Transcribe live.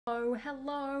Oh,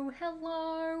 hello,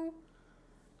 hello.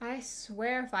 I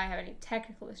swear if I have any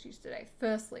technical issues today,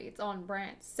 firstly, it's on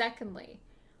brand. Secondly,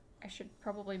 I should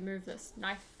probably move this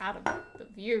knife out of the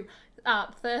view.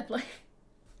 Thirdly,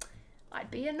 I'd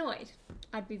be annoyed.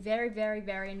 I'd be very, very,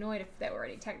 very annoyed if there were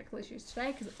any technical issues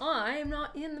today because I'm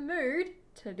not in the mood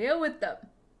to deal with them.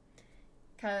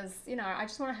 Because, you know, I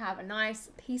just want to have a nice,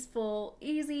 peaceful,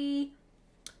 easy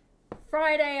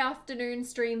Friday afternoon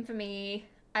stream for me.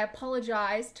 I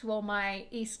apologize to all my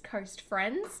East Coast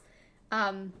friends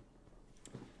for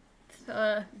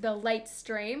the late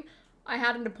stream. I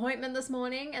had an appointment this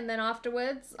morning and then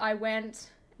afterwards I went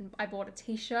and I bought a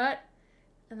t-shirt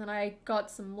and then I got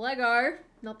some Lego.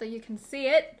 Not that you can see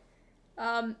it.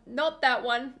 Not that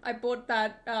one. I bought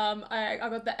that. I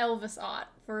got the Elvis art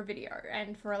for a video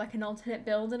and for like an alternate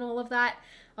build and all of that.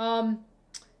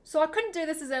 So I couldn't do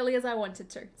this as early as I wanted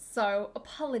to. So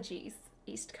apologies,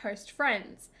 East Coast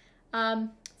friends.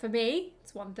 For me,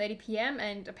 it's 1:30 p.m.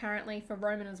 and apparently for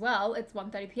Roman as well, it's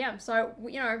 1:30 p.m. So,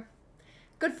 you know,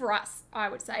 good for us, I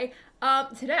would say.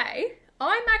 Today,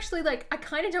 I'm actually like, I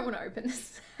kind of don't want to open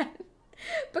this set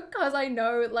because I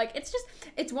know, like,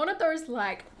 it's one of those,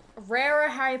 like, rarer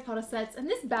Harry Potter sets, and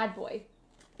this bad boy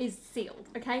is sealed,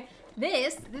 okay?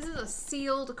 This is a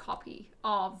sealed copy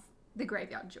of the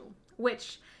Graveyard Duel,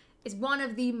 which is one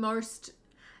of the most,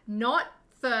 not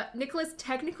for Nicholas,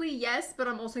 technically yes, but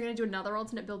I'm also going to do another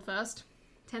alternate build first.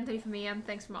 10:30 for me,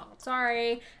 thanks for mom.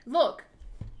 Sorry. Look,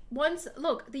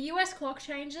 the US clock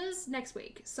changes next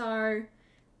week, so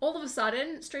all of a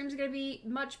sudden, streams are going to be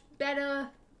much better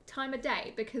time of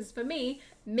day, because for me,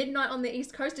 midnight on the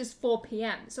East Coast is 4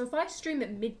 p.m. So if I stream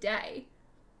at midday,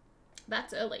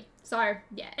 that's early. So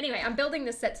yeah, anyway, I'm building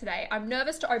this set today. I'm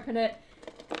nervous to open it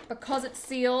because it's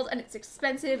sealed and it's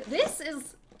expensive. This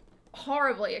is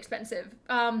horribly expensive.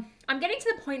 I'm getting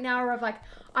to the point now where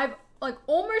I've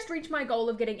almost reached my goal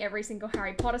of getting every single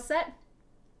Harry Potter set,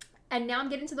 and now I'm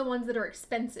getting to the ones that are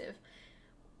expensive,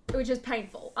 which is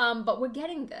painful. But we're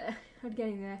getting there. We're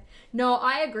getting there. No,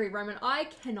 I agree, Roman. I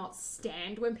cannot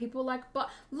stand when people but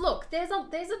look,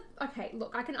 okay,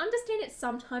 look, I can understand it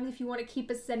sometimes if you want to keep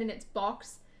a set in its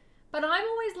box, but I'm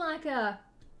always like a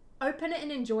open it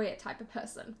and enjoy it type of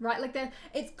person, right? Like,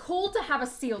 it's cool to have a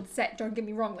sealed set, don't get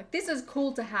me wrong. Like, this is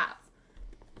cool to have.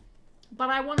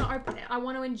 But I want to open it. I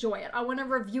want to enjoy it. I want to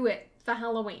review it for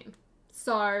Halloween.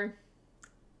 So,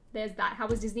 there's that. How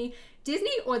was Disney? Disney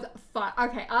was fun.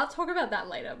 Okay, I'll talk about that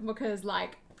later because,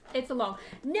 like, it's a long...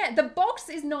 Yeah, the box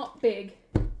is not big.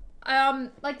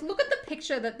 Like, look at the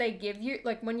picture that they give you.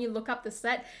 Like, when you look up the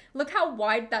set, look how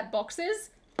wide that box is.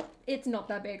 It's not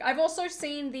that big. I've also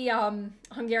seen the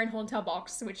Hungarian Horntail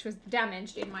box, which was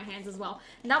damaged in my hands as well.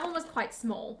 And that one was quite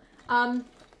small.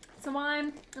 So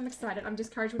I'm excited. I'm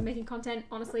discouraged with making content.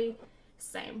 Honestly,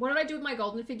 same. What did I do with my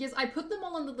golden figures? I put them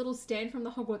all on the little stand from the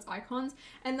Hogwarts icons,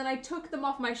 and then I took them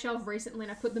off my shelf recently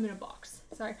and I put them in a box.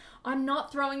 So I'm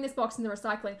not throwing this box in the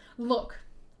recycling. Look,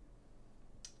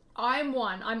 I'm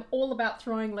all about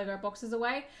throwing Lego boxes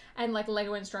away and like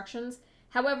Lego instructions.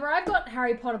 However, I've got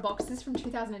Harry Potter boxes from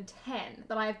 2010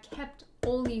 that I've kept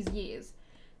all these years.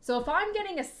 So if I'm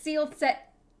getting a sealed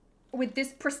set with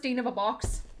this pristine of a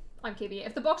box, I'm keeping it.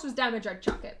 If the box was damaged, I'd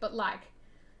chuck it. But like,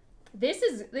 this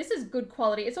is good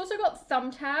quality. It's also got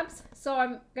thumb tabs, so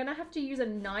I'm gonna have to use a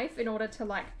knife in order to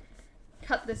like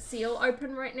cut the seal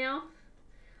open right now.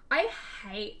 I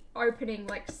hate opening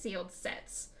like sealed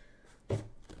sets.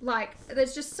 Like,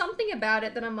 there's just something about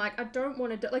it that I'm like, I don't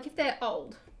want to do. Like, if they're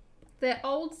old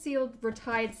sealed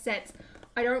retired sets,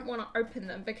 I don't want to open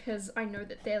them because I know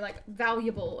that they're like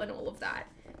valuable and all of that.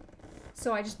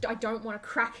 So I don't want to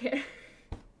crack it.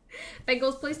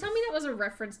 Bengals, please tell me that was a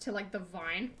reference to like the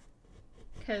Vine,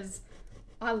 because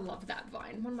I love that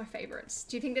Vine, one of my favorites.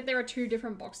 Do you think that there are two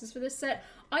different boxes for this set?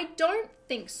 I don't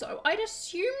think so. I'd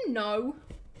assume no.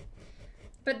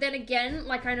 But then again,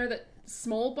 like, I know that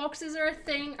small boxes are a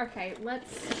thing. Okay,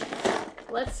 let's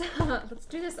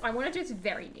do this. I want to do this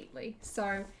very neatly,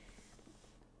 so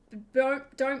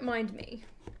don't mind me.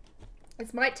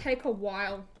 This might take a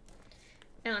while,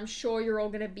 and I'm sure you're all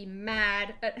gonna be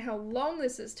mad at how long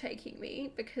this is taking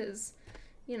me because,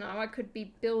 you know, I could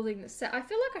be building the set. I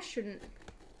feel like I shouldn't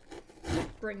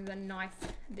bring the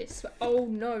knife this way. Oh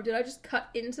no, did I just cut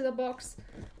into the box?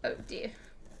 Oh dear.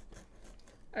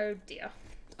 Oh dear.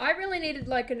 I really needed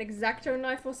like an X-Acto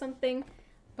knife or something,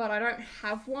 but I don't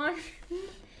have one.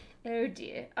 Oh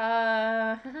dear.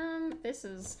 This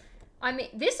is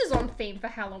on theme for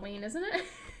Halloween, isn't it?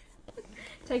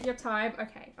 Take your time.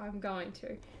 Okay, I'm going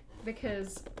to,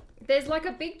 because there's like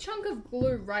a big chunk of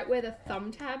glue right where the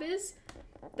thumb tab is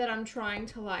that I'm trying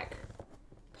to like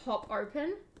pop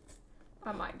open.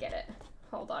 I might get it.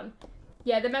 Hold on.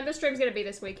 Yeah, the member stream's gonna be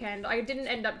this weekend. I didn't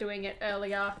end up doing it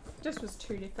earlier. Just was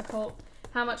too difficult.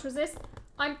 How much was this?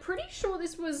 I'm pretty sure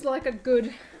this was like a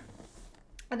good,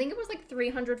 I think it was like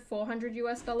 300, 400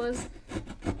 US dollars.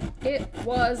 It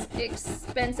was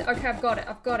expensive. Okay, I've got it.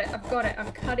 I've got it. I've got it.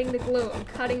 I'm cutting the glue. I'm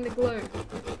cutting the glue.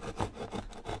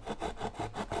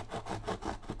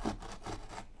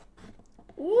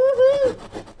 Woohoo!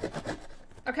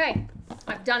 Okay,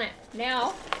 I've done it.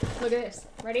 Now, look at this.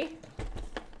 Ready?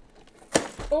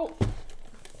 Oh,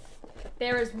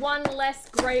 there is one less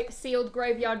sealed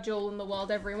Graveyard Duel in the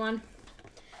world, everyone.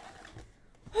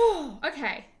 Oh,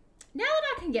 okay. Now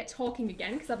that I can get talking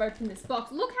again, because I've opened this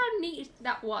box, look how neat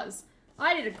that was.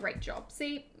 I did a great job.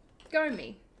 See, go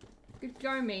me.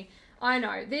 Go me. I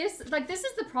know. This is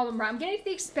the problem, right? I'm getting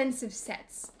the expensive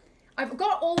sets. I've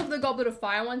got all of the Goblet of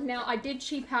Fire ones now. I did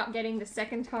cheap out getting the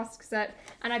second Tusk set,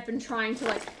 and I've been trying to,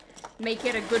 like, make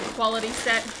it a good quality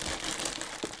set.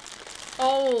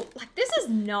 Oh, like, this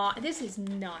is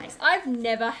nice. I've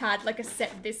never had, like, a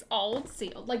set this old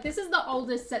sealed. Like, this is the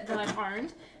oldest set that I've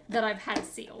owned that I've had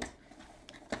sealed.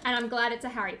 And I'm glad it's a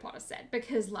Harry Potter set,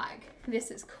 because, like, this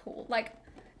is cool. Like,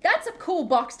 that's a cool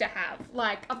box to have.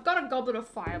 Like, I've got a Goblet of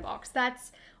Fire box.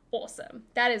 That's awesome.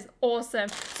 That is awesome.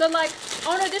 So, like,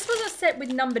 oh no, this was a set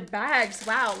with numbered bags.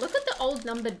 Wow, look at the old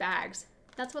numbered bags.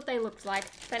 That's what they looked like,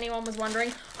 if anyone was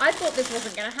wondering. I thought this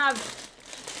wasn't gonna have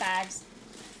bags.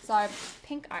 So,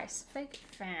 pink ice, fake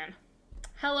fan.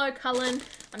 Hello, Cullen.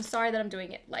 I'm sorry that I'm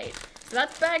doing it late. So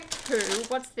that's bag 2.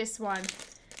 What's this one?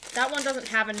 That one doesn't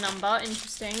have a number.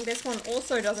 Interesting. This one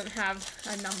also doesn't have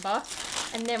a number.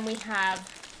 And then we have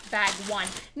bag 1.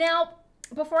 Now,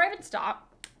 before I even start,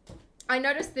 I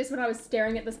noticed this when I was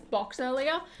staring at this box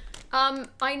earlier.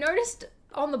 I noticed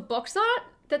on the box art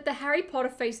that the Harry Potter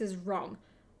face is wrong.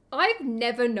 I've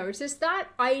never noticed that.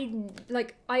 I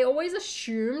always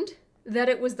assumed that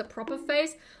it was the proper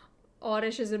face.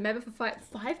 Oddish is a member for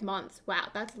 5 months. Wow,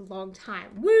 that's a long time.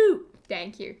 Woo!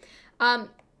 Thank you.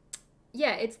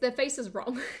 Yeah, it's the face is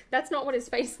wrong. That's not what his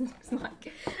face looks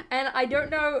like. And I don't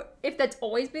know if that's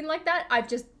always been like that. I've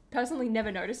just personally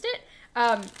never noticed it.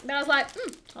 Then I was like,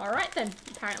 all right then.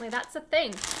 Apparently that's a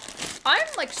thing. I'm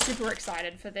like super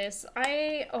excited for this.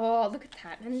 Oh, look at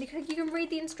that. And you can read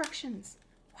the instructions.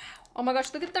 Wow. Oh my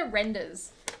gosh, look at the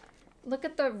renders. Look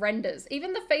at the renders.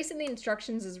 Even the face in the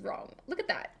instructions is wrong. Look at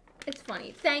that. It's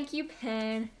funny. Thank you,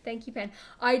 Pen. Thank you, Pen.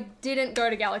 I didn't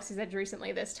go to Galaxy's Edge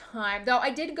recently this time, though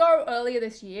I did go earlier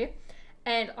this year,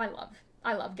 and I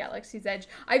love Galaxy's Edge.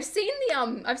 I've seen the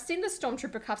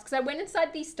Stormtrooper cuffs because I went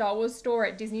inside the Star Wars store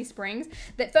at Disney Springs.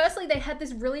 That firstly they had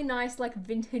this really nice like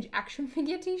vintage action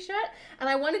figure t-shirt, and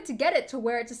I wanted to get it to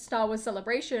wear it to Star Wars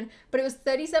Celebration, but it was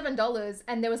 $37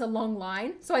 and there was a long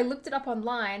line. So I looked it up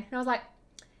online and I was like,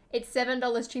 it's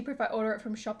 $7 cheaper if I order it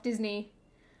from Shop Disney.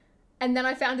 And then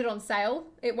I found it on sale.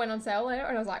 It went on sale there,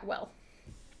 and I was like, well,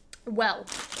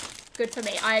 good for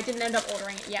me. I didn't end up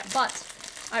ordering it yet, but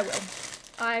I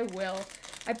will.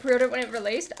 I pre-ordered it when it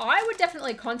released. I would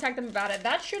definitely contact them about it.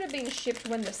 That should have been shipped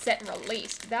when the set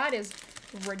released. That is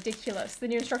ridiculous. The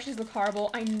new instructions look horrible.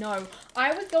 I know.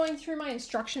 I was going through my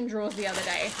instruction drawers the other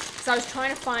day, so I was trying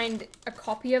to find a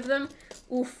copy of them.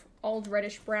 Oof, old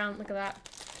reddish brown. Look at that.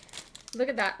 Look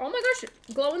at that. Oh my gosh,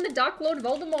 glow-in-the-dark Lord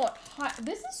Voldemort. Hi.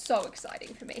 This is so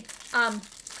exciting for me. And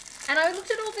I looked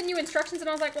at all the new instructions and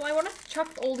I was like, well, I want to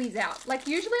chuck all these out. Like,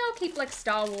 usually I'll keep, like,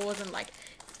 Star Wars and, like,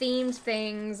 themed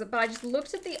things, but I just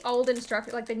looked at the old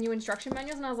like, the new instruction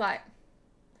manuals and I was like,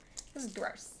 this is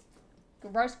gross.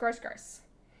 Gross, gross, gross.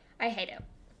 I hate it.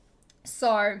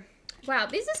 So, wow,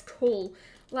 this is cool.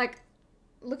 Like,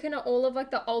 looking at all of,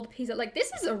 like, the old pieces. Like,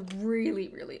 this is a really,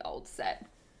 really old set.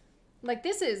 Like,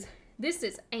 this is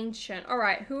ancient. All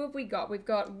right, who have we got? We've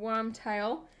got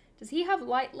Wormtail. Does he have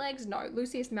light legs? No.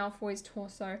 Lucius Malfoy's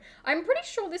torso. I'm pretty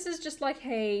sure this is just like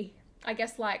a, I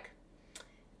guess like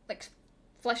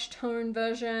flesh tone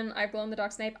version. I've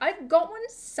glow-in-the-dark Snape. I've got one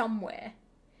somewhere.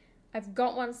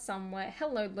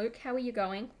 Hello, Luke. How are you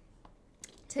going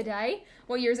today?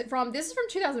 What year is it from? This is from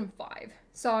 2005.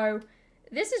 So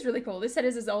this is really cool. This set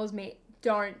is as old as me.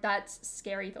 That's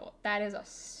scary thought. That is a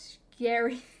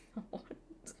scary thought.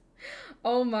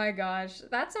 Oh my gosh.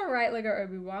 That's alright, Lego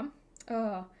Obi-Wan.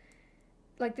 Oh.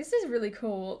 Like, this is really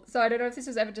cool. So I don't know if this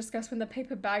was ever discussed when the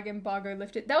paper bag embargo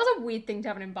lifted. That was a weird thing to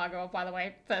have an embargo of, by the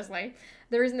way, firstly.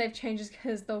 The reason they've changed is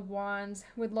because the wands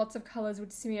with lots of colours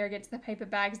would smear against the paper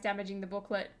bags, damaging the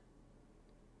booklet.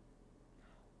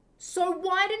 So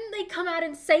why didn't they come out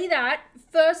and say that,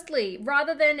 firstly,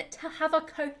 rather than to have a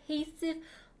cohesive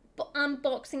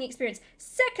unboxing experience?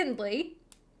 Secondly,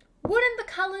 wouldn't the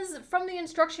colours from the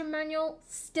instruction manual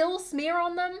still smear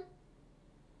on them?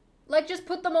 Like, just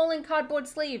put them all in cardboard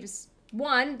sleeves.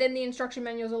 1, then the instruction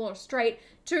manual's a little straight.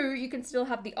 2, you can still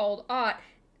have the old art.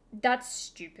 That's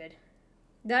stupid.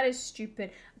 That is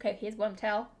stupid. Okay, here's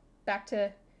Wormtail. Back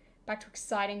to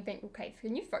exciting thing. Okay,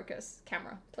 can you focus,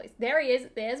 camera, please? There he is.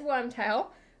 There's Wormtail.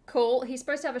 Cool. He's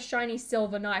supposed to have a shiny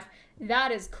silver knife.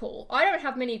 That is cool. I don't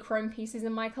have many chrome pieces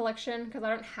in my collection because I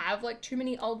don't have, like, too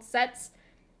many old sets.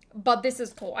 But this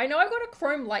is cool. I know I got a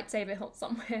chrome lightsaber hilt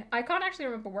somewhere. I can't actually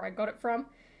remember where I got it from.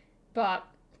 But,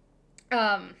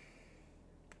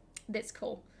 that's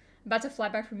cool. I'm about to fly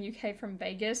back from UK from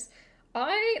Vegas. Last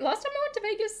time I went to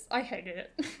Vegas, I hated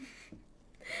it.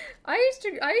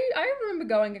 I remember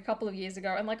going a couple of years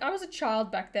ago, and, like, I was a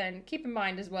child back then, keep in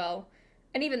mind as well.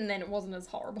 And even then, it wasn't as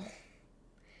horrible.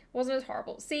 It wasn't as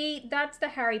horrible. See, that's the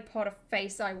Harry Potter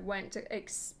face I went to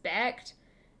expect.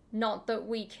 Not that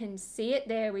we can see it.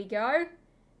 There we go.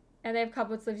 And they have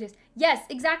cardboard sleeves. Yes,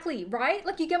 exactly, right?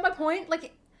 Like, you get my point?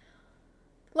 Like,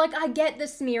 I get the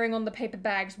smearing on the paper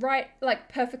bags, right? Like,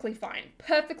 perfectly fine.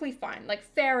 Perfectly fine. Like,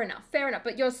 fair enough. Fair enough.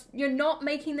 But you're not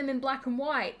making them in black and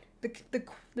white.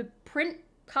 The print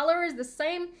color is the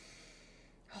same.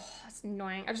 Oh, that's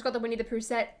annoying. I just got the Winnie the Pooh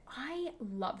set. I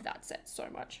love that set so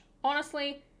much.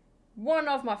 Honestly, one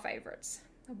of my favorites.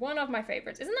 One of my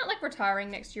favorites. Isn't that, like,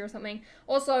 retiring next year or something?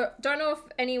 Also, don't know if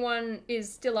anyone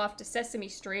is still after Sesame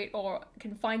Street or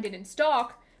can find it in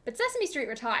stock, but Sesame Street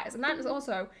retires, and that is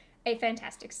also a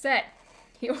fantastic set.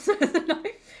 He also has a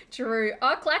knife. True.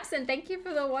 Oh, Claxon, thank you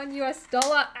for the $1 US.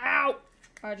 Ow!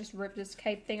 I just ripped this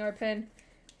cape thing open.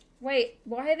 Wait,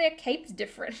 why are their capes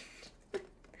different?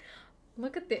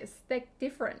 Look at this. They're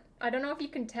different. I don't know if you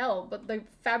can tell, but the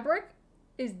fabric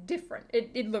is different.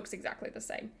 It looks exactly the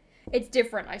same. It's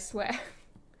different, I swear.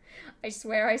 I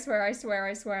swear.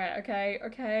 Okay,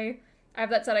 okay. I have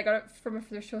that set. I got it from a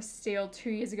thrift store steal 2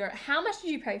 years ago. How much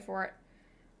did you pay for it?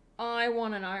 I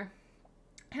want to know.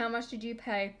 How much did you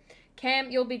pay?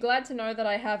 Cam, you'll be glad to know that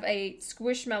I have a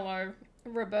Squishmallow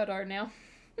Roberto now.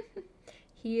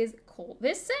 He is cool.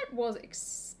 This set was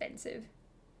expensive.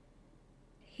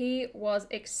 He was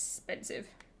expensive.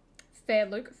 Fair,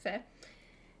 Luke, fair.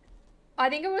 I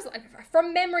think it was, like,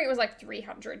 from memory, it was like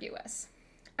 300 US.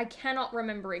 I cannot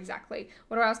remember exactly.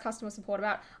 What do I ask customer support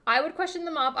about? I would question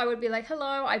them up. I would be like,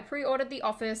 hello, I pre-ordered the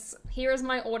Office. Here is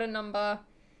my order number.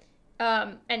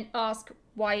 And ask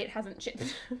why it hasn't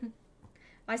shipped.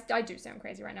 I do sound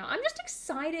crazy right now. I'm just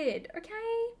excited, okay?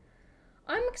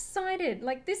 I'm excited.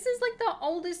 Like, this is, like, the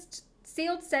oldest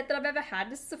sealed set that I've ever had.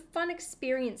 This is a fun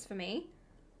experience for me.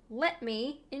 Let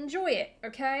me enjoy it,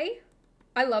 okay?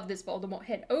 I love this Voldemort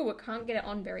head. Oh, it can't get it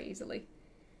on very easily.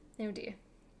 Oh dear.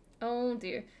 Oh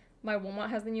dear. My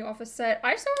Walmart has the new Office set.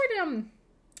 I saw it,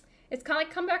 it's kind of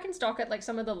like come back in stock at, like,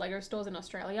 some of the Lego stores in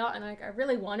Australia, and, like, I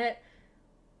really want it.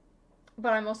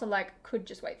 But I'm also, like, could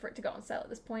just wait for it to go on sale at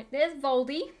this point. There's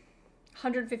Voldy.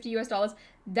 $150 US.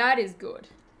 That is good.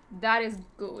 That is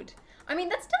good. I mean,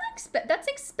 that's still that's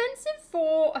expensive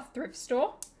for a thrift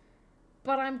store.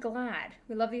 But I'm glad.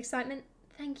 We love the excitement.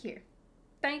 Thank you.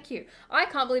 Thank you. I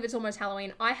can't believe it's almost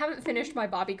Halloween. I haven't finished my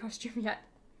Barbie costume yet.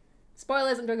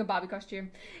 Spoilers, I'm doing a Barbie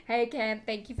costume. Hey, Cam,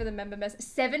 thank you for the member mess.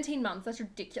 17 months, that's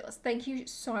ridiculous. Thank you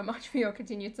so much for your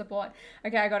continued support.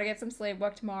 Okay, I gotta get some sleep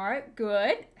work tomorrow.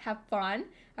 Good. Have fun.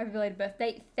 Happy belated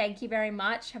birthday. Thank you very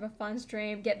much. Have a fun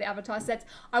stream. Get the Avatar sets.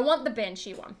 I want the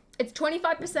Banshee one. It's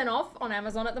 25% off on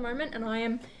Amazon at the moment, and I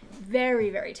am very,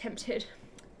 very tempted.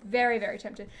 Very, very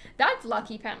tempted. That's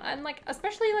lucky, Pen. And, like,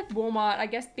 especially, like, Walmart. I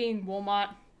guess being Walmart,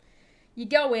 you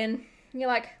go in, you're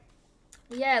like,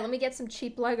 yeah, let me get some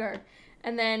cheap Lego.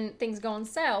 And then things go on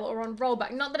sale or on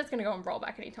rollback. Not that it's going to go on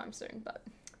rollback anytime soon, but,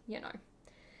 you know.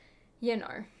 You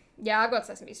know. Yeah, I got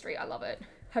Sesame Street. I love it.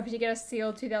 Hoping to get a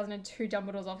sealed 2002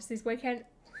 Dumbledore's Office this weekend.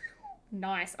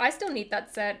 Nice. I still need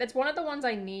that set. It's one of the ones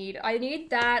I need. I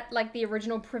need that, like, the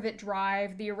original Privet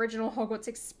Drive, the original Hogwarts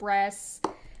Express,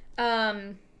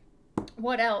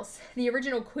 what else? The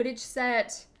original Quidditch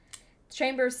set,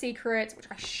 Chamber of Secrets, which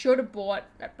I should have bought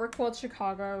at Brickworld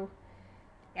Chicago.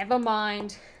 Never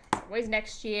mind. Always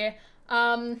next year.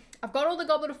 I've got all the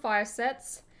Goblet of Fire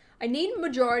sets. I need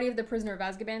majority of the Prisoner of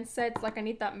Azkaban sets. Like, I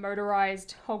need that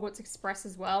motorized Hogwarts Express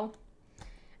as well.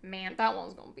 Man, that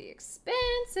one's gonna be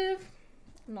expensive.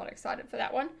 I'm not excited for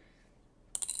that one.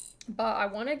 But I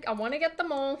wanna get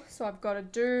them all, so I've got to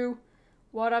do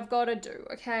what I've got to do,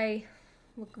 okay?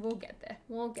 We'll get there.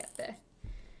 We'll get there.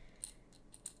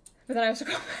 But then I also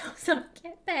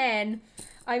get Ben.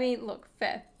 I mean, look,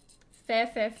 fair.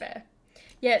 Fair.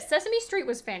 Yeah, Sesame Street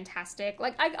was fantastic.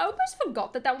 Like, I almost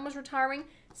forgot that one was retiring.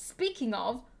 Speaking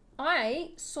of,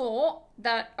 I saw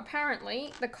that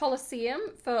apparently the Coliseum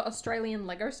for Australian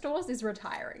Lego stores is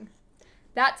retiring.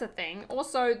 That's a thing.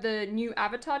 Also, the new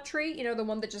Avatar tree, you know, the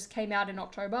one that just came out in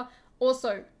October,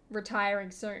 also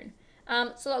retiring soon.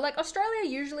 So like Australia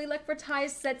usually like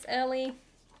retires sets early,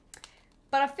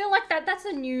 but I feel like that's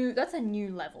a new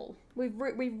level. We've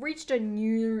reached a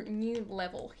new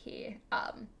level here.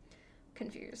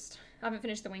 Confused. I haven't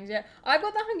finished the wings yet. I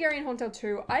got the Hungarian Horntail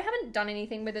too. I haven't done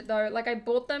anything with it though. Like I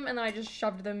bought them and I just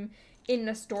shoved them in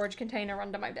a storage container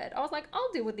under my bed. I was like,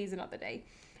 I'll deal with these another day.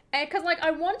 And because like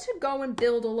I want to go and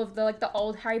build all of the like the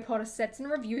old Harry Potter sets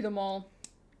and review them all.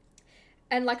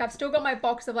 And like I've still got my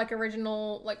box of like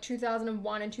original like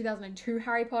 2001 and 2002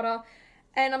 Harry Potter.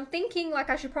 And I'm thinking like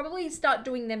I should probably start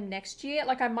doing them next year.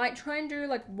 Like I might try and do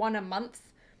like one a month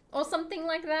or something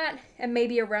like that. And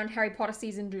maybe around Harry Potter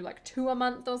season do like 2 a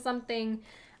month or something.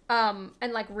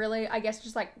 And like really, I guess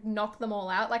just like knock them all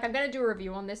out. Like I'm going to do a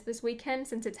review on this weekend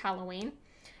since it's Halloween.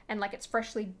 And like it's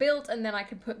freshly built, and then I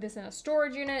could put this in a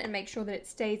storage unit and make sure that it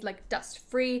stays like dust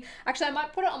free. Actually, I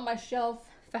might put it on my shelf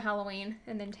for Halloween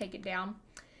and then take it down.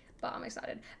 But I'm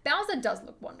excited. Bowser does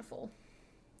look wonderful.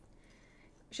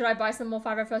 Should I buy some more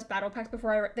 501st battle packs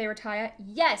before they retire?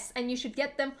 Yes, and you should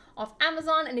get them off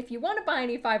Amazon. And if you want to buy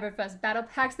any 501st battle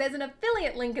packs, there's an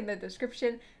affiliate link in the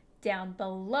description down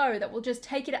below that will just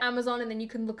take you to Amazon, and then you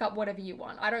can look up whatever you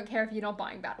want. I don't care if you're not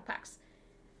buying battle packs.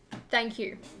 Thank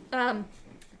you.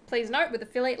 Please note, with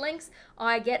affiliate links,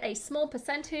 I get a small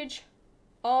percentage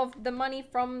of the money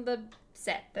from the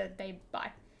set that they buy.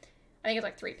 I think it's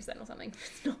like 3% or something.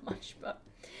 It's not much, but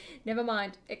never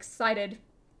mind. Excited.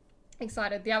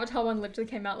 The Avatar one literally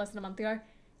came out less than a month ago.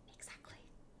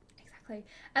 Exactly.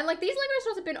 And like these Lego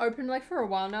stores have been open like for a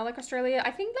while now, like Australia.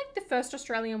 I think like the first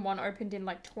Australian one opened in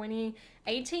like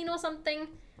 2018 or something.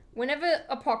 Whenever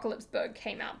Apocalypseburg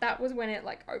came out, that was when it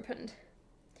like opened.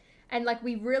 And like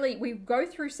we go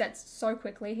through sets so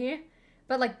quickly here,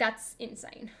 but like that's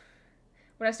insane.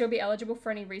 Would I still be eligible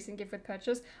for any recent gift with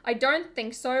purchase? I don't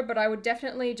think so, but I would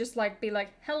definitely just like be like,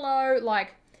 hello,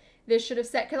 like this should have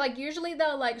set, because like usually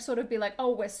they'll like sort of be like,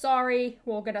 oh, we're sorry,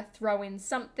 we're gonna throw in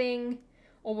something,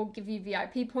 or we'll give you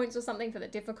VIP points or something for the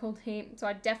difficulty. So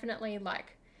I'd definitely be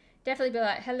like,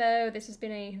 hello, this has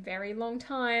been a very long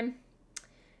time.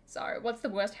 So what's the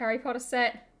worst Harry Potter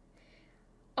set?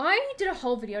 I did a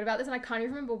whole video about this and I can't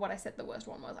even remember what I said the worst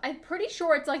one was. I'm pretty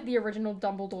sure it's like the original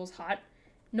Dumbledore's hut.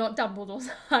 Not Dumbledore's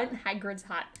hut, Hagrid's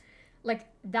hut. Like,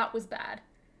 that was bad.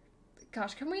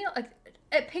 Gosh, can we, like,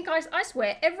 at Pink Eyes, I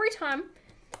swear, every time,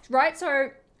 right? So,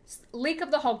 leak of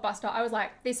the Hulkbuster, I was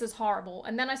like, this is horrible.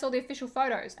 And then I saw the official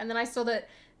photos, and then I saw that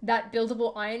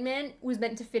buildable Iron Man was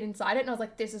meant to fit inside it, and I was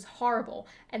like, this is horrible.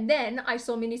 And then I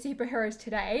saw Mini Superheroes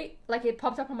today, like it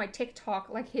popped up on my TikTok,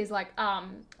 like his like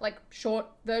short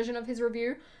version of his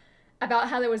review about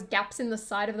how there was gaps in the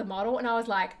side of the model, and I was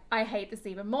like, I hate this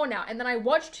even more now. And then I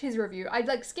watched his review. I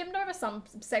like skimmed over some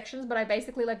sections, but I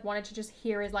basically like wanted to just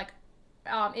hear his like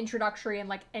introductory and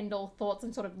like end all thoughts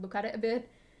and sort of look at it a bit.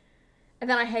 And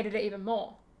then I hated it even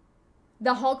more.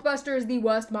 The Hulkbuster is the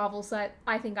worst Marvel set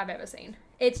I think I've ever seen.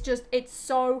 It's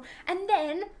so... And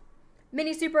then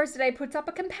Mini Superheroes today puts up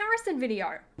a comparison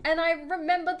video. And I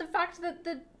remember the fact that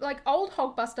the, like, old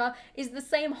Hulkbuster is the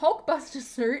same Hulkbuster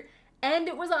suit, and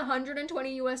it was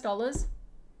 $120 US.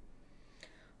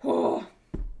 Oh.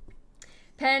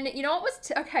 Pen, you know what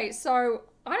was... Okay, so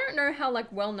I don't know how,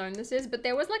 like, well-known this is, but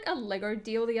there was, like, a Lego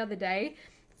deal the other day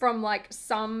from, like,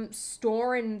 some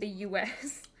store in the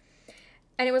US.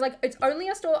 And it was like, it's only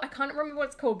a store, I can't remember what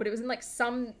it's called, but it was in like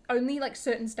only like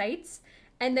certain states.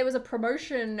 And there was a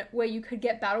promotion where you could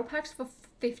get battle packs for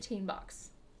 $15.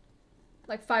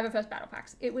 Like 501st battle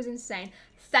packs. It was insane.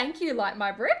 Thank you, Light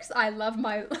My Bricks. I love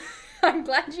my, I'm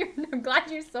glad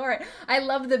you saw it. I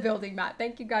love the building mat.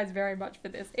 Thank you guys very much for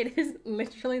this. It is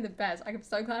literally the best. I'm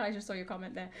so glad I just saw your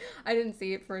comment there. I didn't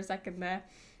see it for a second there.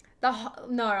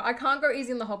 No, I can't go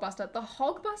easy on the Hulkbuster. The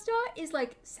Hulkbuster is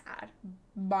like sad.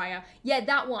 Maya. Yeah,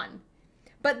 that one.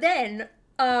 But then,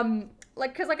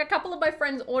 like, cause like a couple of my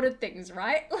friends ordered things,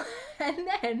 right? And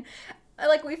then,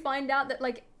 like, we find out that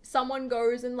like someone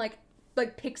goes and like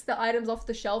picks the items off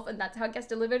the shelf, and that's how it gets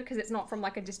delivered, because it's not from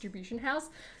like a distribution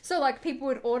house. So like people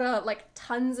would order like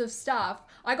tons of stuff.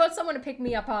 I got someone to pick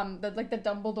me up the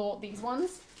Dumbledore,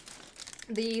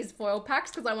 these foil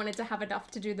packs, because I wanted to have enough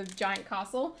to do the giant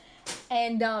castle.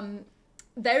 And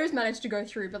those managed to go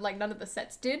through, but like none of the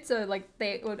sets did. So like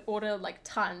they would order like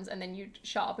tons, and then you'd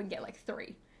show up and get like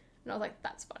 3. And I was like,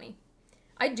 that's funny.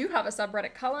 I do have a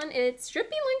subreddit, Cullen. It should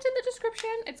be linked in the description.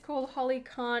 It's called Holly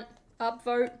Can't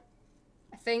Upvote,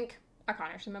 I think. I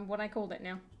can't actually remember what I called it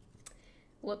now.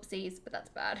 Whoopsies, but that's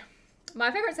bad.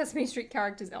 My favorite Sesame Street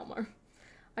character is Elmo.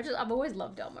 I've always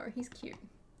loved Elmo. He's cute.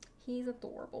 He's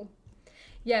adorable.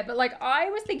 Yeah, but like I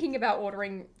was thinking about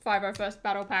ordering 501st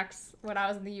battle packs when I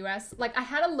was in the US. Like I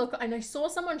had a look and I saw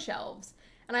some on shelves.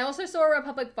 And I also saw a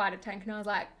Republic fighter tank and I was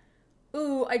like,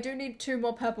 ooh, I do need 2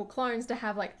 more purple clones to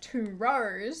have like 2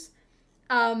 rows.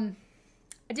 I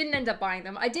didn't end up buying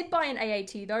them. I did buy an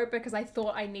AAT though because I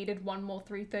thought I needed 1 more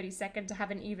 332nd to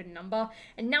have an even number.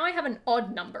 And now I have an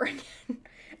odd number again.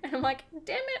 And I'm like,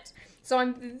 damn it. So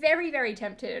I'm very, very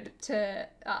tempted to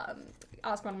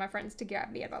ask one of my friends to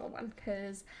grab me another one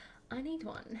because I need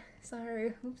one. So,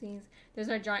 oopsies. There's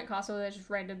no giant castle. There's just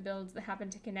random builds that happen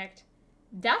to connect.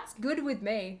 That's good with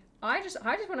me. I just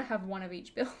want to have one of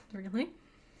each build, really.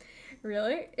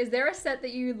 Really? Is there a set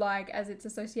that you like as it's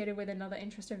associated with another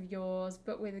interest of yours,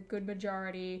 but with a good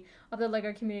majority of the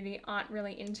LEGO community aren't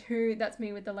really into? That's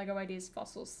me with the LEGO Ideas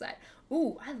Fossils set.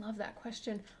 Ooh, I love that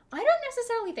question. I don't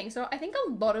necessarily think so. I think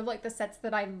a lot of like the sets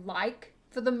that I like,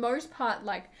 for the most part,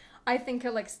 like I think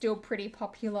are like still pretty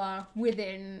popular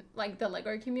within like the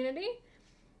LEGO community.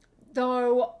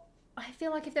 Though I feel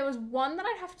like if there was one that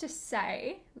I'd have to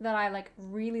say that I like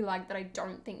really like that I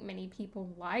don't think many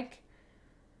people like,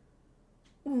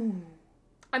 ooh.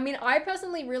 I mean, I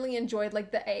personally really enjoyed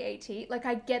like the AAT. Like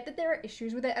I get that there are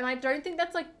issues with it and I don't think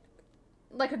that's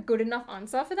like a good enough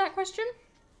answer for that question.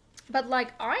 But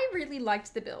like I really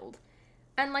liked the build.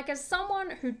 And like as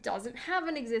someone who doesn't have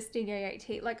an existing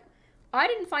AAT, like I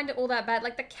didn't find it all that bad.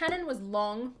 Like the cannon was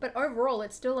long, but overall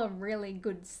it's still a really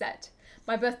good set.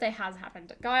 My birthday has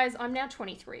happened. Guys, I'm now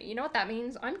 23. You know what that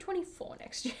means? I'm 24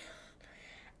 next year.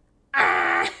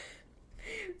 Ah!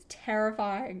 It's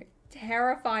terrifying.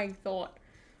 Terrifying thought.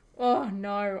 Oh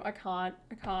no, I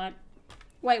can't.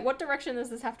 Wait, what direction does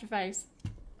this have to face?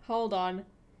 Hold on.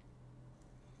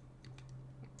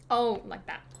 Oh, like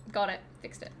that. Got it.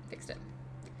 Fixed it.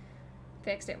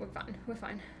 We're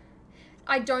fine.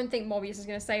 I don't think Morbius is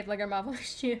going to save LEGO Marvel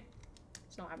next year.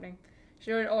 It's not happening.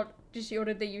 She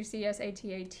ordered the UCS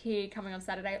AT-AT coming on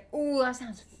Saturday. Ooh, that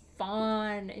sounds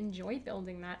fun. Enjoy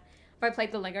building that. Have I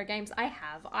played the LEGO games? I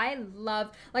have. I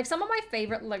love, like, some of my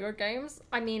favorite LEGO games.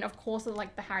 I mean, of course,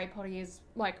 like the Harry Potter is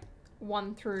like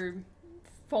 1 through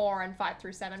 4 and 5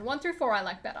 through 7. 1 through 4 I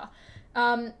like better.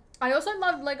 I also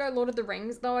loved LEGO Lord of the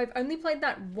Rings, though I've only played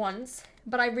that once,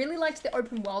 but I really liked the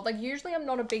open world. Like, usually I'm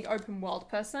not a big open world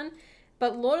person,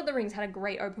 but Lord of the Rings had a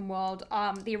great open world.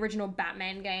 The original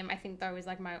Batman game, I think, though, is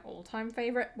like my all-time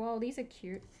favorite. Well, these are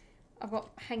cute. I've got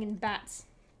hanging bats.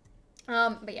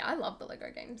 But yeah, I love the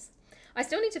LEGO games. I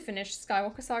still need to finish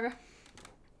Skywalker Saga.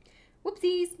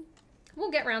 Whoopsies. We'll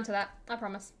get round to that, I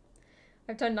promise.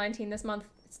 I've turned 19 this month.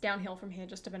 It's downhill from here,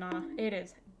 just a banana. It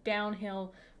is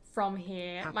downhill from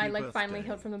here. Happy my leg birthday. finally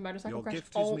healed from the motorcycle Your crash. gift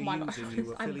is Oh me my god. using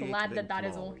you I'm glad that that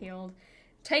is all link healed.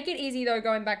 Take it easy though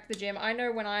going back to the gym. I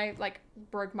know when I like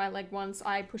broke my leg once,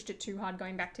 I pushed it too hard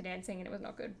going back to dancing and it was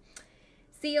not good.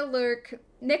 See you, Luke.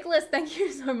 Nicholas, thank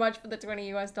you so much for the $20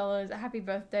 US. Happy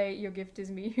birthday. Your gift is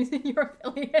me using your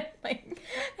affiliate link.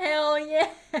 Hell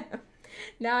yeah.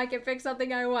 Now I can pick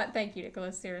something I want. Thank you,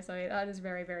 Nicholas. Seriously, that is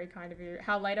very, very kind of you.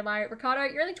 How late am I? Ricardo,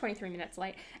 you're only 23 minutes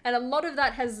late. And a lot of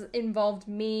that has involved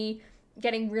me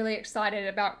getting really excited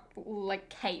about like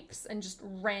capes and just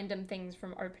random things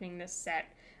from opening this set.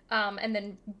 And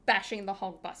then bashing the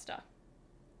Hulkbuster.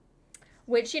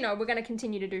 Which, you know, we're going to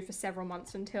continue to do for several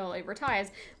months until it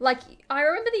retires. Like, I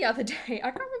remember the other day,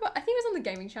 I can't remember, I think it was on the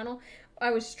gaming channel,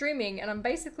 I was streaming, and I'm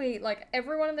basically, like,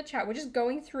 everyone in the chat, we're just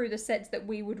going through the sets that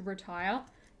we would retire,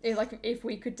 if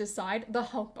we could decide. The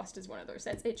Hulkbuster's one of those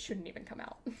sets. It shouldn't even come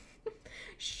out.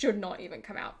 Should not even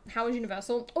come out. How is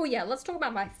Universal? Oh yeah, let's talk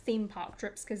about my theme park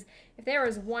trips, because if there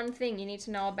is one thing you need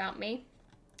to know about me,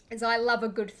 is I love a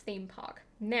good theme park.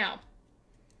 Now,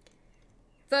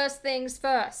 first things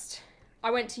first. I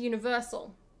went to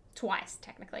Universal twice,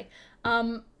 technically.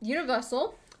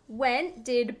 Universal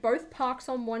did both parks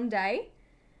on one day,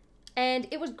 and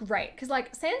it was great because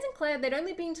like Sans and Claire, they'd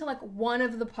only been to like one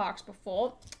of the parks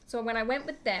before, so when I went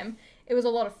with them, it was a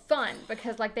lot of fun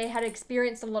because like they had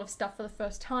experienced a lot of stuff for the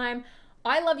first time.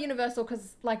 I love Universal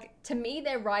because like to me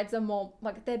their rides are more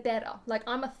like they're better. Like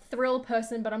I'm a thrill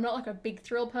person, but I'm not like a big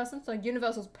thrill person, so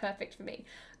Universal's perfect for me.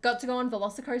 Got to go on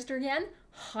Velocicoaster again,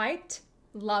 hyped.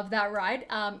 Love that ride.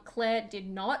 Claire did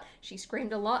not. She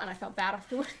screamed a lot and I felt bad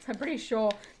afterwards. I'm pretty sure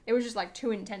it was just like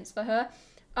too intense for her.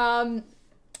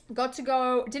 Got to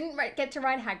go, didn't get to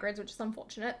ride Hagrid's, which is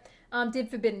unfortunate. Did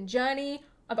Forbidden Journey.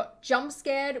 I got jump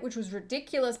scared, which was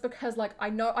ridiculous because like I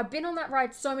know I've been on that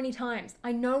ride so many times.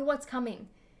 I know what's coming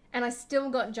and I still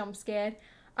got jump scared.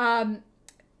 It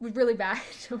was really bad.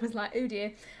 I was like, oh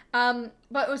dear.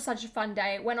 But it was such a fun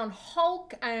day. Went on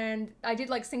Hulk and I did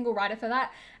like single rider for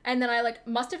that. And then I like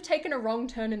must have taken a wrong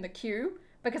turn in the queue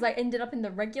because I ended up in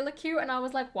the regular queue, and I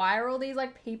was like, why are all these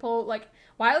like people, like,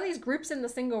 why are these groups in the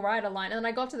single rider line? And then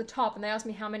I got to the top and they asked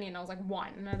me how many, and I was like,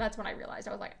 1. And that's when I realized.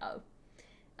 I was like, oh,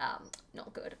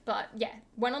 not good. But yeah,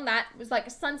 went on that. It was like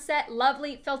a sunset,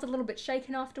 lovely, felt a little bit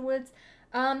shaken afterwards.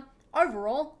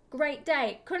 Overall, great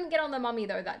day. Couldn't get on the Mummy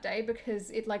though that day because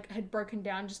it like had broken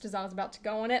down just as I was about to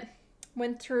go on it.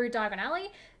 Went through Diagon Alley.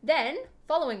 Then,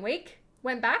 following week,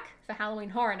 went back for Halloween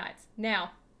Horror Nights.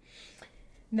 Now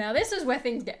this is where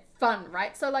things get fun,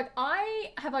 right? So like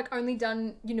I have like only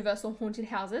done Universal Haunted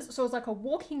Houses. So it was like a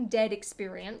Walking Dead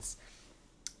experience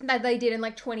that they did in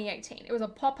like 2018. It was a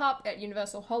pop-up at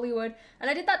Universal Hollywood, and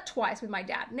I did that twice with my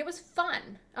dad, and it was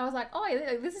fun. I was like, oh,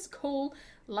 this is cool.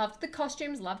 Loved the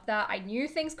costumes, loved that. I knew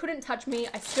things couldn't touch me.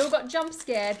 I still got jump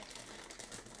scared,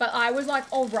 but I was like,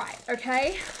 all right,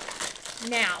 okay.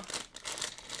 Now,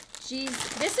 geez,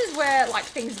 this is where like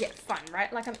things get fun,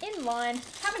 right? Like I'm in line,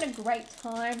 having a great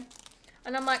time,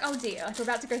 and I'm like, oh dear, like we're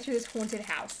about to go through this haunted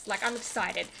house. Like I'm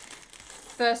excited.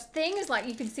 First thing is like,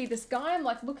 you can see this guy, I'm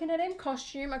like looking at him,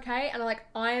 costume, okay? And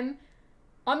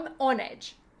I'm on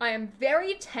edge. I am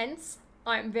very tense.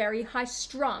 I'm very high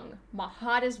strung. My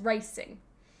heart is racing.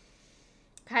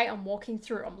 Okay, I'm walking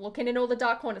through. I'm looking in all the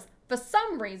dark corners. For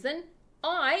some reason,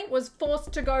 I was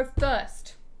forced to go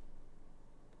first.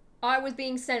 I was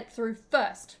being sent through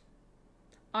first.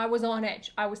 I was on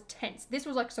edge. I was tense. This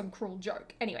was like some cruel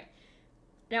joke. Anyway,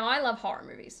 now I love horror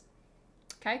movies.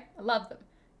 Okay, I love them.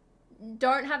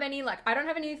 Don't have any, like, I don't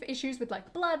have any issues with,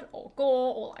 like, blood or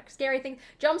gore or, like, scary things.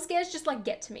 Jump scares just, like,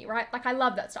 get to me, right? Like, I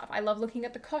love that stuff. I love looking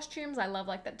at the costumes. I love,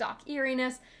 like, the dark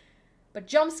eeriness. But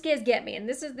jump scares get me, and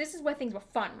this is where things were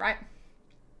fun, right?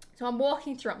 So I'm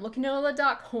walking through. I'm looking at all the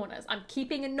dark corners. I'm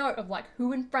keeping a note of, like,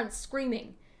 who in front's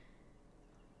screaming.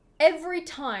 Every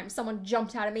time someone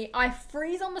jumped out at me, I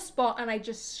freeze on the spot, and I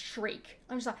just shriek.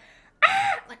 I'm just like,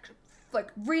 ah!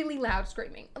 Like, really loud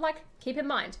screaming. Like, keep in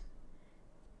mind,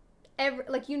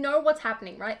 like, you know what's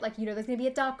happening, right? Like, you know there's going to be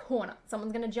a dark corner.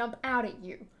 Someone's going to jump out at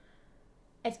you.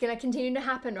 It's going to continue to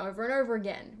happen over and over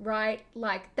again, right?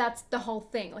 Like, that's the whole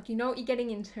thing. Like, you know what you're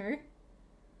getting into.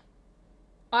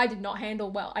 I did not handle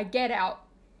well. I get out,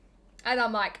 and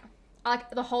I'm like,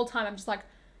 the whole time, I'm just like,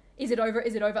 is it over?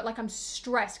 Is it over? Like, I'm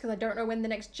stressed because I don't know when the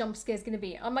next jump scare is going to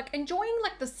be. I'm, like, enjoying,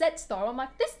 like, the sets, though. I'm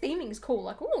like, this theming is cool.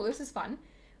 Like, oh, this is fun.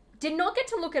 Did not get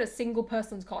to look at a single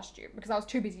person's costume because I was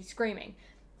too busy screaming.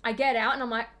 I get out and I'm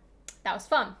like, that was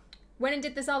fun. Went and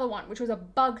did this other one, which was a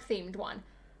bug-themed one.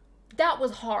 That was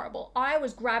horrible. I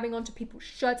was grabbing onto people's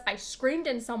shirts. I screamed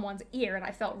in someone's ear and I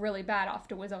felt really bad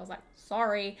afterwards. I was like,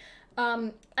 sorry.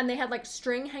 And they had like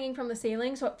string hanging from the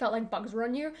ceiling, so it felt like bugs were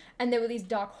on you. And there were these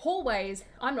dark hallways.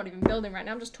 I'm not even building right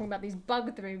now. I'm just talking about these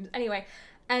bug rooms. Anyway,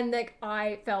 and like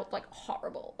I felt like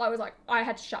horrible. I was like, I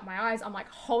had to shut my eyes. I'm like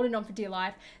holding on for dear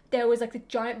life. There was like the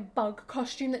giant bug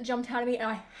costume that jumped out at me, and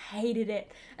I hated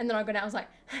it. And then I got out. I was like,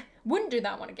 wouldn't do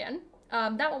that one again.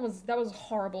 That was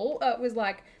horrible. It was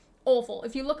like awful.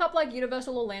 If you look up like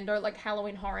Universal Orlando, like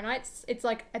Halloween Horror Nights, it's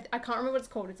like I can't remember what it's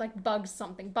called. It's like Bugs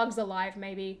something, Bugs Alive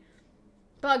maybe.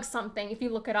 Bug something, if you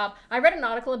look it up. I read an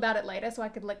article about it later so I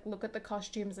could like look at the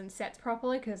costumes and sets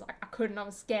properly because I couldn't, I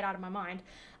was scared out of my mind.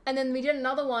 And then we did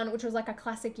another one which was like a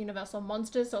classic Universal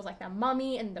Monsters, so it was like the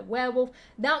mummy and the werewolf.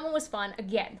 That one was fun.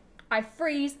 Again, I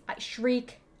freeze, I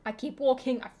shriek, I keep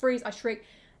walking, I freeze, I shriek,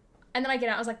 and then I get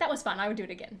out. I was like, that was fun, I would do it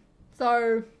again.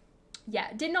 So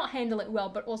yeah, did not handle it well,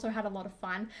 but also had a lot of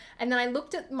fun. And then I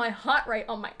looked at my heart rate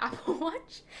on my Apple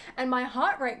Watch, and my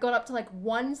heart rate got up to like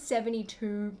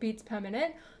 172 beats per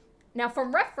minute. Now, for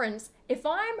reference, if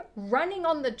I'm running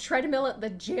on the treadmill at the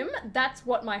gym, that's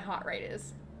what my heart rate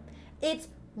is. It's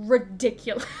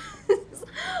ridiculous.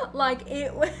 Like,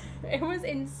 it was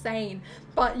insane.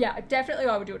 But yeah, definitely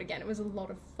I would do it again. It was a lot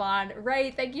of fun.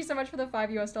 Ray, thank you so much for the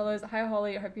 $5 US. Hi,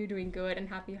 Holly. I hope you're doing good and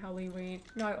happy Halloween.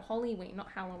 No, Hollyween, not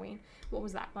Halloween. What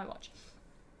was that? My watch.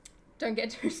 Don't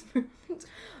get too smooth.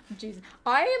 Jesus.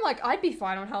 I'd be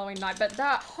fine on Halloween night, but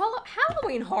that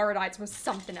Halloween Horror Nights was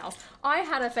something else. I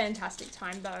had a fantastic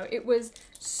time, though. It was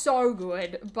so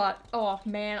good, but, oh,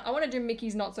 man. I want to do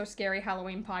Mickey's Not So Scary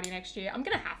Halloween Party next year. I'm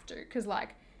gonna have to, because,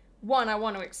 like, 1, I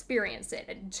want to experience it,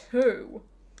 and 2,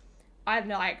 I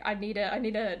need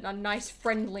a nice,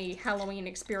 friendly Halloween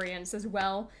experience as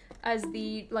well as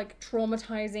the, like,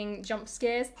 traumatizing jump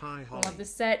scares. Hi, Holly. I love the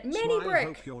set. Mini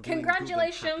Brick,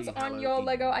 congratulations on your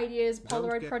Lego Ideas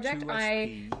Polaroid project.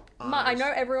 I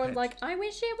know everyone's like, I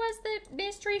wish it was the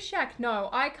Mystery Shack. No,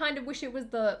 I kind of wish it was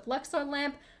the Lexo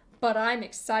lamp, but I'm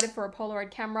excited for a Polaroid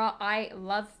camera. I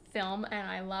love film and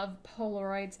I love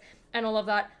Polaroids and all of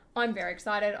that. I'm very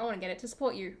excited. I want to get it to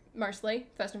support you, mostly,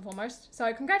 first and foremost.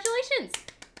 So congratulations.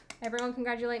 Everyone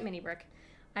congratulate Mini Brick.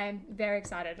 I am very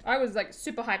excited. I was like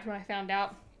super hyped when I found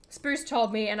out. Spruce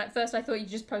told me, and at first I thought you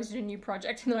just posted a new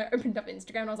project, and then I opened up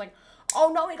Instagram and I was like,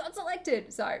 oh no, he got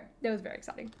selected. So that was very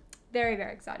exciting. Very,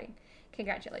 very exciting.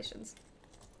 Congratulations.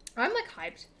 I'm like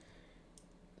hyped.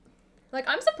 Like,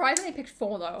 I'm surprised they picked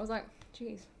 4 though. I was like,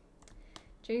 jeez.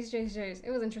 Jeez. It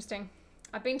was interesting.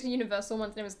 I've been to Universal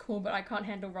once and it was cool, but I can't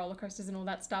handle roller coasters and all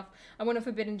that stuff. I went on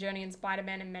Forbidden Journey and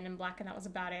Spider-Man and Men in Black, and that was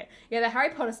about it. Yeah, the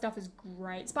Harry Potter stuff is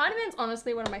great. Spider-Man's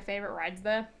honestly one of my favorite rides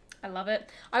there. I love it.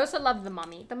 I also love The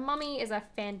Mummy. The Mummy is a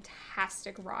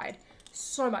fantastic ride.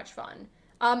 So much fun.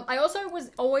 I also was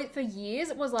always, for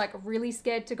years, was like really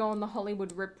scared to go on the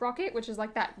Hollywood Rip Rocket, which is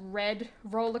like that red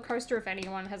roller coaster, if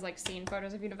anyone has like seen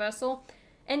photos of Universal.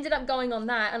 Ended up going on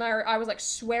that, and I was like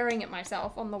swearing at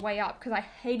myself on the way up because I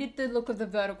hated the look of the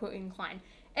vertical incline.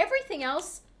 Everything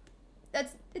else,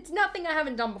 it's nothing I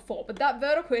haven't done before, but that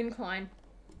vertical incline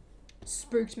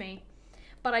spooked me.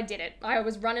 But I did it. I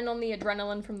was running on the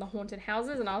adrenaline from the haunted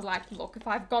houses, and I was like, look, if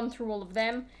I've gone through all of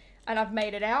them and I've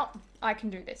made it out, I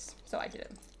can do this. So I did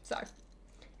it. So it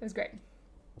was great.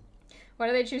 Why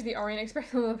do they choose the Orient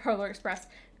Express or the Polar Express?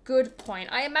 Good point.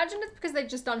 I imagine it's because they've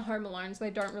just done Home Alone, so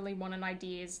they don't really want an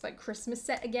Ideas like Christmas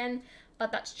set again,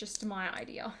 but that's just my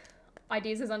idea.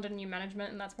 Ideas is under new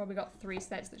management, and that's why we got 3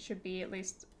 sets that should be at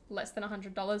least less than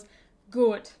 $100.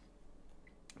 Good.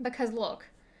 Because look,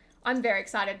 I'm very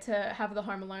excited to have the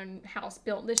Home Alone house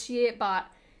built this year, but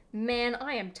man,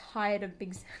 I am tired of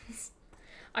big sets.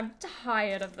 I'm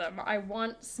tired of them. I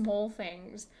want small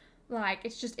things. Like,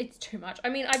 it's too much. I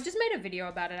mean, I've just made a video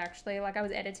about it, actually. Like, I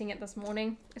was editing it this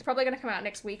morning. It's probably going to come out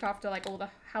next week after, like, all the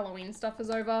Halloween stuff is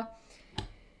over.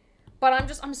 But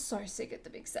I'm so sick at the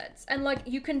big sets. And, like,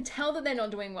 you can tell that they're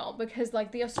not doing well because,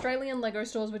 like, the Australian Lego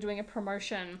stores were doing a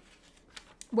promotion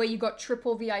where you got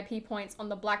triple VIP points on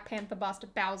the Black Panther bust,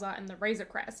 Bowser, and the Razor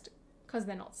Crest because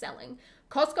they're not selling.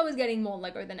 Costco is getting more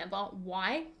Lego than ever.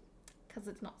 Why? Because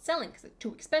it's not selling, because it's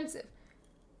too expensive.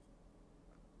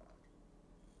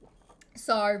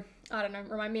 So, I don't know,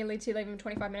 remind me to leave in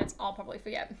 25 minutes, I'll probably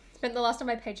forget. Spent the last of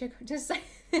my paycheck, just say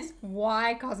this,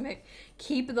 why Cosmic?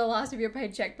 Keep the last of your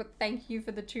paycheck, but thank you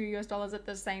for the $2 at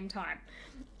the same time.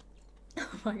 Oh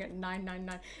my god,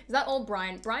 999. Is that all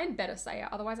Brian? Brian better say it,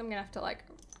 otherwise I'm gonna have to like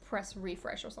press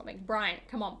refresh or something. Brian,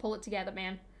 come on, pull it together,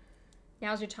 man.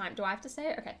 Now's your time. Do I have to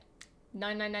say it? Okay.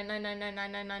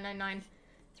 99999999999.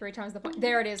 3 times the point.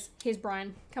 There it is. Here's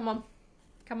Brian. Come on.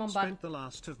 Come on, bud. Spent the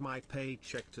last of my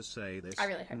paycheck to say this. I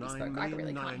really hope you spoke. I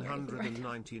really can't hear anything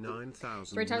right.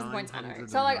 3 times the points, I know.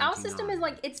 So, like, our system is,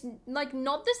 like, it's, like,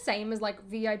 not the same as, like,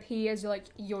 VIP as, like,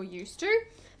 you're used to.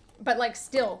 But, like,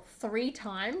 still, 3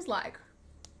 times, like,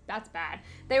 that's bad.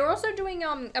 They were also doing,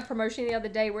 a promotion the other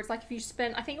day where it's, like, if you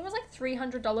spend, I think it was, like,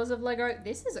 $300 of Lego.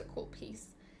 This is a cool piece.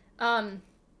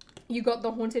 You got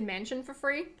the Haunted Mansion for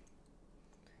free,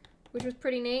 which was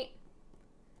pretty neat.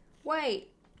 Wait.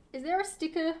 Is there a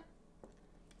sticker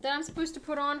that I'm supposed to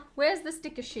put on? Where's the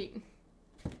sticker sheet?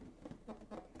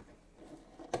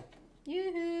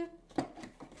 Yoo-hoo.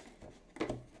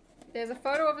 There's a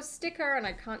photo of a sticker and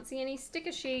I can't see any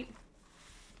sticker sheet.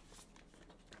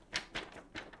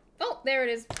 Oh, there it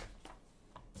is.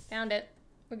 Found it.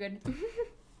 We're good. Did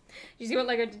you see what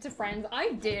Lego did to Friends?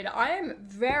 I did. I am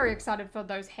very excited for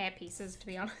those hair pieces, to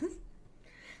be honest.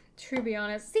 To be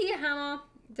honest. See you, Hammer.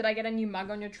 Did I get a new mug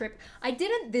on your trip? I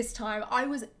didn't this time. I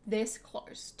was this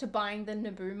close to buying the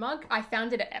Naboo mug. I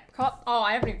found it at Epcot. Oh,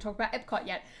 I haven't even talked about Epcot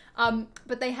yet.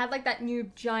 But they had like that new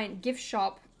giant gift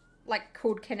shop, like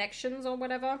called Connections or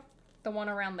whatever. The one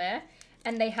around there.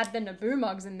 And they had the Naboo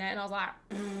mugs in there. And I was like,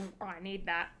 oh, I need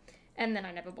that. And then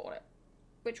I never bought it.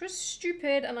 Which was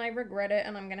stupid and I regret it.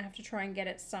 And I'm going to have to try and get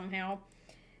it somehow.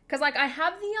 Because, like, I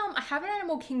have I have an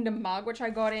Animal Kingdom mug, which I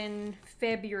got in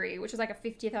February, which is, like, a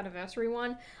 50th anniversary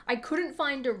one. I couldn't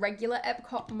find a regular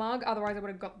Epcot mug, otherwise I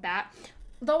would have got that.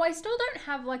 Though I still don't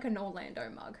have, like, an Orlando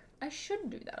mug. I should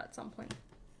do that at some point.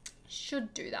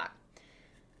 Should do that.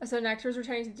 So, an actor is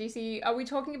returning to DC. Are we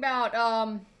talking about,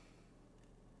 Are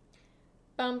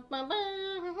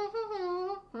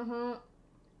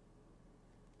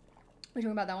we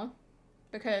talking about that one?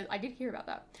 Because I did hear about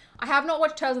that. I have not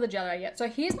watched Tales of the Jedi yet. So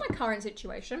here's my current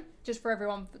situation, just for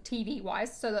everyone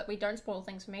TV-wise, so that we don't spoil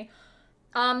things for me.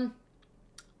 I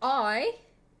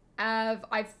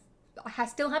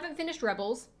still haven't finished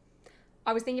Rebels.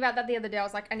 I was thinking about that the other day. I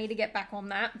was like, I need to get back on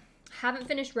that. Haven't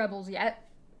finished Rebels yet.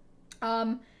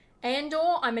 Andor,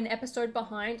 I'm an episode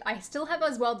behind. I still have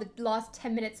as well the last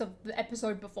 10 minutes of the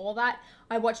episode before that.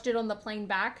 I watched it on the plane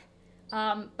back.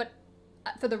 But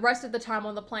for the rest of the time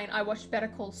on the plane, I watched Better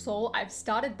Call Saul. I've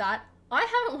started that. I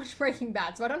haven't watched Breaking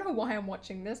Bad, so I don't know why I'm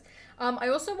watching this. I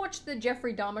also watched the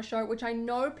Jeffrey Dahmer show, which I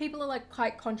know people are like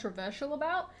quite controversial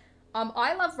about.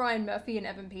 I love Ryan Murphy and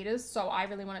Evan Peters, so I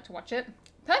really wanted to watch it.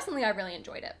 Personally, I really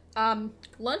enjoyed it.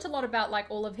 Learned a lot about like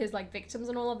all of his like victims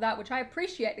and all of that, which I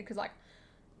appreciated because like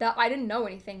that I didn't know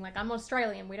anything. Like I'm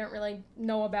Australian, we don't really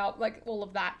know about like all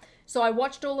of that. So I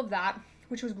watched all of that,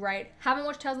 which was great. Haven't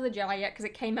watched Tales of the Jedi yet because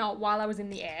it came out while I was in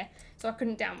the air, so I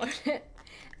couldn't download it.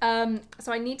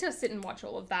 So I need to sit and watch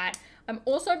all of that. I'm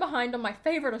also behind on my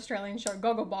favorite Australian show,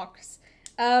 Gogglebox.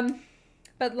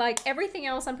 But like everything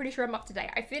else, I'm pretty sure I'm up to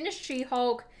date. I finished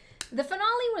She-Hulk. The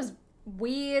finale was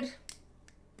weird.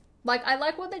 Like, I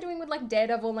like what they're doing with, like,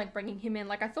 Daredevil and, like, bringing him in.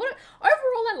 Like, I thought it...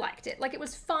 Overall, I liked it. Like, it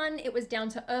was fun. It was down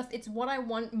to earth. It's what I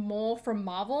want more from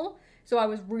Marvel. So I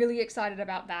was really excited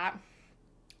about that.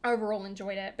 Overall,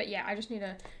 enjoyed it. But, yeah, I just need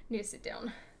to sit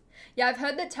down. Yeah, I've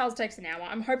heard that Tales takes an hour.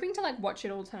 I'm hoping to, like, watch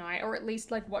it all tonight. Or at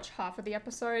least, like, watch half of the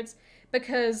episodes.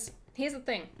 Because, here's the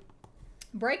thing.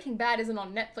 Breaking Bad isn't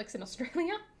on Netflix in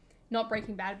Australia. Not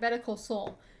Breaking Bad. Better Call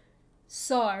Saul.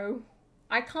 So,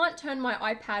 I can't turn my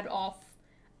iPad off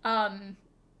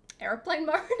airplane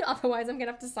mode, otherwise I'm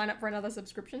gonna have to sign up for another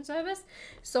subscription service.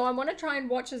 So I want to try and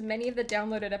watch as many of the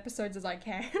downloaded episodes as I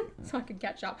can so I can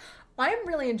catch up. I am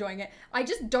really enjoying it. I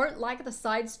just don't like the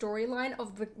side storyline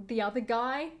of the other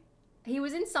guy. He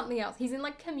was in something else. He's in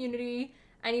like Community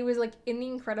and he was like in The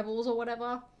Incredibles or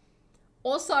whatever.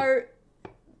 Also,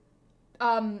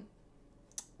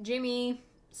 Jimmy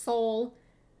Saul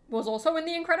was also in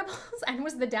The Incredibles and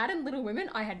was the dad in Little Women.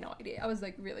 I had no idea. I was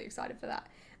like really excited for that.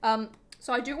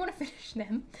 So I do want to finish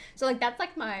them. So like that's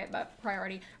like my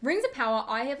priority. Rings of Power,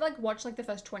 I have like watched like the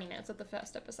first 20 minutes of the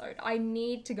first episode. I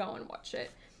need to go and watch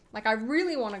it. Like I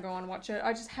really want to go and watch it.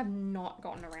 I just have not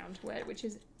gotten around to it, which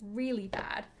is really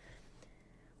bad.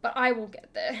 But I will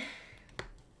get there.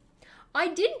 I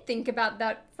did think about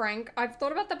that, Frank. I've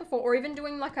thought about that before, or even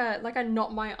doing like a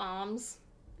Not My Arms,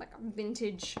 like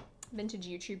vintage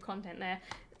YouTube content there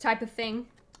type of thing.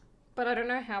 But I don't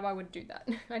know how I would do that.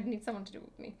 I'd need someone to do it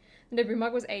with me. The debris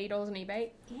mug was $80 on eBay.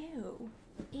 Ew.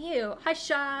 Ew. Hi,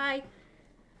 Shy.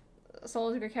 Soul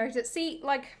is a good character. See,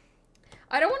 like,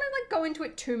 I don't want to, like, go into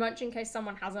it too much in case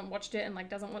someone hasn't watched it and, like,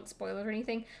 doesn't want spoilers or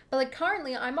anything. But, like,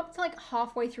 currently, I'm up to, like,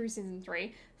 halfway through season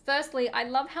 3. Firstly, I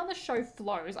love how the show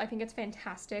flows. I think it's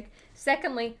fantastic.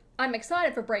 Secondly, I'm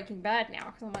excited for Breaking Bad now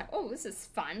because I'm like, oh, this is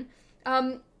fun.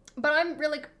 But I'm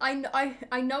really, I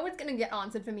know it's going to get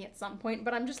answered for me at some point,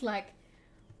 but I'm just like,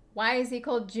 why is he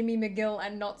called Jimmy McGill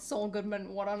and not Saul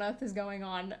Goodman? What on earth is going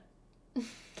on?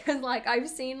 Because, like, I've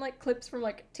seen, like, clips from,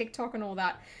 like, TikTok and all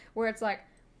that, where it's like,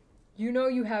 you know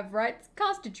you have rights,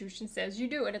 Constitution says you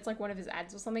do, and it's, like, one of his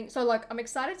ads or something. So, like, I'm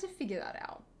excited to figure that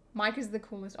out. Mike is the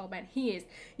coolest old man. He is.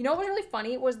 You know what was really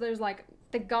funny? It was there's, like,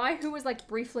 the guy who was, like,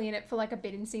 briefly in it for, like, a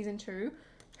bit in season 2,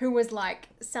 who was, like,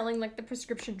 selling, like, the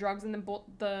prescription drugs and then bought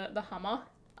the Hummer.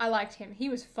 I liked him. He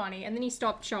was funny. And then he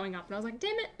stopped showing up. And I was like,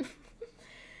 damn it.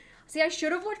 See, I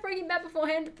should have watched Breaking Bad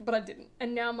beforehand, but I didn't.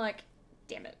 And now I'm like,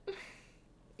 damn it.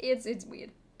 It's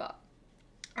weird. But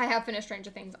I have finished Stranger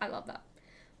Things. I love that.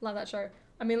 Love that show.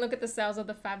 I mean, look at the sales of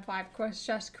the Fab Five.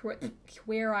 Just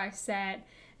Queer Eye Sad.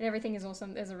 And everything is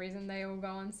awesome. There's a reason they all go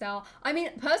on sale. I mean,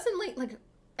 personally, like,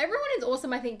 Everyone is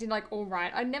Awesome, I think, did, like, all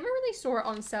right. I never really saw it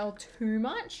on sale too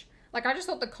much. Like, I just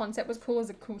thought the concept was cool as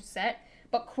a cool set.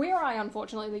 But Queer Eye,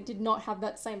 unfortunately, did not have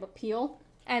that same appeal.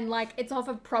 And, like, it's off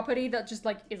a property that just,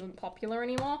 like, isn't popular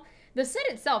anymore. The set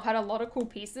itself had a lot of cool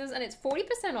pieces, and it's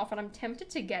 40% off, and I'm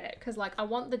tempted to get it. Because, like, I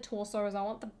want the torsos, I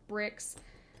want the bricks.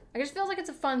 It just feels like it's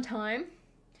a fun time.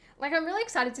 Like, I'm really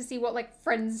excited to see what, like,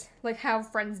 Friends, like, how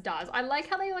Friends does. I like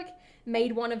how they, like,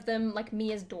 made one of them, like,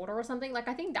 Mia's daughter or something. Like,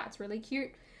 I think that's really cute.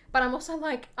 But I'm also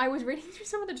like, I was reading through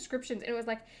some of the descriptions and it was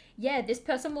like, yeah, this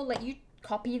person will let you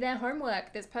copy their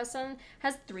homework. This person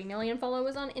has 3 million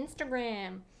followers on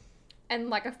Instagram. And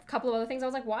like a couple of other things. I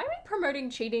was like, why are we promoting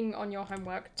cheating on your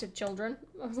homework to children?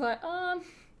 I was like,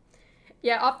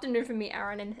 yeah, afternoon for me,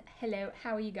 Aaron, and hello,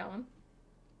 how are you going?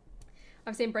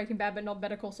 I've seen Breaking Bad, but not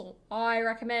Better Call Saul. I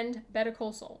recommend Better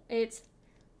Call Saul. It's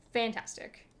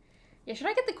fantastic. Yeah, should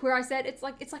I get the Queer Eye set? It's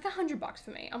like $100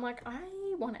 for me. I'm like, I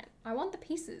want it. I want the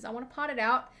pieces. I want to part it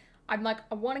out. I'm like,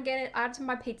 I want to get it, add to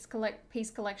my piece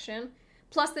collection.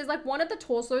 Plus, there's like one of the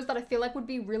torsos that I feel like would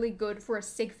be really good for a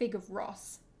sig fig of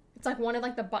Ross. It's like one of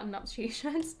like the button-up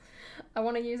t-shirts I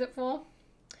want to use it for. Oh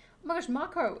my gosh,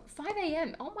 Marco, 5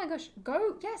 a.m. Oh my gosh,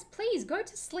 go, yes, please, go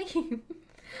to sleep.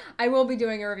 I will be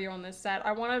doing a review on this set.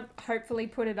 I want to hopefully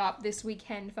put it up this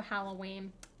weekend for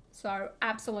Halloween. So,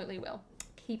 absolutely will.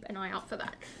 Keep an eye out for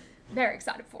that. Very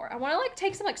excited for it. I want to like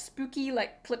take some like spooky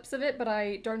like clips of it, but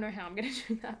I don't know how I'm gonna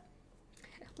do that.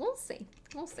 We'll see.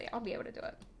 We'll see. I'll be able to do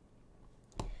it.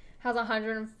 Has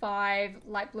 105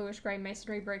 light bluish grey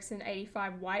masonry bricks and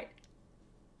 85 white.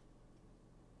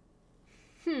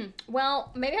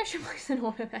 Well, maybe I should place an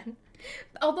order then.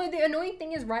 Although the annoying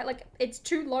thing is, right, like, it's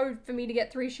too low for me to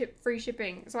get free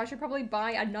shipping. So I should probably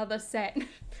buy another set.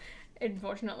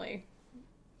 Unfortunately.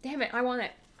 Damn it, I want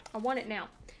it. I want it now.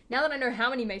 Now that I know how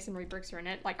many masonry bricks are in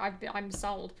it, like, I'm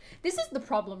sold. This is the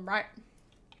problem, right?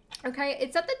 Okay,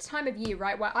 it's at the time of year,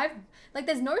 right, where like,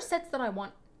 there's no sets that I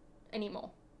want anymore.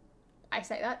 I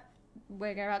say that.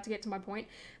 We're about to get to my point.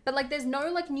 But, like, there's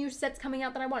no, like, new sets coming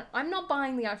out that I want. I'm not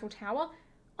buying the Eiffel Tower.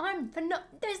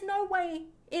 There's no way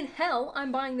in hell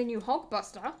I'm buying the new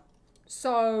Hulkbuster.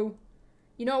 So,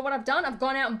 you know what I've done? I've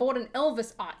gone out and bought an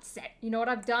Elvis art set. You know what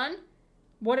I've done?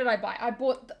 What did I buy?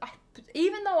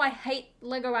 Even though I hate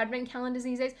Lego advent calendars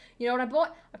these days, you know what I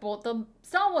bought? I bought the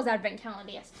Star Wars advent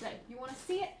calendar yesterday. You want to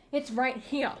see it? It's right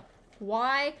here.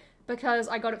 Why? Because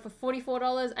I got it for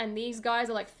 $44 and these guys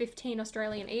are like 15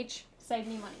 Australian each. Save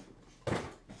me money.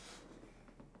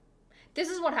 This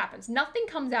is what happens. Nothing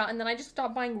comes out and then I just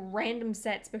start buying random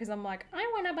sets because I'm like, I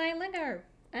want to buy Lego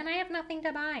and I have nothing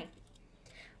to buy.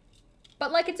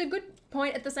 But, like, it's a good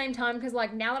point at the same time because,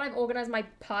 like, now that I've organized my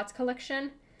parts collection,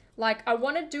 like, I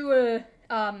want to do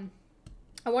an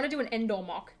Endor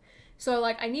mock. So,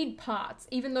 like, I need parts,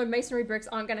 even though masonry bricks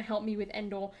aren't going to help me with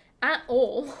Endor at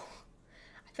all.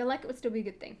 I feel like it would still be a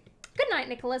good thing. Good night,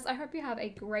 Nicholas. I hope you have a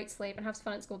great sleep and have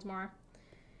fun at school tomorrow.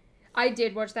 I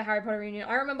did watch the Harry Potter reunion.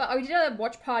 I remember we did a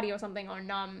watch party or something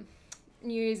on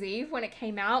New Year's Eve when it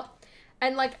came out.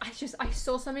 And, like, I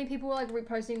saw so many people, like,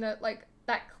 reposting that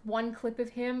one clip of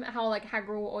him, how, like,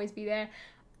 Hagrid will always be there.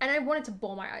 And I wanted to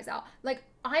bawl my eyes out. Like,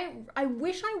 I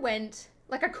wish I went,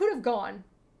 like, I could have gone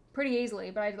pretty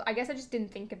easily, but I guess I just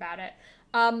didn't think about it.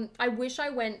 I wish I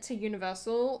went to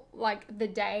Universal, like, the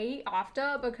day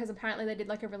after, because apparently they did,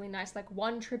 like, a really nice, like,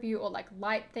 one tribute or, like,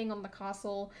 light thing on the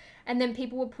castle. And then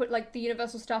people would put, like, the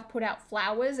Universal staff put out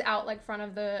flowers out, like, front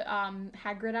of the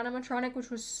Hagrid animatronic, which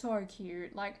was so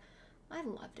cute. Like, I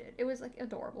loved it. It was, like,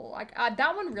 adorable. Like,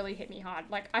 that one really hit me hard.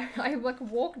 Like, I like,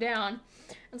 walked down,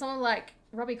 and someone, like,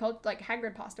 Robbie Colt, like,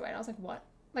 Hagrid passed away, and I was like, what?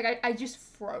 Like, I just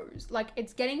froze. Like,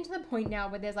 it's getting to the point now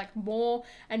where there's, like, more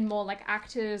and more, like,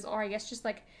 actors, or I guess just,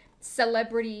 like,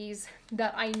 celebrities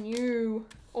that I knew,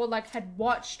 or, like, had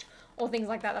watched, or things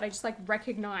like that I just, like,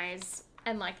 recognize,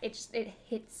 and, like, it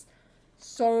hits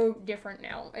so different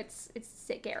now. It's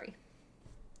scary.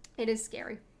 It is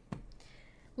scary.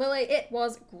 Lily, it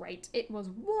was great. It was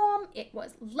warm. It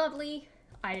was lovely.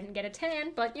 I didn't get a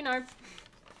tan, but, you know,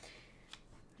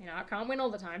 I can't win all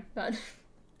the time, but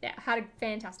yeah, had a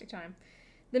fantastic time.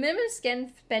 The minimum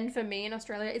spend for me in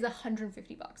Australia is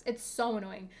 $150. It's so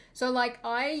annoying. So, like,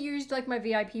 I used, like, my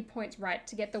VIP points, right,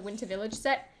 to get the Winter Village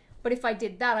set, but if I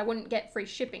did that, I wouldn't get free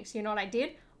shipping. So, you know what I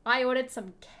did? I ordered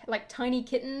some, like, tiny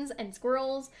kittens and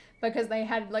squirrels because they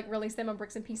had, like, released them on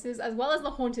Bricks and Pieces, as well as the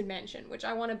Haunted Mansion, which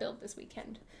I want to build this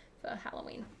weekend for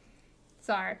Halloween.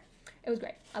 So, it was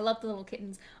great. I love the little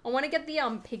kittens. I want to get the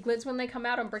piglets when they come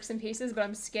out on Bricks and Pieces, but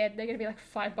I'm scared they're going to be, like,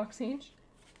 $5 each.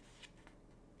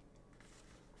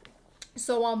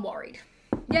 So I'm worried.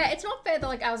 Yeah, it's not fair that,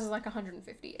 like, ours is, like,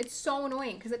 150. It's so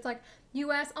annoying because it's, like,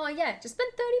 US, oh, yeah, just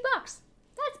spend $30.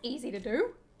 That's easy to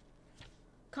do.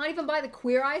 Can't even buy the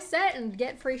Queer Eye set and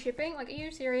get free shipping? Like, are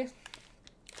you serious?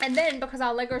 And then, because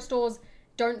our Lego stores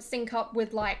don't sync up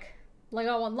with, like,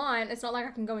 Lego Online, it's not like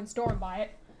I can go in store and buy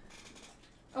it.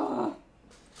 Oh.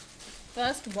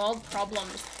 First world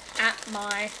problems at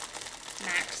my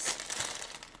max.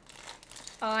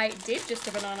 I did just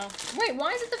a banana. Wait,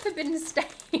 why is it the forbidden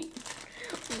state?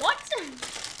 What?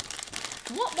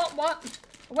 What?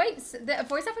 Wait, the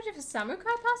voice actor for Samukai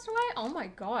passed away? Oh my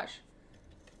gosh.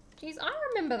 Jeez, I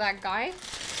remember that guy.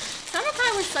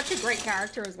 Samukai was such a great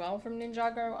character as well from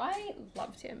Ninjago. I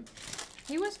loved him.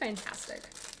 He was fantastic.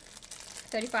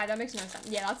 35, that makes no sense.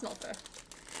 Yeah, that's not fair.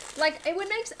 Like, it would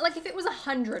make, like, if it was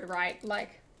 100, right?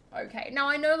 Like, okay. Now,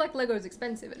 I know, like, Lego's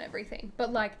expensive and everything,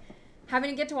 but, like,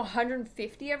 having to get to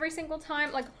 150 every single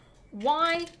time, like,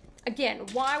 why, again,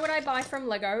 why would I buy from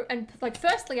Lego? And, like,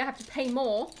 firstly, I have to pay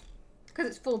more, because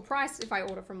it's full price if I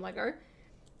order from Lego.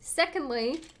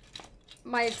 Secondly,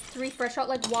 my 3 fresh out,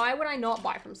 like, why would I not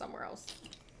buy from somewhere else?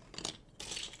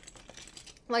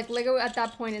 Like, Lego at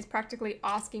that point is practically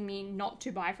asking me not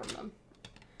to buy from them.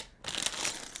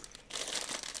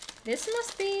 This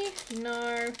must be,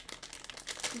 no,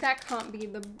 that can't be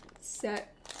the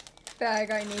set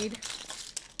bag I need.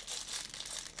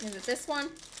 Is it this one?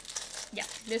 Yeah,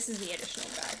 this is the additional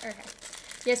bag, okay.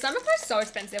 Yeah, Summerco's so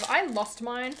expensive. I lost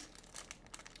mine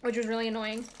which was really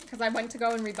annoying because I went to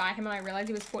go and rebuy him and I realized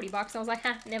he was 40 bucks. I was like,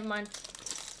 ha, never mind.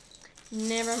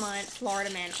 Never mind.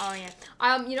 Florida man. Oh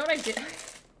yeah. You know what I did?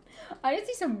 I did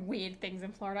see some weird things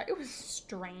in Florida. It was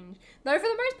strange. Though for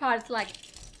the most part, it's like,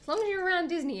 as long as you're around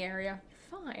Disney area,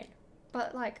 fine.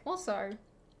 But like, also,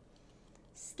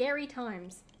 scary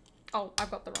times. Oh,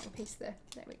 I've got the wrong piece there.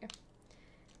 There we go.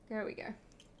 There we go.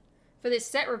 For this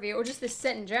set review, or just this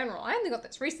set in general, I only got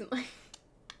this recently.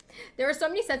 There are so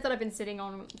many sets that I've been sitting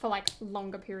on for like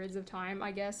longer periods of time,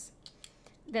 I guess,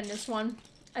 than this one.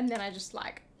 And then I just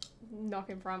like knock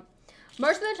in front.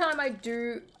 Most of the time I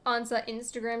do answer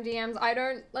Instagram DMs. I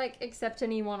don't like accept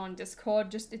anyone on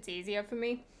Discord, just it's easier for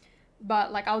me.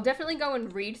 But like I'll definitely go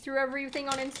and read through everything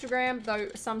on Instagram, though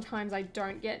sometimes I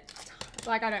don't get,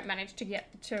 like I don't manage to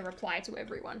get to reply to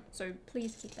everyone. So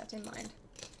please keep that in mind.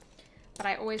 But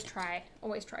I always try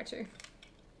to.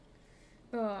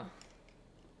 Ugh.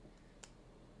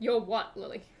 You're what,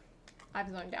 Lily? I've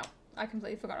zoned out. I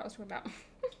completely forgot what I was talking about.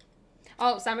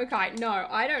 Oh, Samukai. No,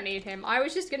 I don't need him. I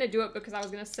was just going to do it because I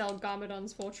was going to sell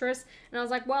Garmadon's Fortress. And I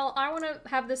was like, well, I want to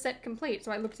have the set complete.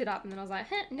 So I looked it up and then I was like,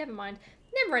 never mind.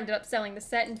 Never ended up selling the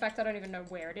set. In fact, I don't even know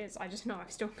where it is. I just know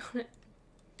I've still got it.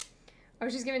 I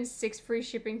was just given 6 free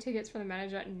shipping tickets from the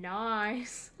manager.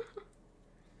 Nice.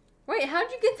 Wait,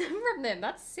 how'd you get them from them?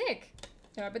 That's sick.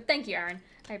 No, but thank you, Aaron.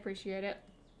 I appreciate it.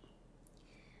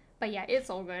 But yeah, it's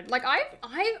all good. Like,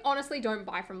 I honestly don't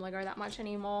buy from Lego that much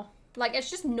anymore. Like, it's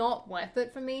just not worth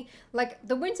it for me. Like,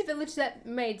 the Winter Village set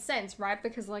made sense, right?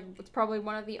 Because, like, it's probably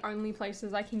one of the only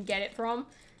places I can get it from.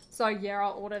 So, yeah,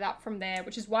 I'll order that from there,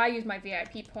 which is why I use my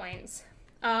VIP points.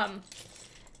 But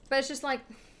it's just, like,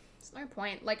 there's no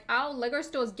point. Like, our Lego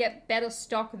stores get better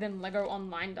stock than Lego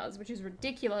Online does, which is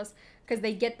ridiculous because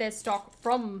they get their stock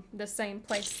from the same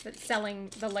place that's selling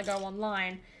the Lego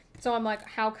Online. So I'm like,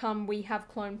 how come we have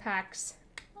clone packs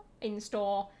in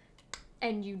store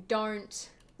and you don't?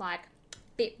 Like,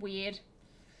 bit weird.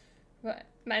 But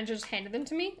manager just handed them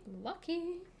to me.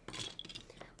 Lucky.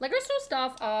 Lego store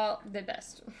staff are the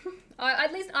best.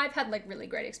 At least I've had like really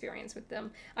great experience with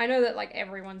them. I know that like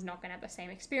everyone's not gonna have the same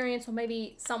experience, or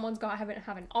maybe someone's got have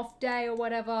an off day or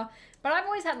whatever. But I've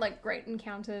always had like great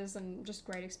encounters and just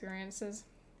great experiences.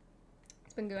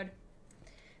 It's been good.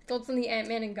 Thoughts on the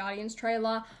Ant-Man and Guardians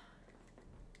trailer?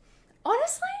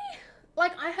 Honestly,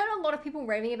 like, I heard a lot of people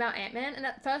raving about Ant-Man, and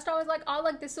at first I was like, oh,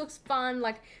 like, this looks fun,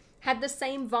 like, had the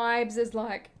same vibes as,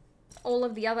 like, all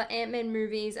of the other Ant-Man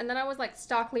movies, and then I was, like,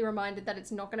 starkly reminded that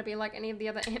it's not going to be like any of the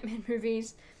other Ant-Man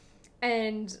movies,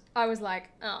 and I was like,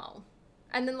 oh.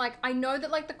 And then, like, I know that,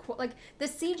 like, the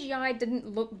CGI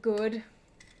didn't look good,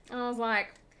 and I was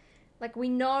like, we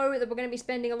know that we're going to be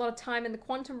spending a lot of time in the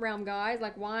quantum realm, guys,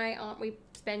 like, why aren't we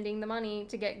spending the money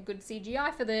to get good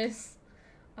CGI for this?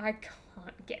 I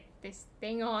can't get this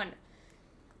thing on.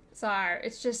 So,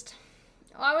 it's just,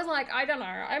 I was like, I don't know.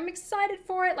 I'm excited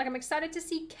for it. Like, I'm excited to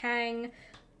see Kang.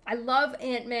 I love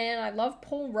Ant-Man. I love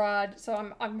Paul Rudd.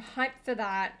 So, I'm hyped for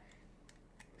that.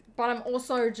 But I'm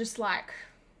also just like,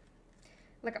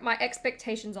 my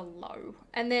expectations are low.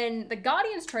 And then the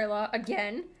Guardians trailer,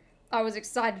 again, I was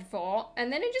excited for.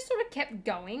 And then it just sort of kept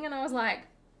going. And I was like,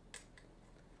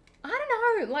 I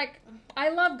don't know, like, I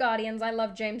love Guardians, I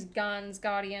love James Gunn's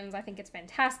Guardians, I think it's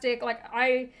fantastic, like,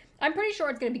 I'm pretty sure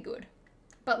it's gonna be good,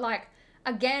 but, like,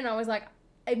 again, I was like,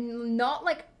 I'm not,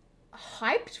 like,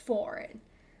 hyped for it,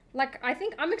 like, I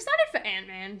think I'm excited for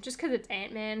Ant-Man, just because it's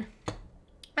Ant-Man,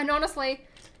 and honestly,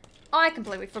 I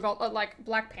completely forgot that, like,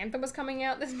 Black Panther was coming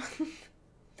out this month,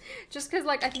 just because,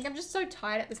 like, I think I'm just so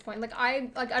tired at this point, like, I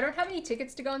don't have any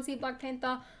tickets to go and see Black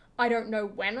Panther, I don't know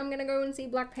when I'm gonna go and see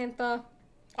Black Panther,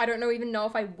 I don't even know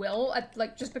if I will,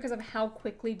 like, just because of how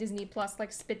quickly Disney Plus,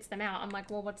 like, spits them out. I'm like,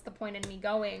 well, what's the point in me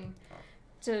going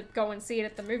to go and see it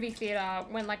at the movie theater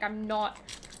when, like, I'm not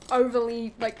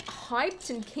overly, like, hyped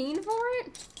and keen for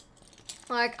it?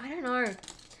 Like, I don't know.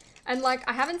 And, like,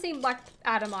 I haven't seen Black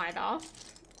Adam either.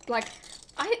 Like,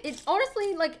 it's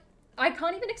honestly, like, I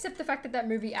can't even accept the fact that that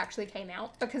movie actually came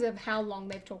out because of how long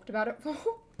they've talked about it for.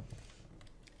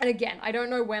 And again, I don't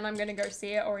know when I'm gonna go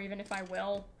see it or even if I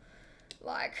will.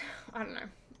 Like, I don't know.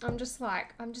 I'm just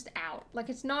out. Like,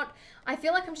 it's not, I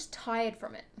feel like I'm just tired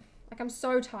from it. Like, I'm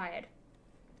so tired.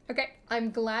 Okay, I'm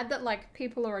glad that, like,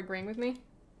 people are agreeing with me.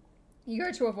 You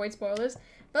go to avoid spoilers.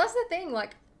 But that's the thing,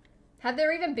 like, have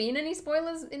there even been any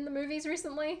spoilers in the movies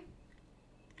recently?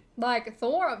 Like,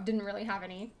 Thor didn't really have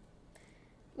any.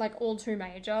 Like, all too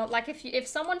major. Like, if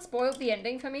someone spoiled the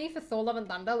ending for me for Thor Love and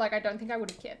Thunder, like, I don't think I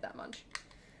would have cared that much.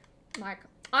 Like,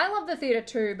 I love the theater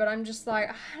too, but I'm just like,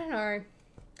 I don't know.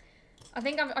 I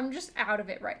think I'm just out of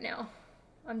it right now.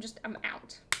 I'm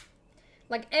out.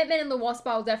 Like, Ant-Man and the Wasp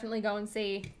I'll definitely go and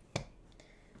see.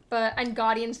 And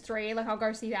Guardians 3, like, I'll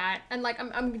go see that. And, like,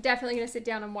 I'm definitely going to sit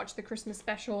down and watch the Christmas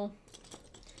special.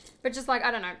 But just, like,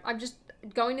 I don't know. I'm just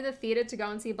going to the theater to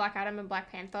go and see Black Adam and Black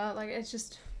Panther. Like, it's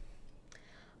just...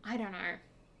 I don't know.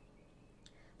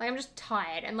 Like, I'm just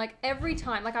tired. And, like, every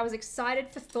time, like, I was excited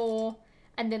for Thor,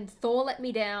 and then Thor let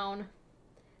me down.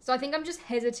 So I think I'm just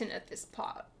hesitant at this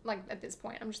part. Like, at this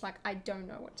point. I'm just like, I don't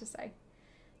know what to say.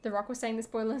 The Rock was saying the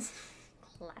spoilers.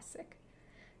 Classic.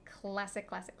 Classic,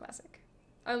 classic, classic.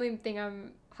 Only thing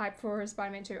I'm hyped for is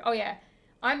Spider-Man 2. Oh, yeah.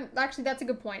 Actually, that's a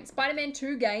good point. Spider-Man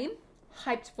 2 game,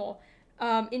 hyped for.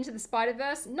 Into the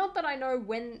Spider-Verse. Not that I know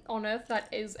when on earth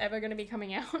that is ever going to be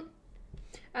coming out.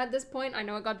 At this point, I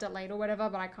know it got delayed or whatever,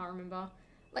 but I can't remember.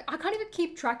 Like, I can't even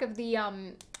keep track of the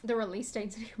release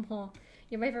dates anymore.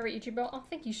 You're my favorite YouTuber. Oh,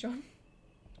 thank you, Sean.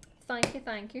 Thank you,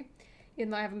 thank you.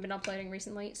 Even though I haven't been uploading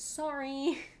recently.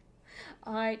 Sorry.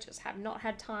 I just have not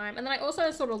had time. And then I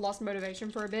also sort of lost motivation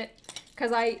for a bit.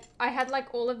 Because I had,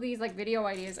 like, all of these, like, video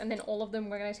ideas. And then all of them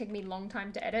were going to take me a long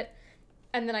time to edit.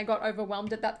 And then I got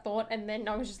overwhelmed at that thought. And then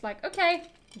I was just like, okay,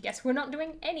 guess we're not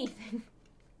doing anything.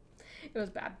 It was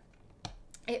bad.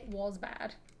 It was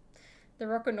bad. The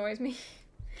Rock annoys me.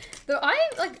 Though I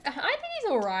think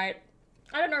he's alright.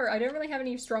 I don't know. I don't really have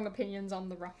any strong opinions on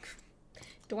The Rock.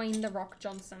 Dwayne The Rock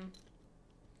Johnson.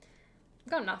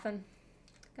 Got nothing.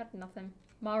 Got nothing.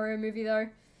 Mario movie, though.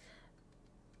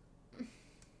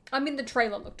 I mean, the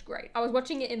trailer looked great. I was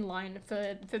watching it in line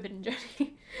for Forbidden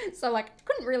Journey. So, like,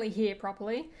 couldn't really hear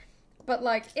properly. But,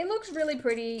 like, it looks really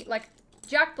pretty. Like,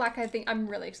 Jack Black, I think I'm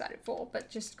really excited for. But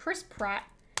just Chris Pratt.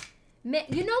 Man,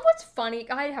 you know what's funny?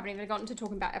 I haven't even gotten to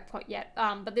talking about Epcot yet.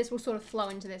 But this will sort of flow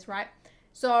into this, right?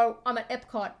 So, I'm at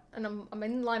Epcot, and I'm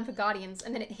in line for Guardians,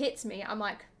 and then it hits me. I'm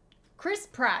like, Chris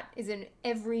Pratt is in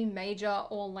every major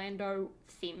Orlando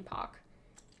theme park.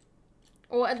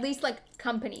 Or at least, like,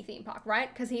 company theme park,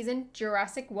 right? Because he's in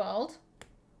Jurassic World,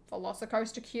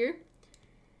 Velocicoaster Q.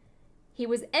 He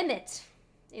was Emmett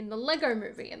in the Lego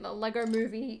Movie, and the Lego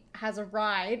Movie has a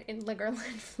ride in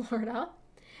Legoland, Florida.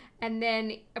 And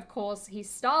then, of course, he's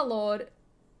Star-Lord,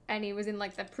 and he was in,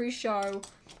 like, the pre-show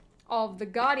of the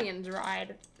Guardians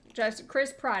ride. Just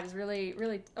Chris Pratt has really,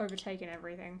 really overtaken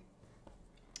everything.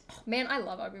 Oh, man, I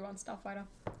love Obi-Wan Starfighter.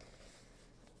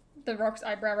 The Rock's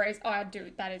eyebrow raise. Oh, I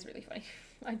do. That is really funny.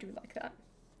 I do like that.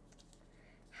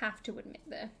 Have to admit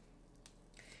there.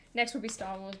 Next would be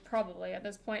Star Wars, probably, at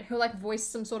this point. Who'll, like, voice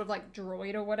some sort of, like,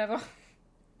 droid or whatever.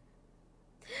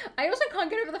 I also can't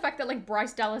get over the fact that, like,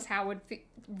 Bryce Dallas Howard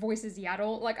voices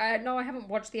Yaddle. Like, I know I haven't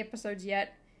watched the episodes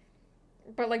yet.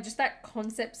 But, like, just that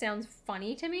concept sounds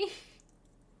funny to me.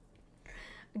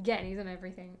 Again, he's in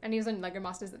everything. And he was in Lego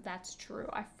Masters. That's true.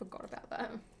 I forgot about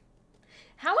that.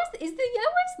 Is the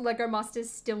US Lego Masters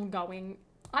still going?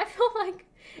 I feel like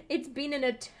it's been an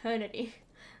eternity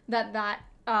that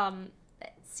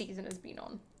season has been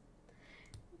on.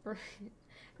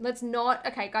 Let's not...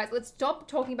 Okay, guys, let's stop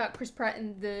talking about Chris Pratt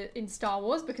in Star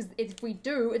Wars, because if we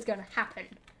do, it's going to happen.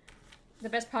 The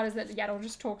best part is that Yaddle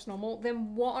just talks normal.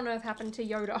 Then what on earth happened to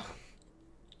Yoda?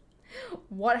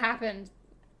 What happened?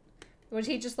 Was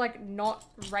he just, like, not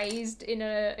raised in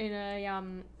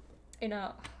a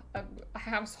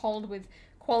household with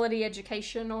quality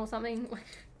education or something?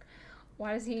 Like,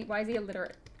 why is he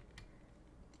illiterate?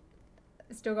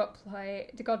 Still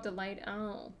got delayed.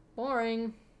 Oh,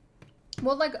 boring.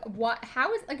 Well, like,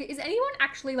 is anyone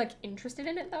actually, like, interested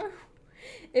in it, though?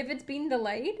 If it's been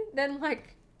delayed, then,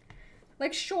 like,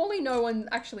 surely no one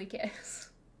actually cares.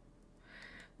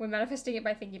 We're manifesting it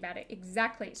by thinking about it.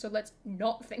 Exactly. So let's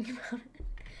not think about it.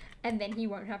 And then he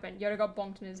won't happen. Yoda got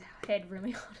bonked in his head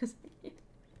really hard.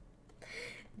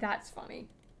 That's funny.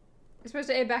 It's supposed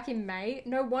to air back in May.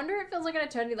 No wonder it feels like an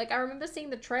eternity. Like, I remember seeing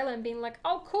the trailer and being like,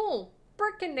 oh, cool.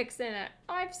 Brickenick's in it.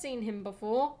 I've seen him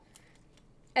before.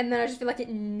 And then I just feel like it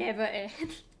never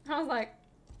aired. I was like,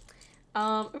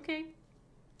 okay.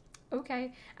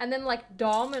 Okay. And then, like,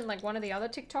 Dom and, like, one of the other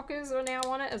TikTokers are now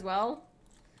on it as well.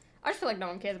 I just feel like no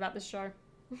one cares about this show.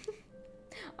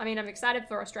 I mean, I'm excited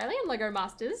for Australian Lego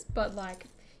Masters, but, like,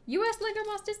 US Lego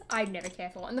Masters, I never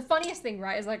care for. And the funniest thing,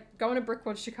 right, is, like, going to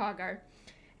Brickworld Chicago,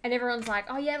 and everyone's like,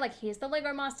 oh, yeah, like, here's the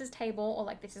Lego Masters table, or,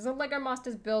 like, this is a Lego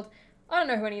Masters build. I don't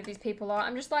know who any of these people are.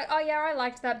 I'm just like, oh, yeah, I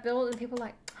liked that build. And people are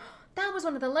like, oh, that was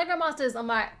one of the Lego Masters. I'm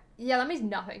like, yeah, that means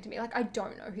nothing to me. Like, I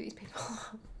don't know who these people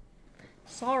are.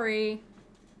 Sorry.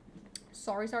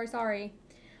 Sorry.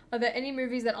 Are there any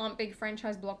movies that aren't big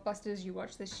franchise blockbusters you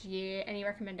watched this year? Any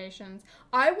recommendations?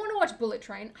 I want to watch Bullet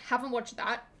Train. Haven't watched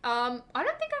that. I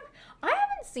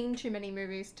haven't seen too many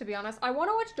movies, to be honest. I want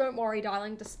to watch Don't Worry,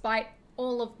 Darling, despite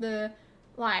all of the,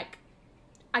 like,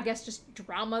 I guess, just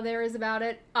drama there is about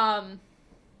it. But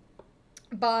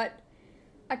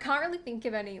I can't really think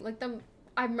of any. Like,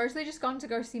 I've mostly just gone to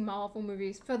go see Marvel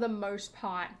movies for the most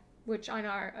part, which I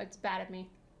know it's bad of me.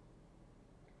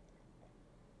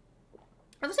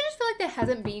 I also just feel like there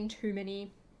hasn't been too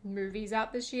many movies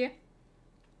out this year.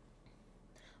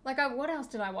 Like, what else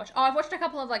did I watch? Oh, I've watched a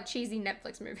couple of, like, cheesy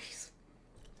Netflix movies.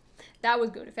 That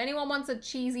was good. If anyone wants a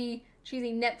cheesy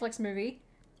Netflix movie,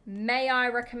 may I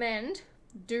recommend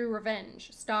Do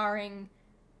Revenge, starring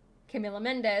Camila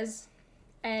Mendes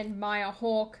and Maya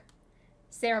Hawke,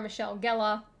 Sarah Michelle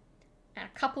Gellar, and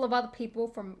a couple of other people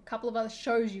from a couple of other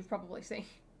shows you've probably seen.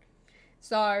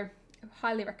 So,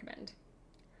 highly recommend.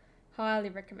 Highly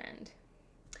recommend.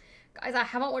 Guys, I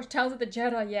haven't watched Tales of the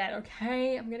Jedi yet,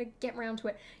 okay? I'm gonna get around to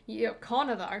it. Yeah,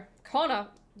 Connor, though. Connor,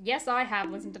 yes, I have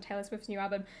listened to Taylor Swift's new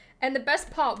album. And the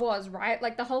best part was, right,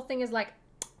 like, the whole thing is, like,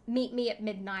 meet me at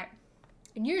midnight.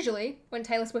 And usually, when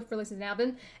Taylor Swift releases an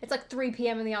album, it's, like, 3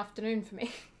 p.m. in the afternoon for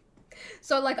me.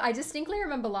 So, like, I distinctly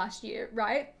remember last year,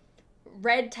 right?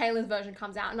 Red Taylor's version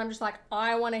comes out, and I'm just like,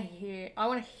 I want to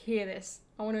hear this.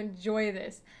 I want to enjoy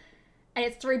this. And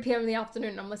it's 3 p.m. in the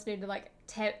afternoon, and I'm listening to, like,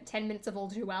 10 minutes of All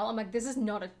Too Well. I'm like, this is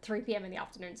not a 3 p.m. in the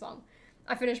afternoon song.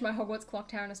 I finished my Hogwarts Clock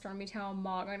Tower and Astronomy Tower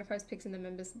mark. I'm going to post pics in the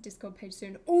members Discord page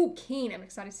soon. Oh, keen. I'm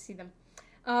excited to see them.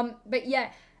 But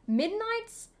yeah,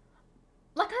 Midnights,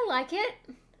 like, I like it,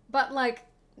 but, like,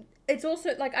 it's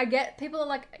also, like, I get people are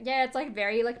like, yeah, it's, like,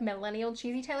 very, like, millennial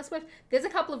cheesy Taylor Swift. There's a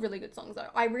couple of really good songs, though.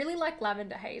 I really like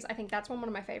Lavender Haze. I think that's one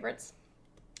of my favorites.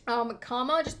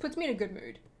 Karma just puts me in a good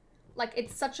mood. Like,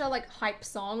 it's such a, like, hype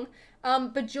song.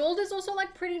 Bejeweled is also,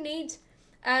 like, pretty neat.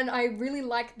 And I really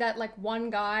like that, like, one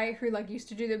guy who, like, used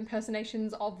to do the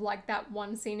impersonations of, like, that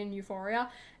one scene in Euphoria.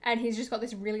 And he's just got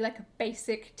this really, like,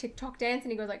 basic TikTok dance.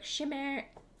 And he goes, like, shimmer.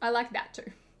 I like that,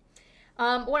 too.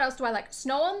 What else do I like?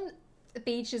 Snow on the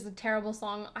Beach is a terrible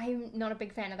song. I'm not a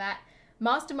big fan of that.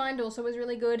 Mastermind also was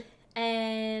really good.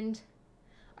 And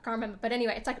I can't remember. But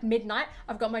anyway, it's, like, midnight.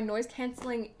 I've got my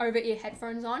noise-cancelling over-ear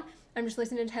headphones on. I'm just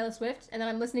listening to Taylor Swift, and then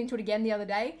I'm listening to it again the other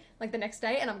day, like the next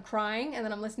day, and I'm crying, and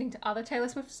then I'm listening to other Taylor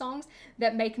Swift songs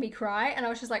that make me cry, and I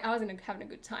was just like, I was having a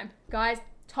good time. Guys,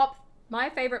 my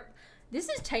favorite, this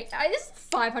is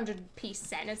 500-piece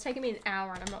set, and it's taken me an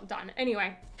hour, and I'm not done.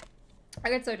 Anyway, I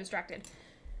get so distracted.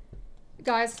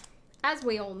 Guys, as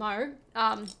we all know,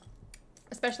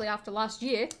 especially after last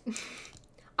year,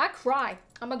 I cry.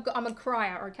 I'm a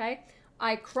crier, okay?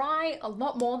 I cry a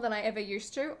lot more than I ever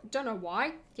used to. Don't know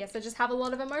why. Yes, I just have a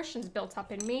lot of emotions built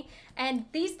up in me. And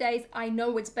these days, I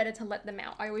know it's better to let them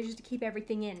out. I always used to keep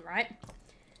everything in, right?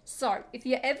 So, if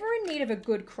you're ever in need of a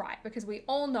good cry, because we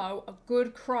all know a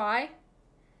good cry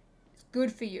is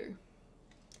good for you.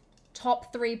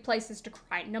 Top 3 places to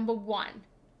cry. Number 1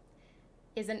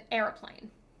 is an airplane.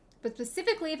 But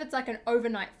specifically if it's like an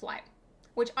overnight flight,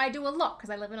 which I do a lot because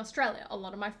I live in Australia. A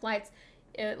lot of my flights,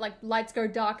 like, lights go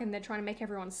dark and they're trying to make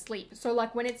everyone sleep. So,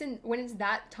 like, when it's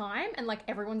that time and, like,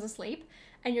 everyone's asleep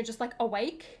and you're just, like,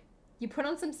 awake, you put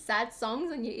on some sad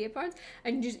songs on your earphones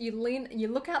and you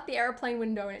look out the airplane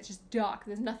window and it's just dark.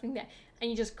 There's nothing there.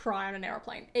 And you just cry on an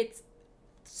airplane. It's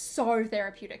so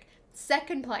therapeutic.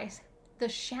 Second place, the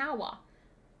shower.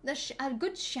 A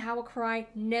good shower cry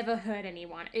never hurt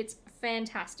anyone. It's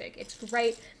fantastic. It's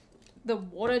great. The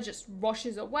water just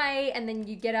washes away, and then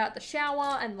you get out the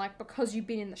shower, and, like, because you've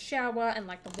been in the shower and,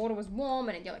 like, the water was warm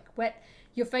and you're, like, wet,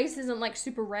 your face isn't, like,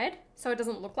 super red, so it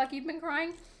doesn't look like you've been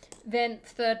crying. Then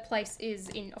third place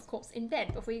is of course in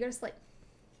bed before you go to sleep.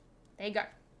 There you go.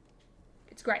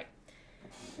 It's great.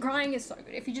 Crying is so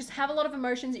good. If you just have a lot of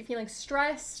emotions, you're feeling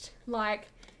stressed, like,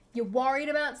 you're worried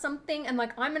about something, and,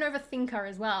 like, I'm an overthinker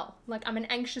as well. Like, I'm an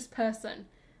anxious person.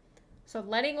 So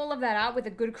letting all of that out with a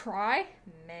good cry,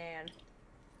 man,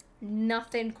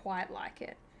 nothing quite like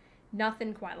it.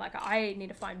 Nothing quite like it. I need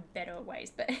to find better ways,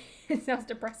 but it sounds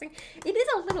depressing. It is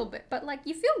a little bit, but, like,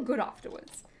 you feel good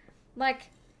afterwards. Like,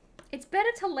 it's better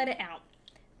to let it out.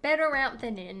 Better out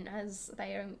than in, as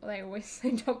they always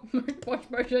say, watch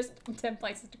most 10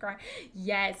 places to cry.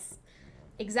 Yes,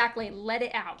 exactly. Let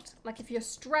it out. Like, if you're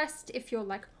stressed, if you're,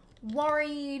 like,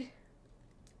 worried,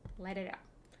 let it out.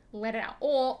 Let it out.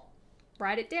 Or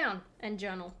write it down and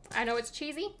journal. I know it's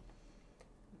cheesy,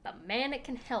 but man, it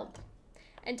can help.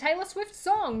 And Taylor Swift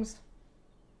songs,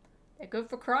 they're good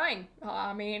for crying.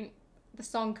 I mean, the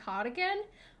song Cardigan,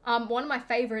 one of my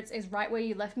favorites is Right Where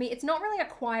You Left Me. It's not really a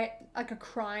quiet, like a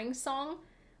crying song,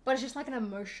 but it's just like an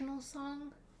emotional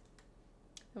song.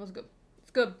 It was good. It's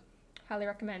good. Highly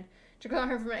recommend. Just got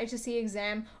home from an HSC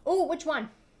exam. Oh, which one?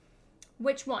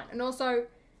 Which one? And also,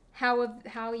 how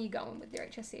are you going with your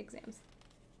HSC exams?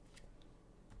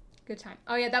 Good time.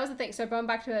 Oh yeah, that was the thing. So going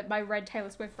back to my Red Taylor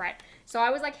Swift, right? So I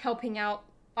was like helping out.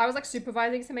 I was like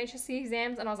supervising some HSC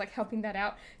exams and I was like helping that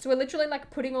out. So we're literally like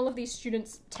putting all of these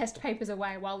students' test papers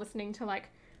away while listening to like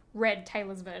Red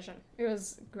Taylor's version. It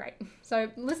was great. So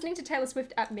listening to Taylor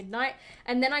Swift at midnight,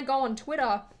 and then I go on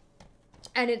Twitter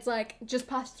and it's like just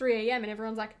past 3 a.m. and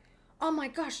everyone's like, oh my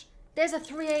gosh, there's a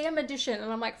 3 a.m. edition.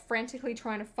 And I'm like frantically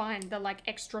trying to find the like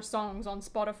extra songs on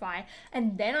Spotify.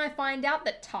 And then I find out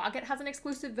that Target has an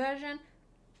exclusive version.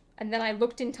 And then I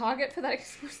looked in Target for that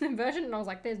exclusive version and I was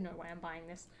like, there's no way I'm buying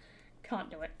this. Can't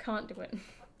do it. Can't do it.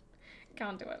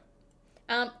 Can't do it.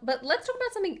 But let's talk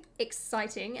about something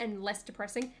exciting and less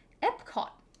depressing. Epcot.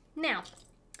 Now,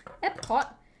 Epcot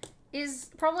is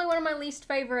probably one of my least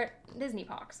favorite Disney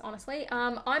parks, honestly.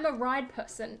 I'm a ride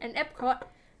person and Epcot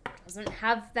doesn't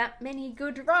have that many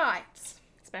good rides,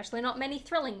 especially not many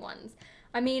thrilling ones.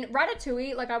 I mean,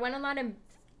 Ratatouille, like I went on that in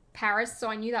Paris, so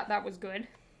I knew that that was good.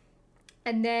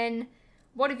 And then,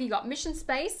 what have you got? Mission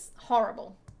Space,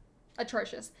 horrible.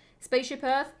 Atrocious. Spaceship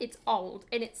Earth, it's old,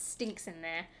 and it stinks in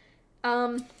there.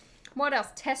 What else?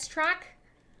 Test Track.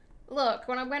 Look,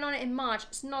 when I went on it in March,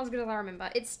 it's not as good as I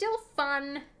remember. It's still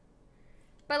fun,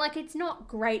 but, like, it's not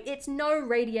great. It's no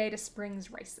Radiator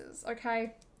Springs races,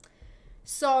 okay?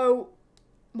 So,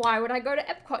 why would I go to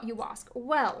Epcot, you ask?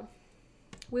 Well,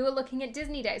 we were looking at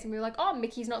Disney Days, and we were like, oh,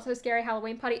 Mickey's Not So Scary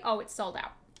Halloween Party. Oh, it's sold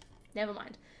out. Never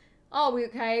mind. Oh,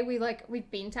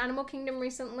 we've been to Animal Kingdom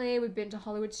recently. We've been to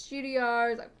Hollywood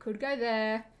Studios. I could go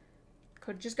there.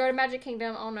 Could just go to Magic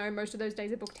Kingdom. Oh no, most of those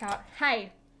days are booked out.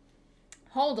 Hey,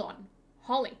 hold on.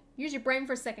 Holly, use your brain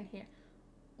for a second here.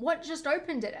 What just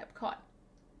opened at Epcot?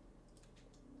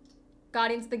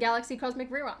 Guardians of the Galaxy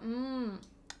Cosmic Rewind.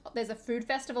 There's a food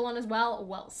festival on as well.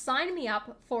 Well, sign me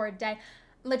up for a day.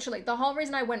 Literally, the whole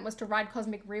reason I went was to ride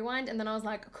Cosmic Rewind, and then I was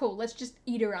like, cool, let's just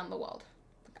eat around the world.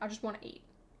 I just want to eat.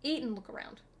 Eat and look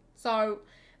around. So,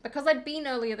 because I'd been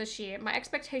earlier this year, my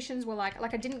expectations were like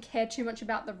I didn't care too much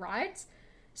about the rides,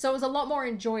 so it was a lot more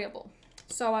enjoyable.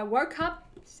 So I woke up,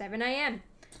 7 a.m.,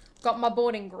 got my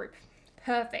boarding group.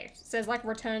 Perfect. It says like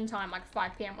return time, like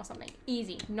 5 p.m. or something.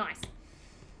 Easy. Nice.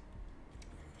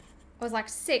 I was like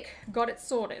sick, got it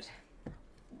sorted.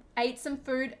 Ate some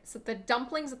food. So the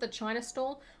dumplings at the China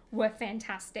stall were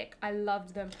fantastic. I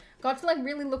loved them. Got to like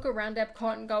really look around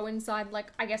Epcot and go inside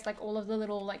like, I guess like all of the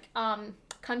little like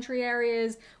country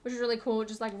areas, which is really cool.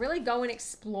 Just like really go and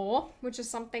explore, which is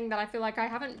something that I feel like I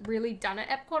haven't really done at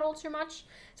Epcot all too much.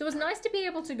 So it was nice to be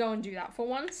able to go and do that for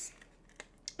once.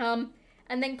 And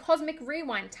then Cosmic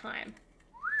Rewind time.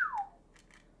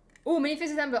 Oh, Minnie Fizz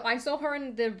December. I saw her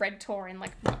in the Red Tour in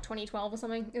like, what, 2012 or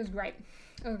something? It was great.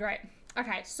 It was great.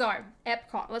 Okay, so,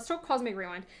 Epcot. Let's talk Cosmic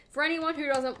Rewind. For anyone who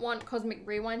doesn't want Cosmic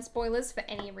Rewind spoilers for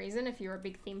any reason, if you're a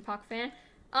big theme park fan,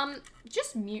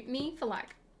 just mute me for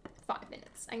like 5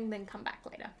 minutes and then come back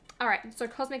later. Alright, so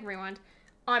Cosmic Rewind.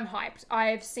 I'm hyped.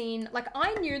 I've seen, like,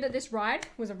 I knew that this ride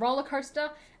was a roller coaster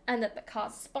and that the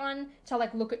cars spun to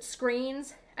like look at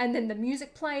screens and then the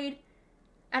music played.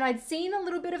 And I'd seen a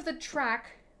little bit of the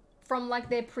track from like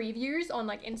their previews on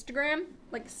like Instagram,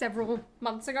 like several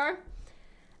months ago.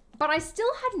 But I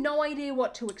still had no idea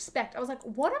what to expect. I was like,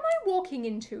 what am I walking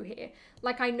into here?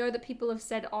 Like, I know that people have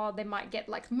said, oh, they might get,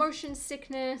 like, motion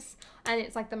sickness, and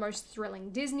it's, like, the most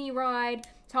thrilling Disney ride.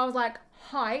 So I was like,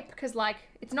 hype, because, like,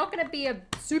 it's not going to be a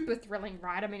super thrilling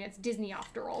ride. I mean, it's Disney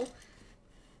after all.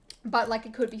 But, like,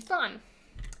 it could be fun.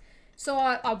 So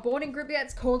our boarding group, yeah,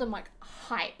 it's called, I'm like,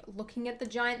 hype. Looking at the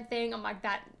giant thing, I'm like,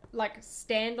 that, like,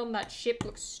 stand on that ship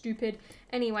looks stupid.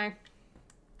 Anyway,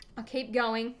 I keep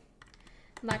going.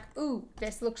 I'm like, ooh,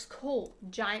 this looks cool.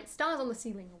 Giant stars on the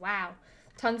ceiling. Wow.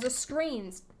 Tons of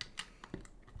screens.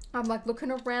 I'm like looking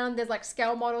around. There's like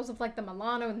scale models of like the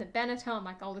Milano and the Benetton. I'm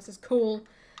like, oh, this is cool.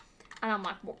 And I'm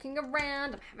like walking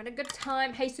around. I'm having a good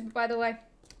time. Hey, Super, by the way.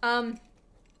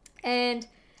 And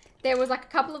there was like a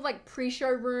couple of like pre-show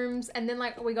rooms. And then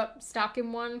like we got stuck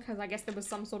in one because I guess there was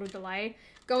some sort of delay.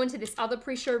 Go into this other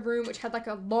pre-show room, which had like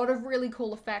a lot of really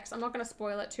cool effects. I'm not going to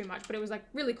spoil it too much, but it was like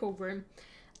really cool room.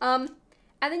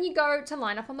 And then you go to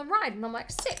line up on the ride, and I'm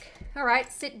like, sick. All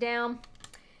right, sit down.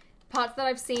 Parts that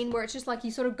I've seen where it's just like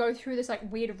you sort of go through this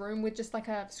like weird room with just like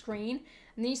a screen,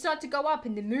 and then you start to go up,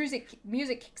 and the music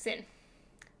kicks in.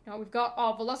 Now we've got,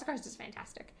 oh, Velocicoaster's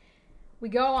fantastic. We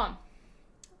go on.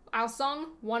 Our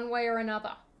song, One Way or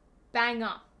Another.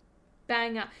 Banger.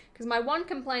 Banger. Because my one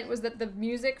complaint was that the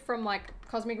music from like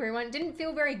Cosmic Rewind didn't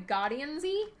feel very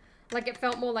Guardians-y. Like it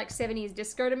felt more like 70s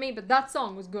disco to me, but that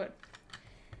song was good.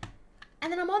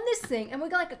 And then I'm on this thing, and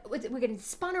we're getting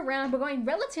spun around. We're going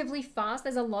relatively fast.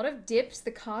 There's a lot of dips.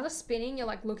 The cars are spinning. You're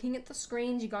like looking at the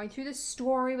screens. You're going through the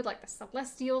story with like the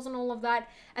Celestials and all of that.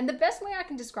 And the best way I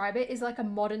can describe it is like a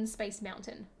modern Space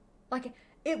Mountain. Like,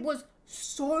 it was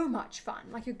so much fun.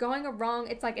 Like, you're going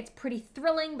around. It's like, it's pretty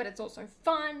thrilling, but it's also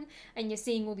fun. And you're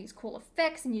seeing all these cool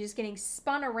effects, and you're just getting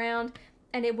spun around.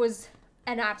 And it was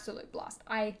an absolute blast.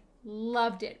 I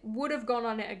loved it. Would have gone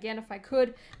on it again if I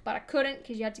could, but I couldn't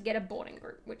because you had to get a boarding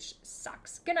group, which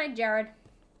sucks. Good night, Jared.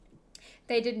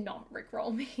 They did not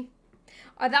rickroll me.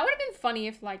 That would have been funny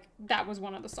if like that was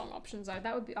one of the song options though.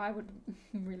 That would be, I would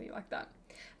really like that.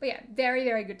 But yeah, very,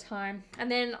 very good time. And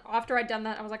then after I'd done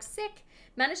that, I was like sick.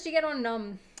 Managed to get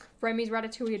on Remy's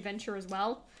Ratatouille Adventure as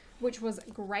well, which was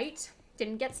great.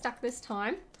 Didn't get stuck this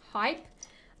time. Hype.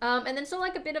 And then saw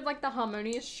like a bit of like the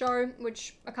Harmonious show,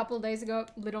 which a couple of days ago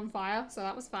lit on fire, so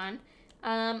that was fun.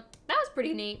 That was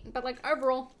pretty neat, but like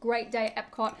overall, great day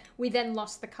at Epcot. We then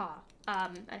lost the car,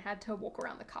 and had to walk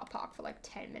around the car park for like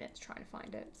 10 minutes trying to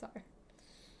find it, so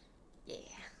yeah.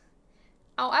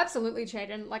 Oh, absolutely,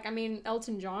 Chaden. Like, I mean,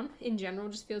 Elton John in general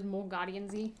just feels more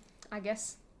Guardians-y, I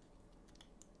guess.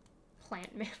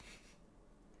 Plant Man.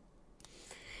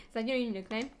 Is that your new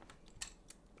nickname?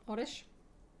 Oddish?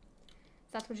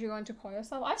 That's what you're going to call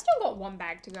yourself? I've still got one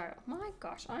bag to go. Oh my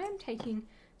gosh, I am taking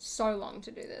so long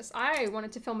to do this. I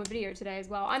wanted to film a video today as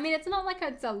well. I mean, it's not like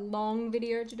it's a long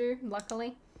video to do,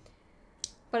 luckily.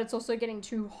 But it's also getting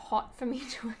too hot for me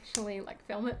to actually, like,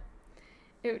 film it.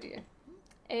 Oh dear.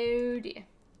 Oh dear.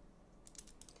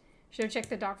 Should have checked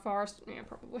the Dark Forest. Yeah,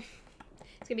 probably.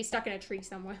 It's gonna be stuck in a tree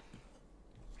somewhere.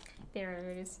 There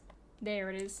it is. There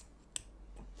it is.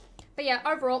 But yeah,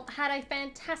 overall, had a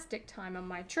fantastic time on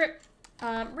my trip.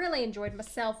 Really enjoyed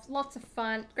myself. Lots of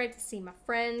fun. Great to see my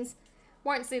friends.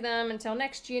 Won't see them until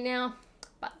next year now,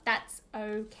 but that's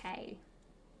okay.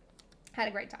 Had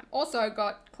a great time. Also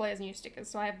got Claire's new stickers,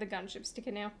 so I have the gunship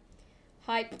sticker now.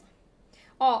 Hype.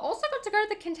 Oh, also got to go to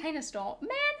the Container Store. Man,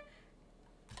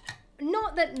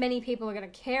 not that many people are going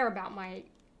to care about my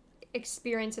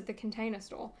experience at the Container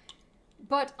Store,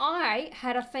 but I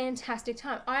had a fantastic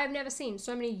time. I have never seen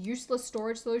so many useless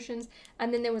storage solutions,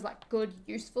 and then there was like good,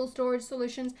 useful storage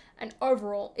solutions, and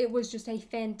overall, it was just a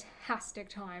fantastic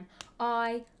time.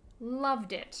 I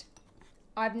loved it.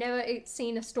 I've never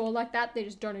seen a store like that. They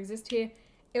just don't exist here.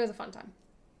 It was a fun time.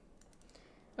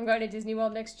 I'm going to Disney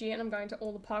World next year, and I'm going to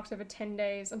all the parks over 10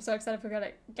 days. I'm so excited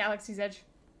for Galaxy's Edge.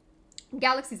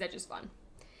 Galaxy's Edge is fun.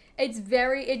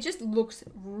 It just looks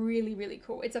really, really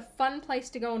cool. It's a fun place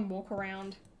to go and walk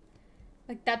around.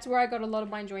 Like, that's where I got a lot of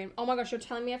my enjoyment. Oh my gosh, you're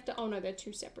telling me I have to, oh no, they're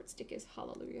two separate stickers.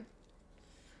 Hallelujah.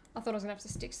 I thought I was gonna have to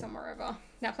stick somewhere over.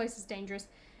 That place is dangerous.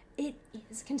 It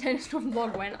is Container Store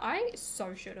vlog when I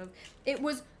so should have. It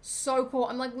was so cool.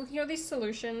 I'm like looking at these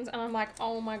solutions and I'm like,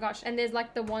 oh my gosh. And there's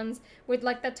like the ones with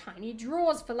like the tiny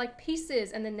drawers for like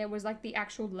pieces. And then there was like the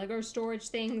actual Lego storage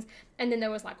things. And then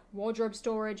there was like wardrobe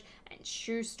storage and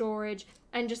shoe storage.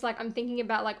 And just like, I'm thinking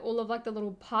about like all of like the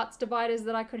little parts dividers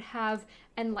that I could have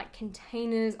and like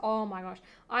containers. Oh my gosh.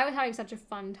 I was having such a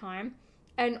fun time.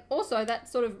 And also that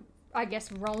sort of, I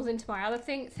guess, rolls into my other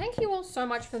thing. Thank you all so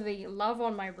much for the love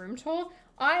on my room tour.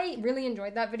 I really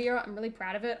enjoyed that video. I'm really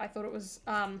proud of it. I thought it was,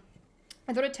 I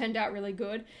thought it turned out really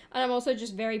good. And I'm also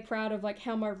just very proud of like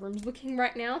how my room's looking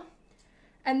right now.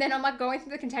 And then I'm like going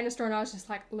through the Container Store and I was just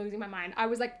like losing my mind. I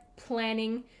was like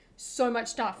planning so much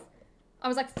stuff. I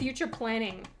was like future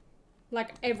planning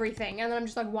like everything. And then I'm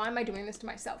just like, why am I doing this to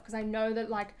myself? Because I know that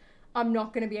like I'm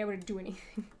not going to be able to do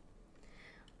anything.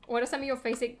 What are some of your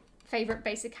favorite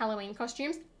basic Halloween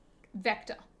costumes?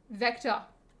 Vector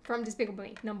from Despicable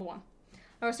Me, #1.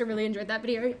 I also really enjoyed that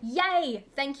video. Yay!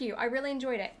 Thank you. I really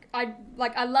enjoyed it. I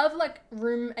love like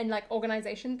room and like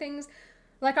organization things.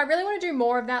 Like I really want to do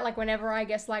more of that. Like whenever I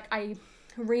guess like I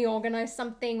reorganize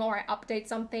something or I update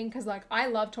something, because like I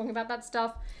love talking about that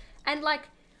stuff. And like,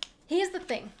 here's the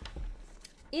thing.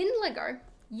 In Lego,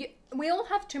 we all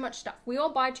have too much stuff. We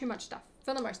all buy too much stuff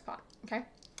for the most part. Okay.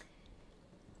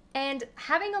 And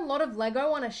having a lot of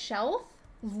Lego on a shelf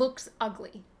looks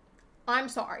ugly. I'm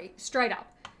sorry, straight up.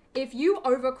 If you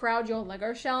overcrowd your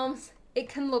Lego shelves, it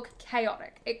can look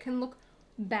chaotic. It can look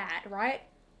bad, right?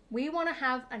 We want to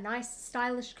have a nice,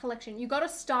 stylish collection. You got to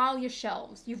style your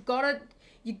shelves. You got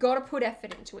to put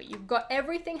effort into it.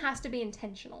 Everything has to be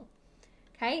intentional.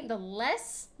 Okay? The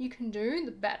less you can do,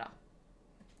 the better.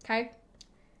 Okay?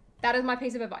 That is my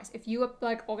piece of advice. If you are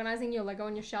like organizing your Lego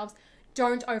on your shelves,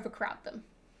 don't overcrowd them.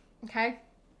 Okay?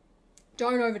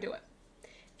 Don't overdo it.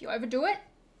 If you overdo it,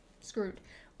 screwed.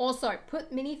 Also,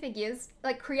 put minifigures,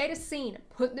 like create a scene,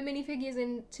 put the minifigures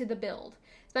into the build.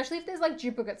 Especially if there's like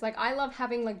duplicates. Like I love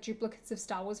having like duplicates of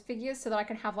Star Wars figures so that I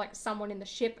can have like someone in the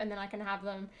ship and then I can have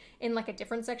them in like a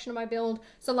different section of my build.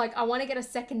 So like I want to get a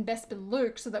second Bespin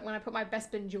Luke so that when I put my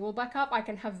Bespin Duel back up, I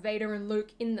can have Vader and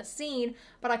Luke in the scene,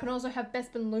 but I can also have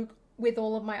Bespin Luke with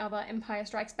all of my other Empire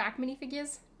Strikes Back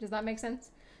minifigures. Does that make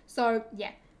sense? So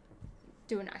yeah,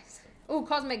 do it nice. Oh,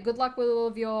 Cosmic, good luck with all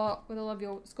of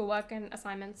your schoolwork and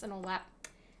assignments and all that.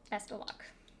 Best of luck.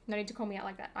 No need to call me out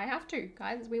like that. I have to,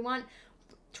 guys. We want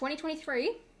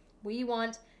 2023, we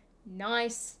want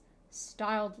nice,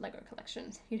 styled Lego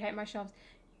collections. You'd hate my shelves.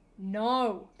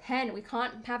 No, Pen, we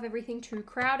can't have everything too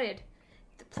crowded.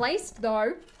 Placed,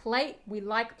 though, we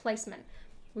like placement.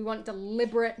 We want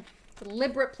deliberate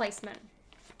placement.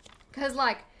 Because,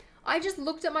 like, I just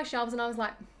looked at my shelves and I was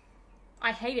like,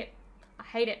 I hate it. I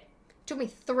hate it. It took me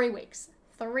 3 weeks.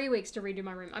 3 weeks to redo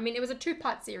my room. I mean, it was a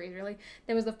 2-part series, really.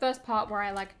 There was the first part where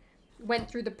I, like, went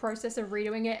through the process of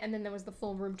redoing it, and then there was the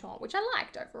full room tour, which I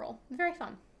liked overall. Very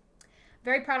fun.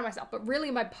 Very proud of myself. But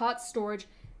really, my parts storage,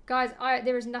 guys,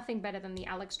 there is nothing better than the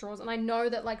Alex drawers. And I know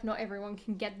that like not everyone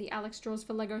can get the Alex drawers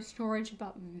for Lego storage,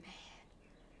 but man,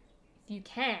 if you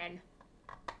can,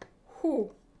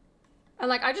 whew. And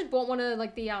like I just bought one of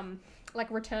like the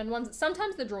like return ones.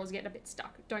 Sometimes the drawers get a bit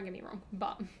stuck. Don't get me wrong,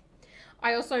 but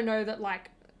I also know that like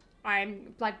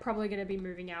I'm like probably gonna be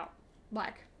moving out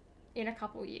like in a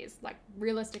couple years. Like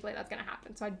realistically that's gonna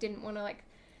happen, so I didn't want to like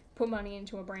put money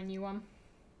into a brand new one.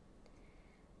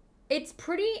 It's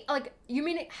pretty like, you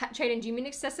mean Chaden, do you mean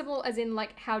accessible as in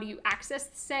like how do you access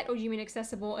the set, or do you mean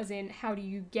accessible as in how do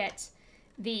you get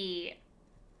the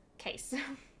case?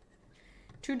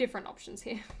 Two different options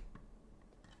here,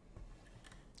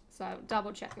 so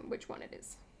double checking which one it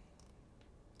is.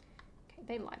 Okay,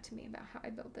 they lied to me about how I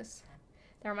built this.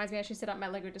 That reminds me, I should set up my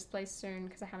Lego display soon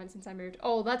because I haven't since I moved.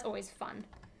 Oh, that's always fun.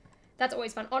 That's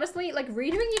always fun. Honestly, like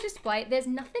redoing your display, there's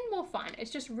nothing more fun. It's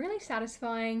just really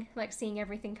satisfying, like seeing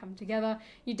everything come together.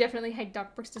 You definitely hate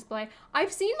Duckbrick's display.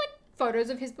 I've seen like photos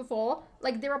of his before.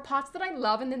 Like there are parts that I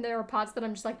love and then there are parts that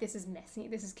I'm just like, this is messy.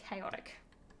 This is chaotic.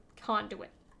 Can't do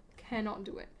it. Cannot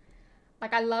do it.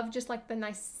 Like I love just like the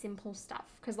nice simple stuff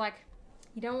because like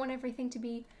you don't want everything to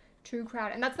be too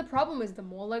crowded. And that's the problem, is the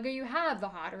more Lego you have, the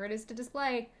harder it is to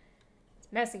display.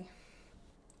 It's messy.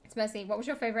 It's messy. What was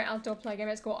your favorite outdoor play game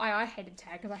at school? I hated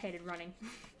tag because I hated running.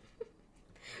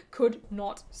 Could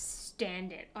not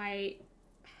stand it. I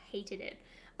hated it.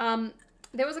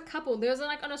 There was a couple. There was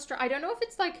like on Australia. I don't know if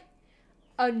it's like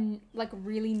a like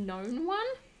really known one,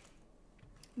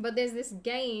 but there's this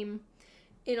game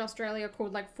in Australia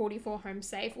called like 44 Home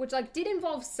Safe, which like did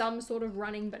involve some sort of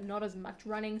running, but not as much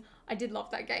running. I did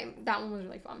love that game. That one was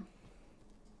really fun.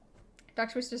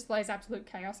 Duck Twist displays absolute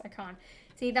chaos. I can't.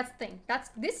 See, that's the thing. That's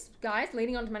this, guys,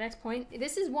 leading on to my next point.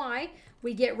 This is why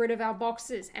we get rid of our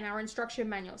boxes and our instruction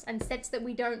manuals and sets that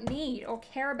we don't need or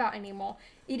care about anymore.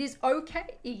 It is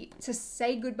okay to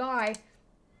say goodbye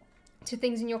to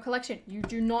things in your collection. You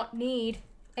do not need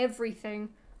everything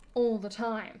all the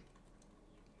time.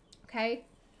 Okay?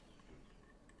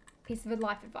 Piece of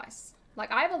life advice.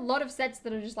 Like, I have a lot of sets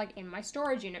that are just, like, in my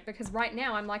storage unit because right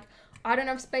now I'm like, I don't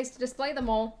have space to display them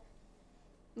all.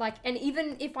 Like, and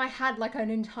even if I had, like, an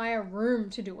entire room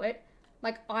to do it,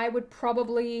 like, I would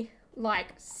probably,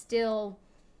 like, still,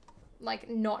 like,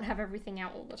 not have everything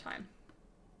out all the time.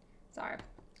 So, I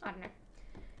don't know.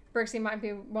 Brixie might be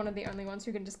one of the only ones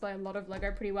who can display a lot of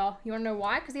Lego pretty well. You want to know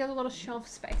why? Because he has a lot of shelf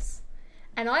space.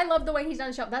 And I love the way he's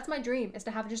done shelf. That's my dream, is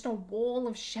to have just a wall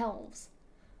of shelves.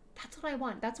 That's what I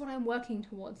want. That's what I'm working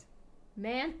towards.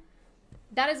 Man,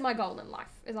 that is my goal in life,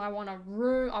 is I want a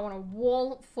room, I want a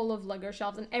wall full of Lego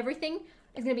shelves, and everything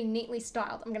is going to be neatly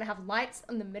styled. I'm going to have lights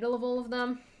in the middle of all of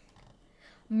them.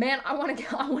 Man, I want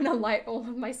to light all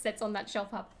of my sets on that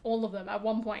shelf up. All of them at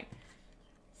one point.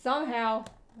 Somehow,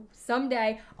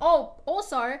 someday. Oh,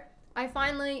 also, I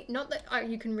finally, not that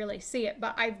you can really see it,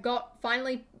 but I've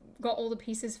finally got all the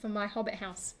pieces for my Hobbit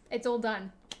house. It's all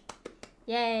done.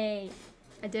 Yay.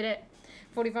 I did it.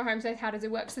 44 Home Safe, how does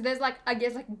it work? So there's like, I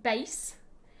guess like base,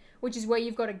 which is where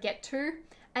you've got to get to.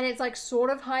 And it's like sort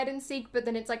of hide and seek, but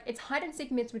then it's like, it's hide and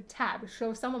seek mixed with tab.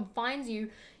 So if someone finds you,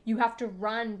 you have to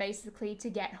run basically to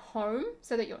get home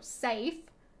so that you're safe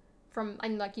from,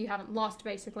 and like you haven't lost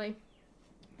basically.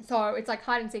 So it's like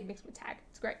hide and seek mixed with tag.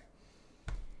 It's great.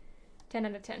 10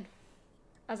 out of 10.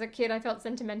 As a kid, I felt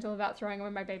sentimental about throwing away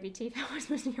my baby teeth. I was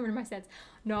supposed to get rid of my sets.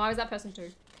 No, I was that person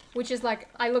too. Which is like,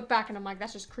 I look back and I'm like,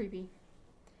 that's just creepy.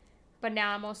 But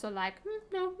now I'm also like,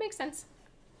 no, makes sense.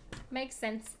 Makes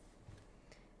sense.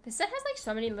 The set has like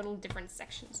so many little different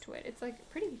sections to it. It's like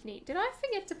pretty neat. Did I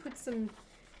forget to put some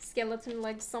skeleton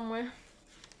legs somewhere?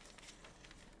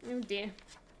 Oh dear.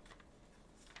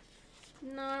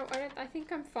 No, I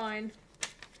think I'm fine.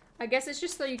 I guess it's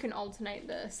just so you can alternate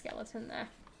the skeleton there.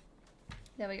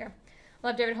 There we go.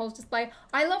 Love David Hall's display.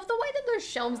 I love the way that those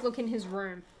shelves look in his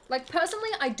room. Like, personally,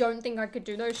 I don't think I could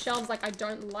do those shelves. Like, I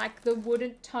don't like the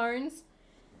wooded tones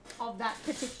of that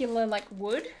particular, like,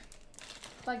 wood.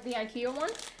 Like the IKEA one.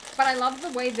 But I love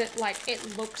the way that, like,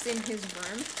 it looks in his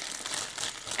room.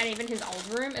 And even his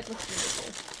old room. It looks really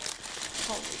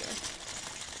cool.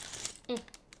 Holy go.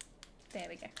 There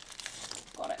we go.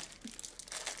 Got it.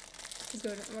 It's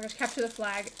good. Oh my gosh, capture the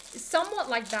flag. Somewhat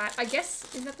like that. I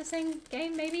guess, is that the same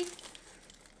game, maybe?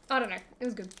 I don't know. It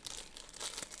was good.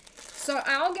 So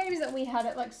our games that we had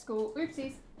at like school,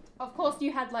 oopsies. Of course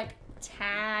you had like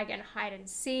tag and hide and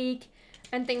seek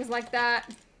and things like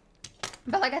that.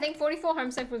 But like I think 44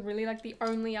 Home Safe was really like the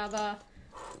only other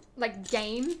like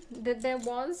game that there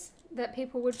was that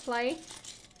people would play.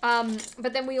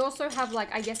 But then we also have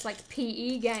like, I guess like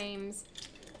PE games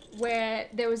where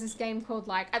there was this game called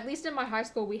like, at least in my high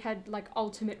school we had like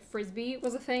Ultimate Frisbee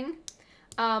was a thing.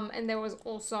 And there was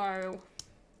also,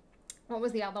 what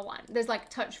was the other one? There's like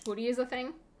Touch Footy is a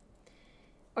thing,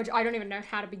 which I don't even know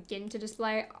how to begin to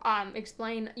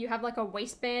explain. You have like a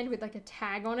waistband with like a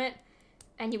tag on it,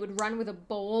 and you would run with a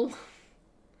ball.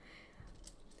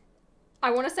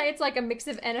 I want to say it's like a mix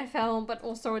of NFL, but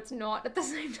also it's not at the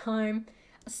same time.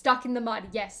 Stuck in the Mud.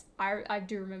 Yes, I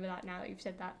do remember that now that you've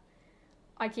said that.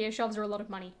 IKEA shelves are a lot of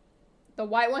money. The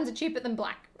white ones are cheaper than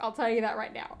black. I'll tell you that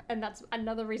right now. And that's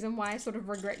another reason why I sort of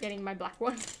regret getting my black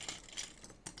one.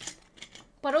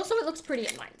 But also it looks pretty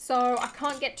at night, so I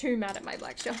can't get too mad at my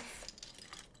black shelf.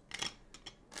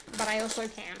 But I also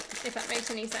can, if that makes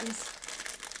any sense.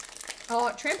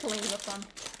 Oh, trampolines are fun.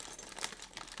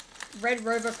 Red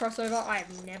Rover crossover.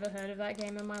 I've never heard of that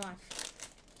game in my life.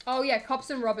 Oh yeah,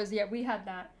 Cops and Robbers. Yeah, we had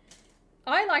that.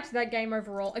 I liked that game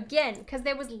overall. Again, because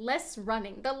there was less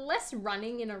running. The less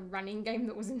running in a running game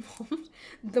that was involved,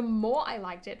 the more I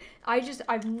liked it.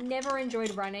 I've never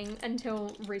enjoyed running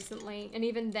until recently. And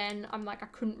even then, I'm like, I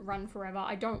couldn't run forever.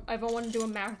 I don't ever want to do a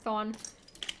marathon.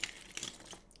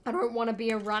 I don't want to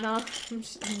be a runner.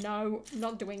 No, I'm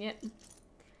not doing it.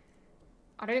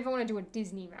 I don't even want to do a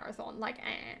Disney marathon. Like,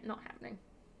 not happening.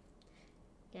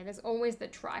 Yeah, there's always the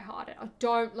try harder.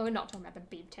 We're not talking about the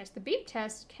beep test. The beep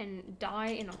test can die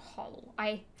in a hole.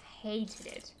 I hated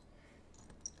it.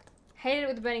 Hated it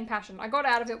with a burning passion. I got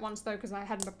out of it once though because I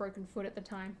had a broken foot at the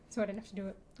time, so I didn't have to do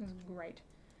it. It was great.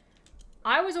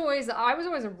 I was always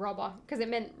a robber because it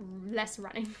meant less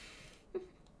running.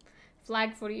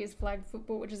 Flag footy is flag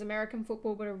football, which is American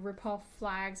football, but a rip off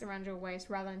flags around your waist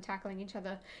rather than tackling each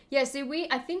other. Yeah, see,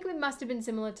 I think it must have been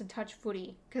similar to touch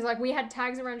footy because like we had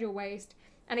tags around your waist.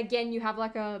 And again, you have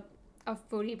like a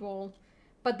footy ball,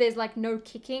 but there's like no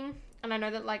kicking. And I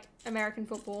know that like American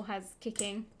football has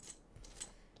kicking.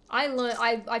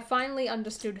 I finally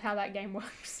understood how that game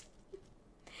works.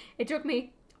 It took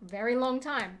me a very long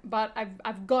time, but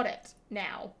I've got it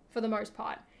now for the most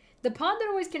part. The part that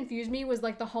always confused me was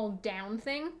like the whole down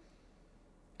thing.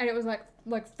 And it was like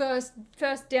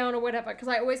first down or whatever. Because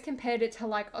I always compared it to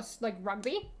like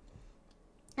rugby.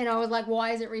 And I was like,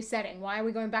 why is it resetting? Why are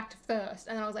we going back to first?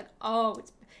 And then I was like, oh,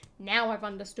 now I've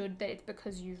understood that it's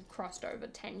because you've crossed over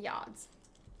 10 yards.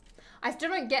 I still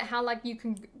don't get how, like,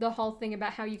 the whole thing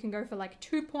about how you can go for, like,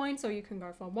 2 points or you can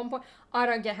go for 1 point. I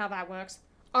don't get how that works.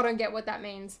 I don't get what that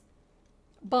means.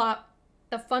 But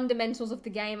the fundamentals of the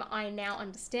game I now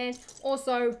understand.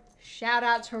 Also, shout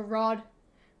out to Rod,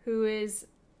 who is,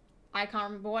 I can't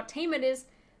remember what team it is,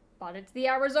 but it's the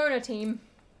Arizona team,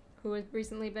 who has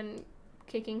recently been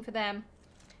kicking for them.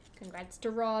 Congrats to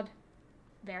Rod.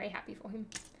 Very happy for him.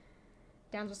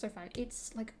 Downs was so fun.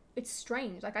 It's like, it's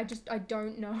strange. Like, I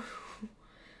don't know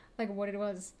like what it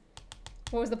was.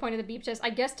 What was the point of the beep test? I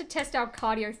guess to test our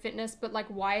cardio fitness, but like,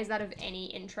 why is that of any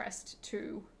interest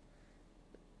to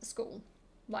school?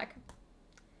 Like,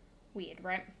 weird,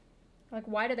 right? Like,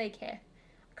 why do they care?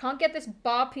 I can't get this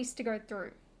bar piece to go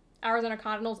through. Arizona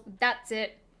Cardinals, that's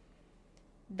it.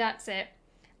 That's it.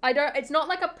 It's not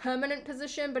like a permanent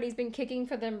position, but he's been kicking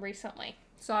for them recently.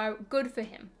 So, good for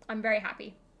him. I'm very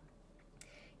happy.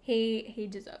 He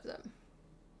deserves it.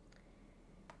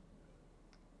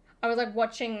 I was like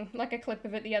watching like a clip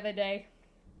of it the other day.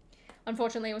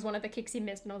 Unfortunately, it was one of the kicks he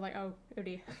missed, and I was like, oh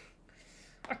dear.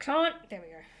 I can't. There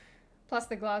we go. Plus,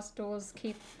 the glass doors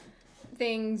keep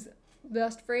things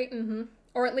dust-free.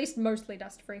 Or at least mostly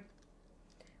dust-free.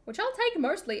 Which I'll take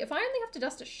mostly. If I only have to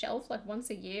dust a shelf like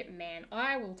once a year, man,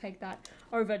 I will take that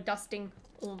over dusting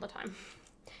all the time.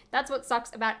 That's what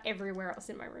sucks about everywhere else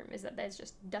in my room, is that there's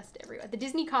just dust everywhere. The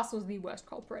Disney castle is the worst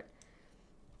culprit.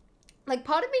 Like,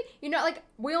 part of me, you know, like,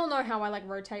 we all know how I, like,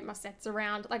 rotate my sets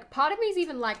around. Like, part of me is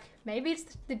even like, maybe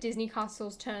it's the Disney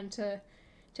Castle's turn to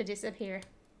disappear.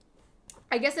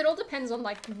 I guess it all depends on,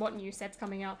 like, what new set's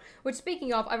coming out. Which,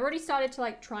 speaking of, I've already started to,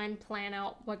 like, try and plan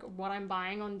out, like, what I'm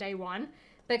buying on day one.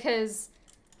 Because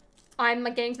I'm,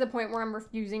 like, getting to the point where I'm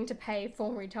refusing to pay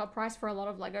full retail price for a lot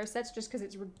of Lego sets just because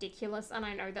it's ridiculous. And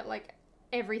I know that, like,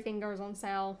 everything goes on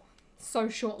sale so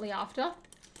shortly after.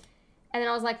 And then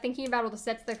I was, like, thinking about all the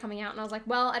sets that are coming out. And I was like,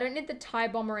 well, I don't need the TIE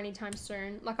Bomber anytime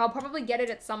soon. Like, I'll probably get it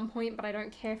at some point, but I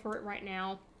don't care for it right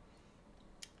now.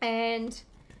 And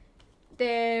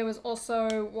there was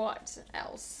also, what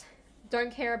else?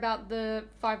 Don't care about the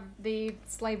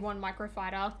Slave 1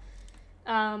 Microfighter.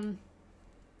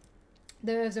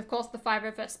 There's, of course, the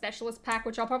 501st Specialist Pack,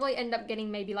 which I'll probably end up getting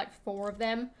maybe, like, 4 of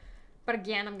them. But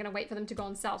again, I'm going to wait for them to go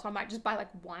on sale, so I might just buy, like,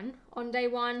 1 on day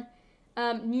 1.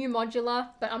 New modular,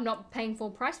 but I'm not paying full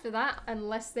price for that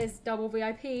unless there's double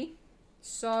VIP.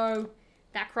 So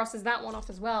that crosses that one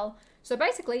off as well. So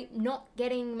basically, not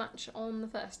getting much on the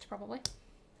first, probably.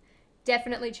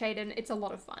 Definitely Chaden. It's a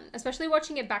lot of fun, especially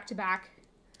watching it back to back.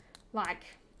 Like,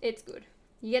 it's good.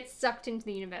 You get sucked into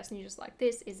the universe and you're just like,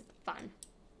 this is fun.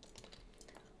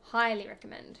 Highly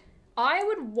recommend. I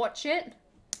would watch it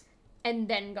and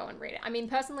then go and read it. I mean,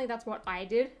 personally, that's what I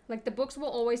did. Like, the books will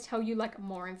always tell you, like,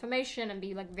 more information and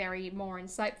be, like, very more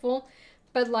insightful.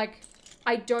 But, like,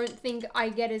 I don't think I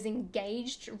get as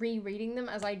engaged rereading them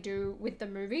as I do with the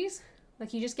movies.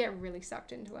 Like, you just get really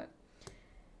sucked into it.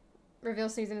 Reveal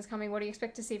season is coming. What do you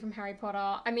expect to see from Harry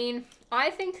Potter? I mean, I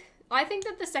think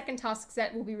that the second Tusk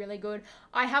set will be really good.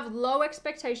 I have low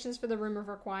expectations for the Room of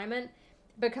Requirement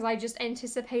because I just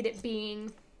anticipate it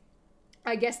being,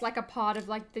 I guess, like a part of,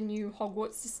 like, the new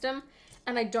Hogwarts system.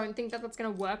 And I don't think that that's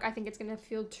going to work. I think it's going to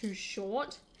feel too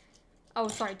short. Oh,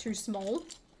 sorry, too small.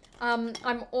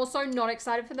 I'm also not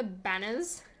excited for the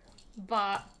banners,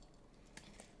 but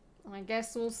I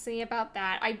guess we'll see about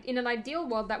that. In an ideal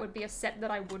world, that would be a set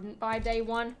that I wouldn't buy day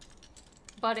 1,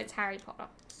 but it's Harry Potter.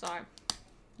 So,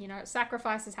 you know,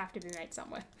 sacrifices have to be made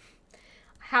somewhere.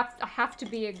 I have to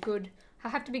be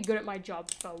good at my job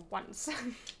for once.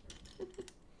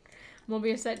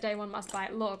 Morbius set day 1 must buy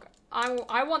it. Look,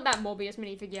 I want that Morbius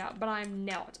minifigure, but I'm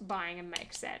not buying a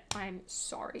mech set. I'm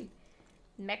sorry.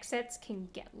 Mech sets can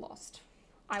get lost.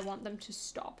 I want them to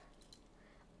stop.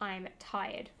 I'm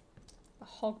tired. The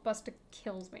Hulkbuster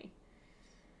kills me.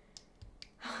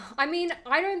 I mean,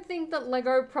 I don't think that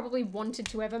Lego probably wanted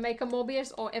to ever make a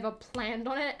Morbius or ever planned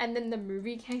on it, and then the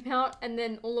movie came out, and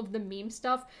then all of the meme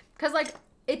stuff. Because, like,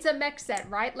 it's a mech set,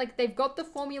 right? Like, they've got the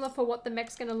formula for what the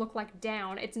mech's gonna look like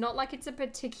down. It's not like it's a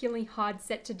particularly hard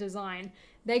set to design.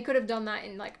 They could have done that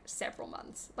in, like, several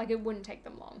months. Like, it wouldn't take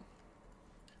them long.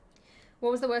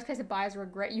 What was the worst case of buyer's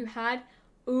regret you had?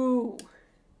 Ooh.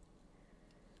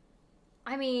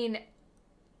 I mean,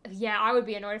 yeah, I would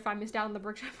be annoyed if I missed out on the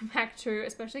Brookshire pack too,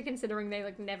 especially considering they,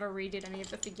 like, never redid any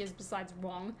of the figures besides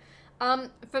Wong.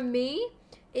 For me,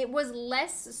 it was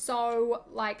less so,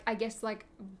 like, I guess, like,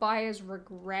 buyer's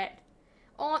regret.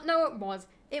 Oh, no, it was.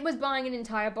 It was buying an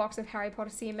entire box of Harry Potter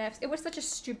CMFs. It was such a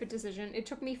stupid decision. It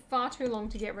took me far too long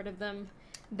to get rid of them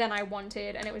than I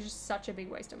wanted, and it was just such a big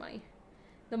waste of money.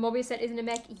 The Morbius set isn't a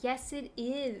mech. Yes, it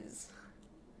is.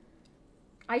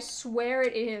 I swear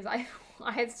it is.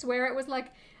 I swear it was, like,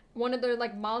 one of the,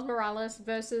 like, Miles Morales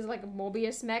versus, like,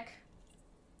 Morbius mech.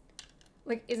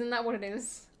 Like, isn't that what it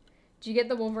is? Did you get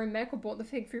the Wolverine mech or bought the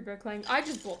fig through Brooklyn? I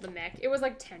just bought the mech. It was,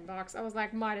 like, $10. I was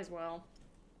like, might as well.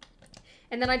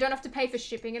 And then I don't have to pay for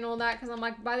shipping and all that, because I'm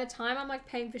like, by the time I'm, like,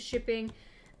 paying for shipping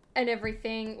and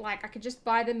everything, like, I could just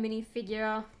buy the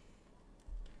minifigure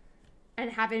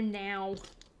and have him now.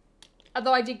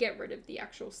 Although I did get rid of the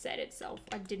actual set itself.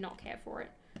 I did not care for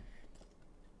it.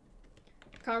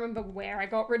 Can't remember where I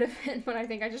got rid of it, but I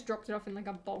think I just dropped it off in, like,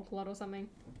 a bulk lot or something.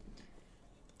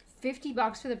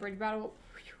 $50 for the bridge battle.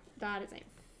 Whew, that isn't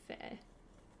fair.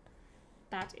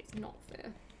 That is not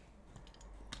fair.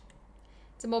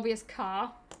 It's a Morbius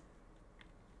car.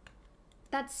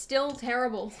 That's still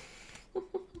terrible.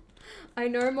 I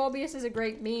know Morbius is a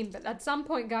great meme, but at some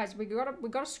point, guys, we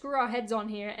gotta screw our heads on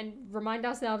here and remind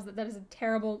ourselves that that is a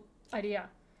terrible idea.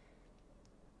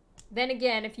 Then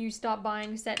again, if you start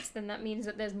buying sets, then that means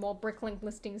that there's more Bricklink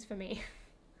listings for me.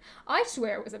 I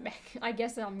swear it was a mech. I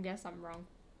guess I'm wrong.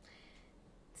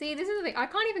 See, this is the thing. I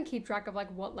can't even keep track of, like,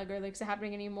 what Lego leaks are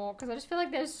happening anymore, because I just feel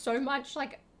like there's so much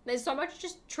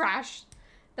just trash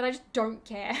that I just don't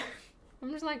care.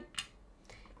 I'm just like,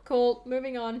 cool,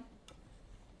 moving on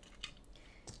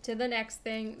to the next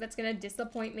thing that's gonna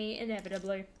disappoint me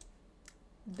inevitably.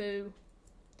 Boo.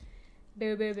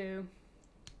 Boo, boo, boo.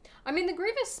 I mean, the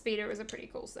Grievous Speeder is a pretty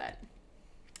cool set.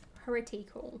 Pretty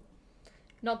cool.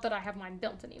 Not that I have mine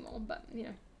built anymore, but, you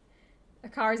know. A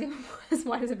car is even as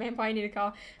wide as a vampire. You need a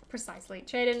car. Precisely.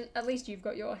 Chaden, at least you've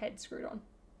got your head screwed on.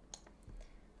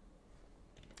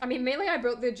 I mean, mainly I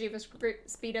built the Grievous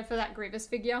Speeder for that Grievous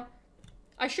figure.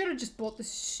 I should have just bought the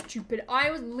stupid...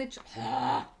 I was literally...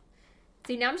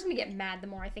 See, now I'm just gonna get mad the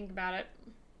more I think about it.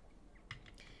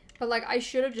 But, like, I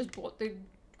should have just bought the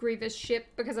Grievous ship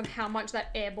because of how much that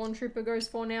Airborne Trooper goes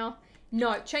for now.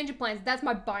 No, change of plans. That's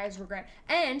my buyer's regret.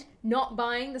 And not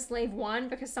buying the Slave 1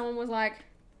 because someone was like,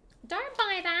 don't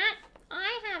buy that.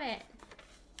 I have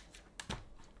it.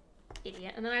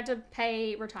 Idiot. And then I had to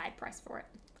pay retired price for it.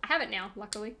 I have it now,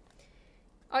 luckily.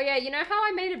 Oh yeah, you know how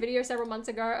I made a video several months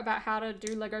ago about how to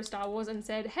do Lego Star Wars and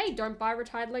said, hey, don't buy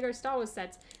retired Lego Star Wars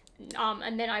sets.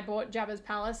 And then I bought Jabba's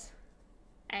Palace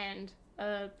and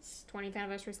 20th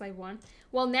Anniversary Slave 1.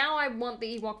 Well, now I want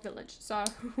the Ewok Village, so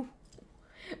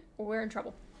we're in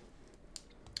trouble.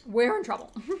 We're in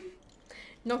trouble.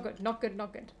 Not good, not good,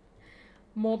 not good.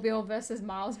 Morbill versus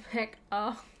Miles Beck.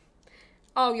 Oh,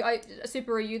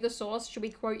 Super, are you the source? Should we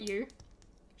quote you?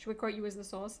 Should we quote you as the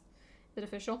source? Is it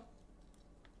official?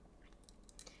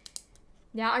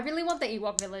 Yeah, I really want the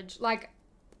Ewok Village. Like,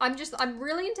 I'm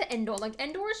really into Endor. Like,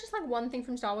 Endor is just, like, one thing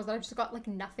from Star Wars that I've just got, like,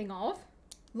 nothing of.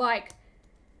 Like,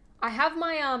 I have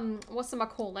my,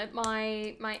 whatchamacallit,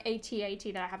 my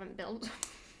AT-AT that I haven't built.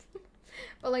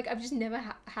 But, like, I've just never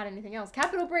had anything else.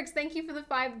 Capital Bricks, thank you for the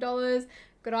 $5.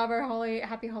 Good Arvo, Holly,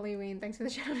 happy Hollyween. Thanks for the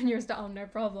shout out on your star. Oh, no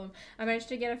problem. I managed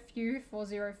to get a few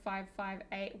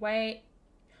 40558. Wait.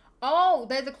 Oh,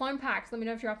 they're the clone packs. Let me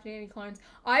know if you're up to any clones.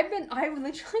 I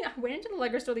went into the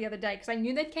Lego store the other day because I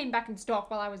knew they came back in stock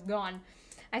while I was gone.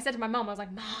 I said to my mom, I was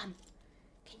like, Mom,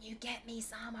 can you get me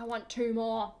some? I want 2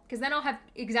 more. Because then I'll have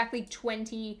exactly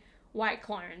 20 white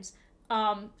clones.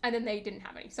 And then they didn't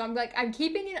have any. So I'm like, I'm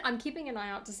keeping an eye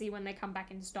out to see when they come back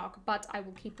in stock, but I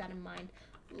will keep that in mind.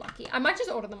 Lucky. I might just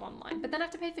order them online, but then I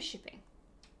have to pay for shipping.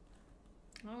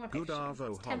 I don't want to pay for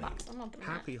shipping. It's $10. I'm not doing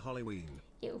Happy Hollyween.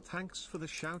 Ew. Thanks for the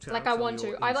shout out. Like I want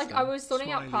to. I was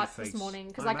sorting out parts this morning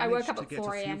because like I woke up at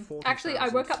 4 AM. Actually, I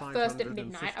woke up first at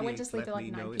midnight. I went to sleep at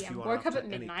like 9 PM. Woke up at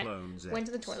midnight. Went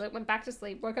to the toilet. Went back to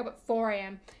sleep. Woke up at 4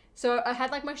 AM. So I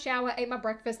had like my shower, ate my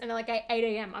breakfast, and like at 8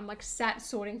 AM, I'm like sat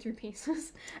sorting through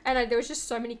pieces, and there was just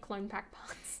so many clone pack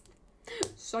parts,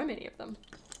 so many of them.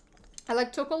 I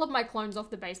like took all of my clones off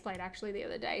the base plate actually the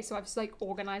other day, so I've just like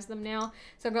organized them now.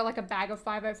 So I've got like a bag of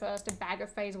 501st, a bag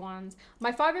of phase 1s.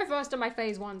 My 501st and my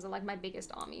phase 1s are like my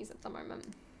biggest armies at the moment.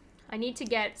 I need to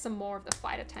get some more of the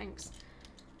fighter tanks.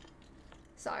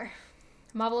 So,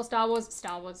 Marvel or Star Wars?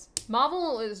 Star Wars.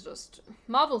 Marvel's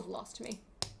lost me.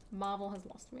 Marvel has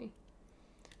lost me.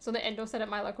 So the Endor set at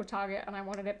my local Target and I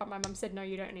wanted it, but my mum said, no,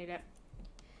 you don't need it.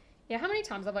 Yeah, how many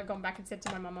times have I gone back and said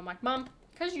to my mum, I'm like, Mum,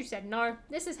 because you said no,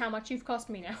 this is how much you've cost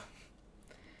me now.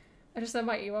 I just said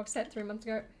my Ewok set 3 months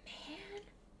ago. Man.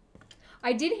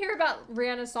 I did hear about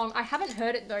Rihanna's song. I haven't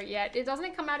heard it though yet. Doesn't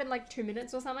it come out in like 2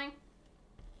 minutes or something?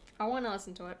 I want to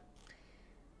listen to it.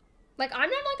 Like, I'm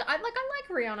not like, I like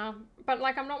Rihanna, but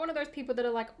like, I'm not one of those people that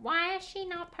are like, why is she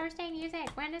not posting music?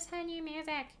 When is her new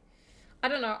music? I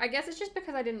don't know. I guess it's just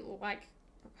because I didn't like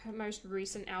her most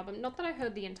recent album. Not that I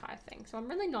heard the entire thing, so I'm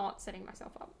really not setting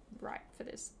myself up right for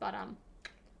this. But,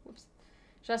 whoops.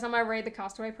 Should I somehow raid the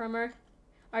Castaway promo?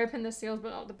 I opened the seals, but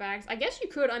not the bags. I guess you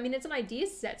could. I mean, it's an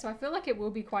ideas set, so I feel like it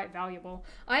will be quite valuable.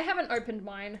 I haven't opened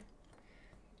mine.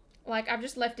 Like, I've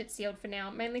just left it sealed for now,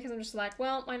 mainly because I'm just like,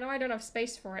 well, I know I don't have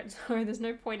space for it, so there's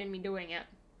no point in me doing it.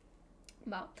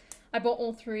 But I bought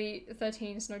all 13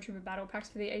 Snowtrooper battle packs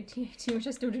for the AT-AT, which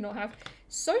I still do not have.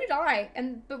 So did I.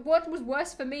 But what was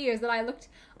worse for me is that I looked,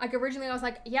 like originally I was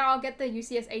like, yeah, I'll get the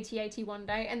UCS AT-AT one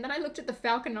day. And then I looked at the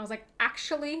Falcon and I was like,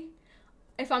 actually,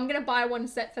 if I'm going to buy one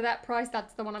set for that price,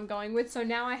 that's the one I'm going with. So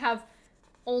now I have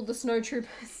all the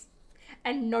Snowtroopers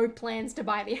and no plans to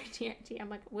buy the AT-AT. I'm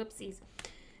like, whoopsies.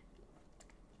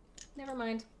 Never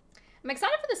mind. I'm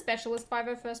excited for the Specialist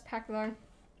 501st pack though.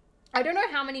 I don't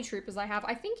know how many troopers I have.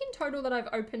 I think in total that I've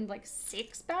opened like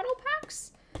 6 battle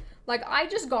packs. Like, I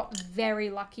just got very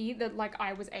lucky that like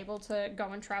I was able to go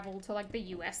and travel to like the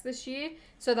US this year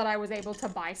so that I was able to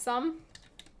buy some.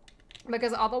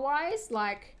 Because otherwise,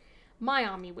 like, my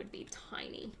army would be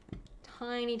tiny.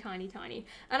 Tiny, tiny, tiny.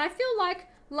 And I feel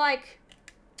like,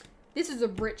 this is a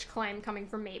rich claim coming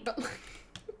from me, but like,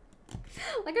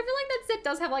 I feel like that set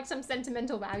does have like some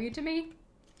sentimental value to me.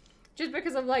 Just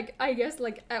because of like, I guess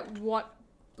like at what,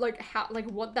 like how, like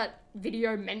what that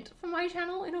video meant for my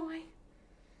channel in a way.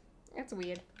 It's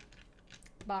weird.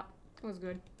 But it was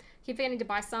good. Keep forgetting to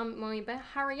buy some. Well, you better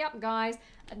hurry up, guys.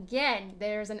 Again,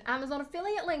 there's an Amazon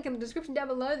affiliate link in the description down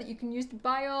below that you can use to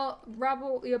buy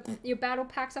your battle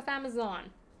packs off Amazon.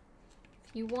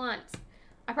 If you want.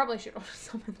 I probably should order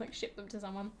some and like ship them to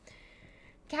someone.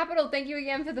 Capital, thank you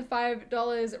again for the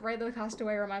 $5. Ray the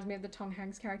Castaway reminds me of the Tom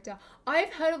Hanks character.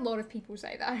 I've heard a lot of people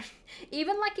say that.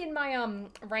 Even like in my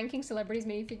ranking celebrities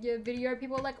minifigure video,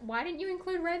 people are like, why didn't you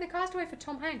include Ray the Castaway for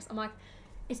Tom Hanks? I'm like,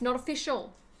 it's not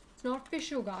official. It's not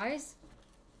official, guys.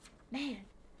 Man.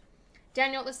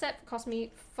 Daniel, the set cost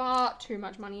me far too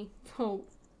much money for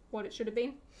what it should have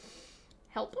been.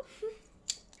 Help.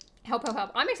 Help, help,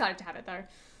 help. I'm excited to have it though.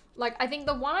 Like, I think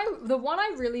the one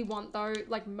I really want though,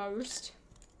 like most,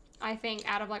 I think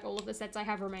out of like all of the sets I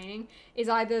have remaining is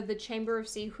either the Chamber of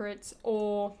Secrets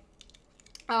or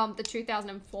the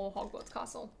 2004 Hogwarts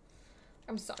Castle.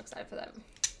 I'm so excited for that.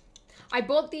 I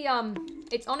bought the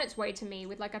it's on its way to me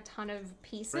with like a ton of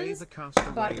pieces,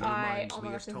 but oh my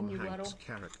gosh, there's a new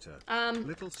Weddle.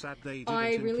 Little sad they didn't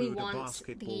I really include a want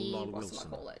basketball the Wilson.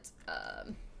 call it?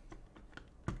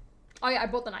 Oh yeah, I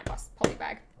bought the Night Bus poly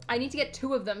bag. I need to get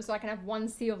 2 of them so I can have one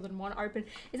sealed and one open.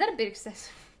 Is that a bit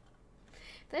excessive?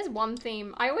 There's one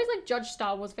theme. I always like judge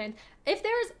Star Wars fans. If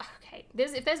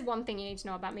there's one thing you need to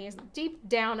know about me is deep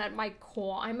down at my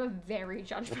core, I'm a very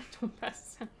judgmental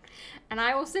person. And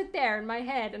I will sit there in my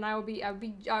head and I will be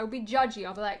judgy.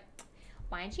 I'll be like,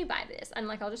 why didn't you buy this? And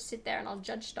like, I'll just sit there and I'll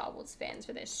judge Star Wars fans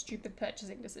for their stupid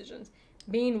purchasing decisions.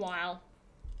 Meanwhile,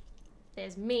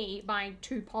 there's me buying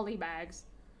 2 poly bags.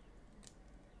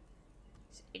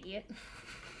 This idiot.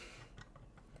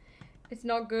 It's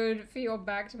not good for your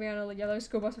back to be on a yellow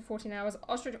school bus for 14 hours.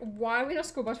 Ostrich, why are we on a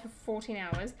school bus for 14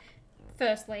 hours?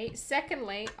 Firstly.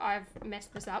 Secondly, I've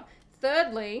messed this up.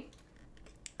 Thirdly,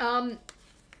 how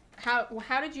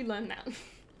did you learn that?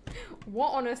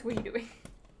 What on earth were you doing?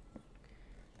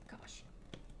 Gosh.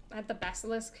 I had the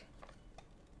basilisk.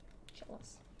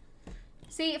 Jealous.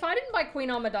 See, if I didn't buy Queen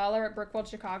Amidala at Brickworld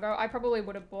Chicago, I probably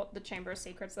would have bought the Chamber of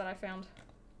Secrets that I found.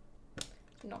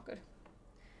 Not good.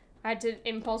 I had to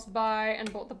impulse buy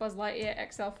and bought the Buzz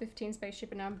Lightyear XL-15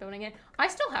 spaceship and now I'm building it. I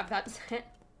still have that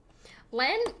set.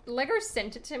 Lego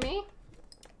sent it to me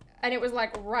and it was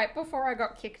like right before I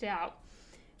got kicked out.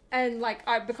 And like,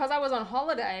 because I was on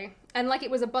holiday and like it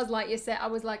was a Buzz Lightyear set, I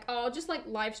was like, oh, I'll just like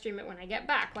live stream it when I get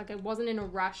back. Like I wasn't in a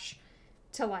rush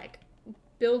to like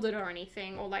build it or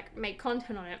anything or like make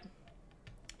content on it.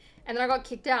 And then I got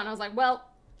kicked out and I was like, well,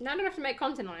 now I don't have to make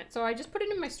content on it. So I just put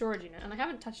it in my storage unit and I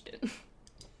haven't touched it.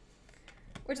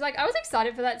 Which, like, I was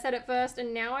excited for that set at first,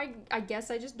 and now I guess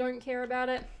I just don't care about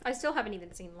it. I still haven't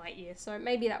even seen Lightyear, so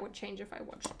maybe that would change if I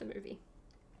watched the movie.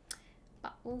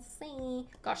 But we'll see.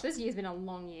 Gosh, this year's been a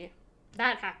long year.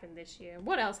 That happened this year.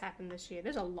 What else happened this year?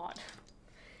 There's a lot.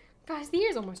 Guys, the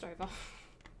year's almost over.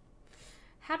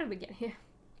 How did we get here?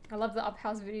 I love the Up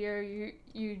House video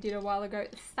you did a while ago.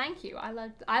 Thank you. I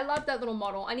loved that little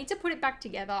model. I need to put it back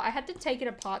together. I had to take it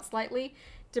apart slightly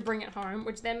to bring it home,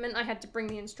 which then meant I had to bring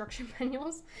the instruction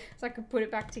manuals so I could put it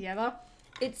back together.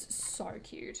 It's so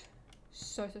cute.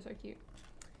 So cute.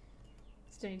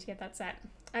 Still need to get that set.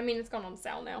 I mean, it's gone on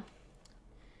sale now.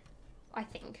 I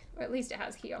think. Or at least it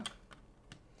has here.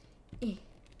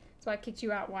 So I kicked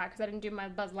you out. Why? Because I didn't do my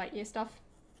Buzz Lightyear stuff.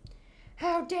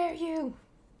 How dare you!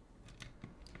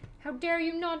 How dare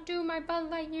you not do my Buzz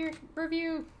Lightyear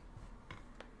review?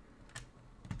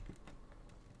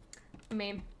 I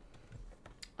mean,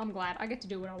 I'm glad I get to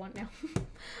do what I want now.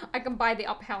 I can buy the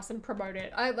Up House and promote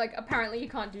it. Apparently you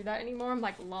can't do that anymore. I'm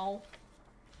like, lol.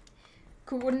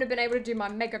 Wouldn't have been able to do my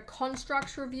Mega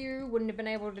Constructs review. Wouldn't have been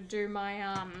able to do my,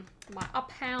 my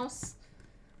Up House.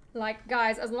 Like,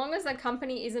 guys, as long as the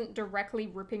company isn't directly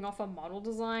ripping off a model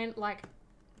design, like,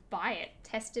 buy it.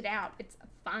 Test it out. It's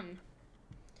fun.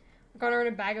 I got her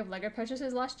in a bag of Lego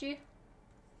purchases last year.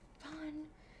 Fun.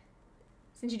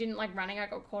 Since you didn't like running, I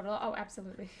got caught. Oh,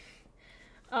 absolutely.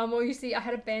 Well, you see, I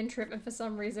had a band trip, and for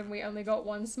some reason, we only got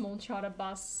one small charter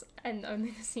bus, and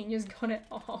only the seniors got it.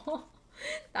 Oh,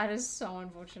 that is so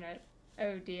unfortunate.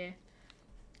 Oh, dear.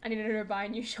 I needed to buy a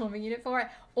new shelving unit for it.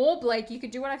 Or, Blake, you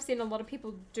could do what I've seen a lot of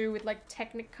people do with, like,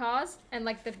 Technic cars and,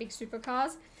 like, the big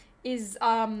supercars, is,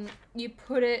 you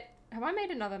put it... Have I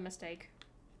made another mistake?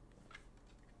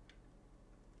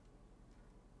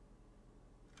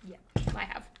 Yeah, I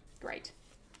have. Great.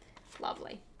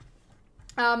 Lovely.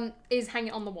 Is hang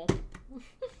it on the wall.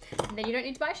 And then you don't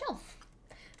need to buy a shelf.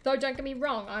 Though, don't get me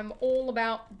wrong, I'm all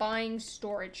about buying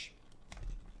storage.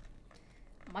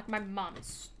 I'm like my mum,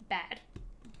 it's bad.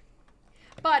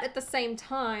 But at the same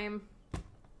time,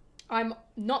 I'm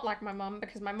not like my mum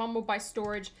because my mum will buy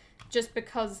storage just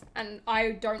because, and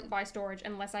I don't buy storage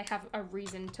unless I have a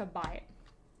reason to buy it.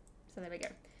 So there we go.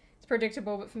 It's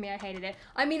predictable, but for me, I hated it.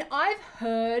 I mean, I've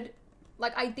heard,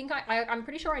 like, I think I'm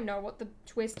pretty sure I know what the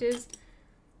twist is.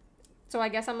 So I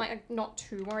guess I'm, like, not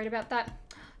too worried about that.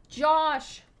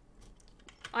 Josh!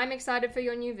 I'm excited for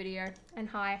your new video. And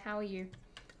hi, how are you?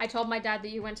 I told my dad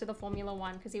that you went to the Formula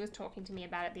 1 because he was talking to me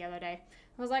about it the other day.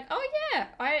 I was like, oh yeah,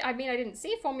 I mean, I didn't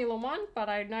see Formula 1, but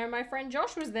I know my friend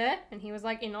Josh was there. And he was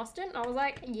like, in Austin? I was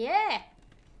like, yeah.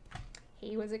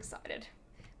 He was excited.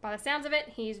 By the sounds of it,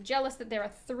 he's jealous that there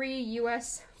are 3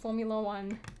 US Formula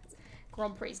 1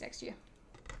 Grand Prix next year.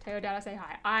 Tell your dad I say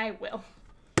hi. I will.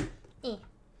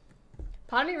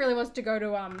 Part of me really wants to go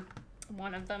to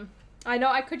one of them. I know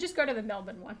I could just go to the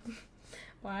Melbourne one.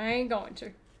 But I ain't going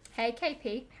to. Hey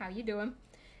KP, how you doing?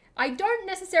 I don't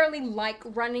necessarily like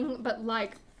running, but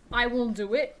like I will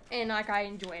do it and like I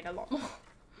enjoy it a lot more.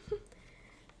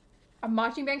 A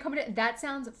marching band competition, that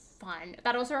sounds fun.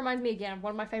 That also reminds me again of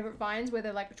one of my favorite vines where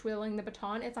they're like twirling the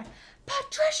baton. It's like,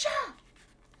 Patricia!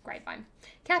 Great vine.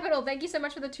 Capital, thank you so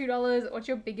much for the $2. What's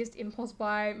your biggest impulse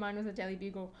buy? Mine was a Daily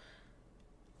Bugle.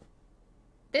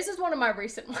 This is one of my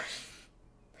recent ones.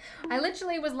 I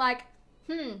literally was like,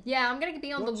 yeah, I'm gonna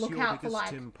be on the lookout for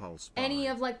like any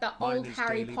of like the old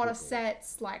Harry Potter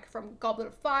sets, like from Goblet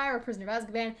of Fire or Prisoner of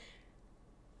Azkaban.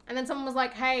 And then someone was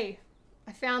like, hey,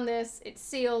 I found this, it's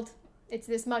sealed, it's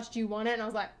this much, do you want it? And I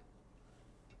was like,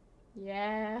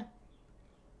 yeah.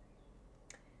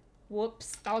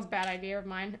 Whoops, that was a bad idea of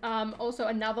mine. Also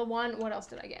another one, what else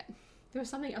did I get? There was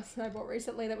something else that I bought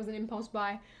recently that was an impulse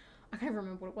buy. I can't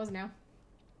remember what it was now.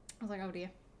 I was like, oh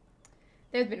dear.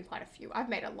 There's been quite a few. I've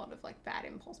made a lot of like bad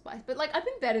impulse buys, but like I've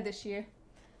been better this year.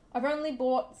 I've only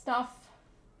bought stuff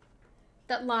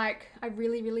that like I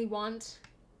really, really want.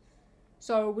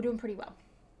 So we're doing pretty well.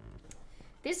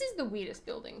 This is the weirdest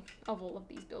building of all of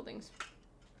these buildings.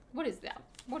 What is that?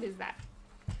 What is that?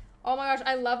 Oh my gosh,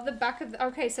 I love the back of the...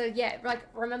 Okay, so yeah, like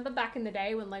remember back in the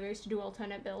day when LEGO used to do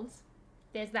alternate builds?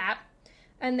 There's that.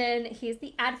 And then here's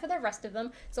the ad for the rest of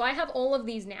them. So I have all of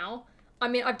these now. I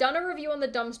mean, I've done a review on the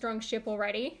Dumbstrung ship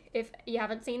already. If you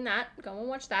haven't seen that, go and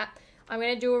watch that. I'm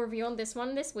going to do a review on this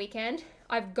one this weekend.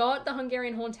 I've got the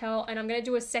Hungarian Horntail, and I'm going to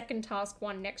do a second task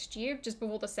one next year, just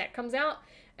before the set comes out.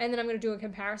 And then I'm going to do a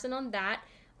comparison on that.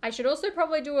 I should also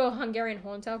probably do a Hungarian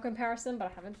Horntail comparison,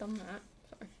 but I haven't done that.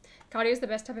 So, cardio is the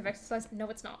best type of exercise. No,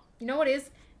 it's not. You know what it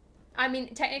is? I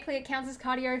mean, technically it counts as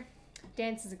cardio.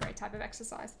 Dance is a great type of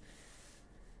exercise.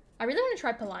 I really want to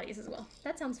try Pilates as well.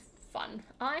 That sounds fun.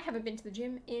 I haven't been to the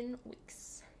gym in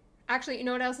weeks. Actually, you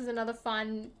know what else is another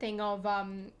fun thing of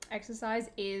exercise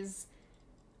is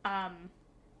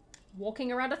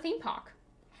walking around a theme park.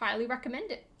 Highly recommend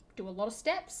it. Do a lot of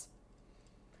steps.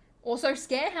 Also,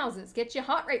 scare houses. Get your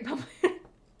heart rate pumping.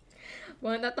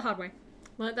 Learned that the hard way.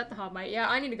 Learned that the hard way. Yeah,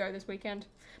 I need to go this weekend.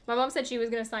 My mom said she was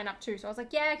going to sign up too, so I was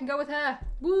like, yeah, I can go with her.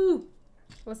 Woo!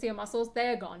 Let's see her muscles.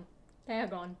 They're gone. They're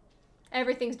gone.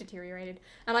 Everything's deteriorated.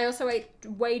 And I also ate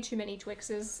way too many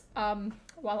Twixes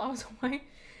while I was away.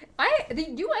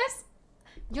 The US,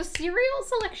 your cereal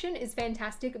selection is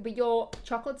fantastic, but your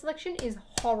chocolate selection is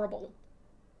horrible.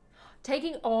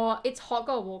 It's hot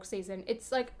girl walk season.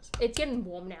 It's like, it's getting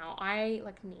warm now. I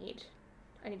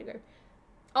need to go.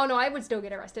 Oh no, I would still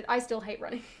get arrested. I still hate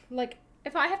running. Like,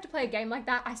 if I have to play a game like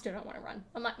that, I still don't want to run.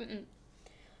 I'm like,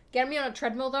 Get me on a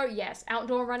treadmill though, yes.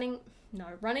 Outdoor running, no.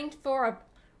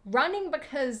 Running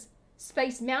because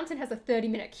Space Mountain has a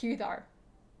 30-minute queue though.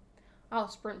 I'll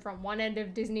sprint from one end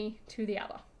of Disney to the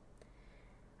other.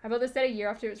 I bought this set a year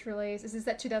after its release. This is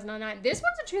set 2009. This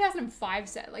one's a 2005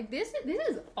 set. Like this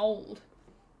is old.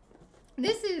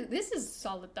 This is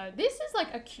solid though. This is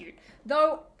like a cute.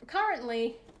 Though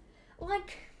currently,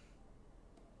 like,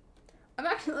 I'm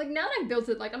actually like, now that I've built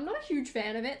it, like I'm not a huge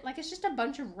fan of it. Like it's just a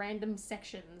bunch of random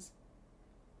sections.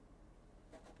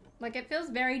 Like it feels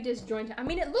very disjointed. I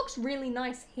mean, it looks really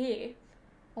nice here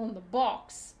on the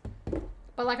box,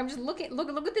 but like I'm just look at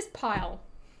this pile.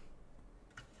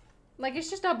 Like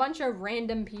it's just a bunch of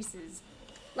random pieces.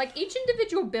 Like each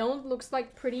individual build looks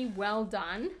like pretty well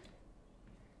done.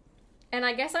 And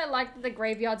I guess I like that the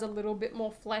Graveyard's a little bit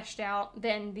more fleshed out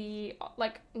than the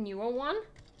like newer one.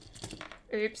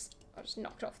 Oops, I just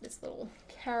knocked off this little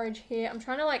carriage here. I'm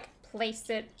trying to like place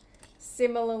it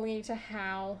similarly to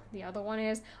how the other one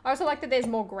is. I also like that there's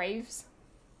more graves.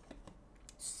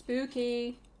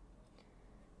 Spooky.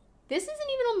 This isn't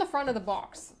even on the front of the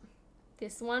box.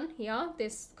 This one here,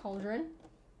 this cauldron.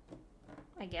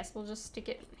 I guess we'll just stick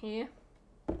it here.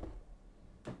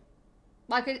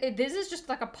 Like, this is just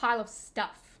like a pile of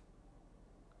stuff.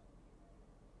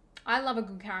 I love a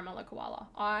good caramello koala.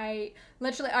 I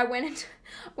went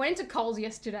into Coles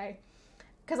yesterday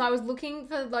because I was looking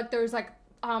for like those like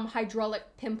hydraulic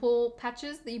pimple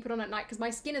patches that you put on at night because my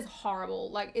skin is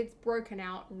horrible. Like, it's broken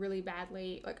out really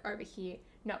badly, like over here.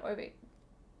 No, over,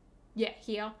 yeah,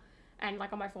 here. And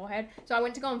like on my forehead. So I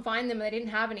went to go and find them and they didn't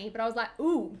have any. But I was like,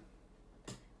 ooh,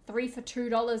 3 for $2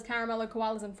 Caramello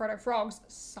Koalas and Frodo Frogs.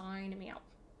 Sign me up.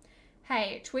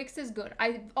 Hey, Twix is good.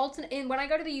 I alternate, when I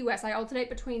go to the US, I alternate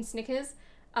between Snickers,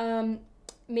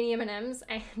 mini M&Ms,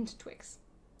 and Twix.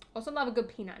 Also love a good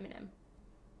peanut M&M.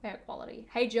 Fair quality.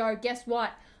 Hey Joe, guess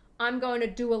what? I'm going to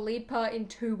Dua Lipa in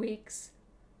 2 weeks.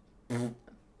 I'm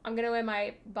going to wear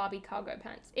my Barbie cargo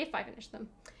pants, if I finish them.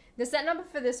 The set number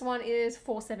for this one is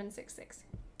 4766.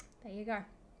 There you go.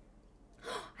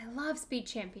 I love Speed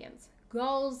Champions.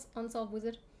 Goals, Unsolved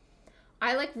Wizard.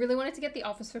 I like really wanted to get The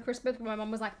Office for Christmas, but my mom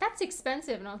was like, that's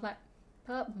expensive. And I was like,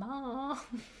 but mom.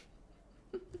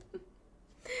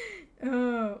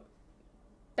 Oh,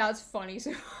 that's funny.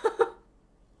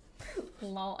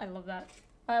 Lol, I love that.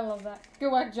 I love that.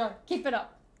 Good work, Joe. Keep it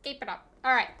up. Keep it up.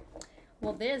 All right.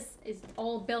 Well, this is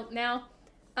all built now.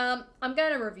 I'm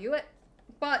going to review it,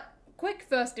 but quick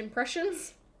first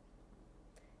impressions.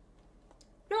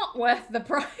 Not worth the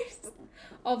price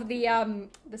of the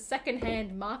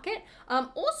secondhand market.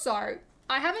 Also,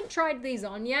 I haven't tried these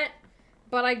on yet,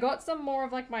 but I got some more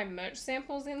of like my merch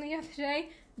samples in the other day.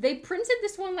 They printed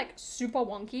this one like super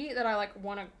wonky that I like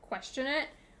want to question it.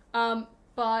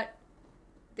 But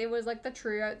there was like the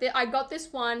trio. I got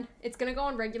this one. It's gonna go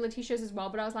on regular t-shirts as well,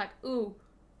 but I was like, ooh,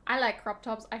 I like crop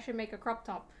tops. I should make a crop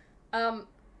top.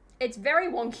 It's very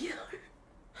wonky though.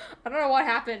 I don't know what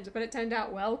happened, but it turned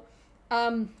out well.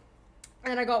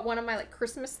 And I got one of my like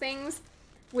Christmas things,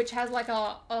 which has like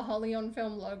a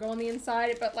HollyOnFilm logo on the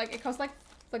inside, but like it costs like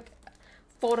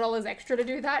 $4 extra to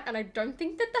do that, and I don't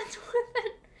think that that's worth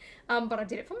it. But I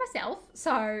did it for myself,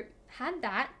 so had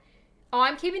that. Oh,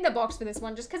 I'm keeping the box for this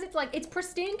one just because it's like, it's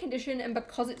pristine condition, and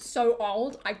because it's so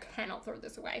old, I cannot throw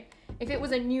this away. If it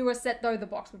was a newer set though, the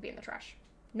box would be in the trash.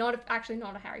 Actually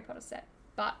not a Harry Potter set,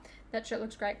 but that shirt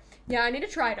looks great. Yeah, I need to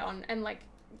try it on and like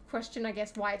question, I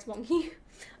guess, why it's wonky.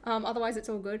 Otherwise it's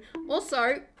all good.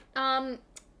 Also,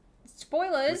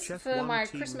 spoilers for my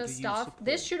Christmas stuff.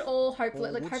 This should all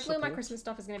hopefully my Christmas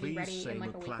stuff is going to be ready in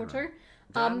like a week or two.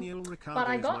 But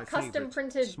I got custom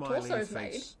printed torsos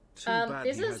made.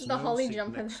 This is the Holly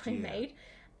jumper that I made,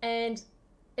 and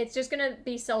it's just going to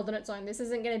be sold on its own. This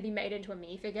isn't going to be made into a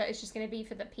minifigure. It's just going to be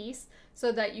for the piece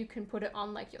so that you can put it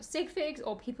on like your sig figs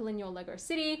or people in your Lego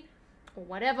city or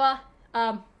whatever.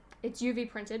 It's UV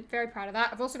printed. Very proud of that.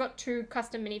 I've also got 2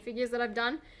 custom minifigures that I've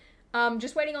done.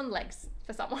 Just waiting on legs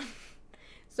for someone.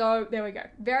 So there we go.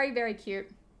 Very, very cute.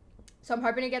 So I'm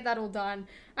hoping to get that all done.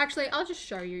 Actually, I'll just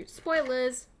show you.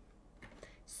 Spoilers.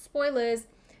 Spoilers.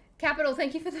 Capital,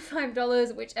 thank you for the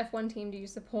 $5. Which F1 team do you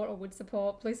support or would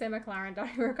support? Please say McLaren.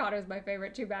 Danny Ricciardo is my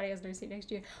favorite. Too bad he has no seat next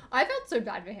year. I felt so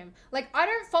bad for him. Like, I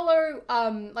don't follow,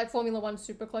 like, Formula 1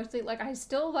 super closely. Like, I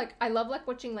still, like, I love, like,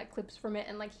 watching, like, clips from it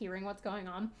and, like, hearing what's going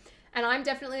on. And I'm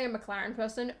definitely a McLaren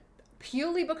person,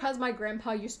 purely because my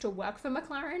grandpa used to work for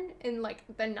McLaren in, like,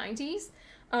 the 90s.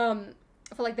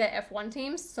 For, like, their F1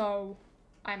 teams. So,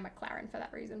 I'm McLaren for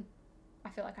that reason. I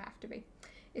feel like I have to be.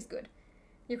 It's good.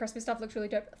 Your Christmas stuff looks really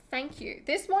dope. Thank you.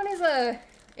 This one is a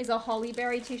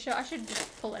Hollyberry t-shirt. I should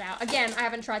just pull it out. Again, I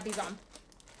haven't tried these on.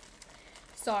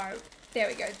 So, there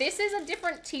we go. This is a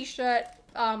different t-shirt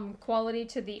quality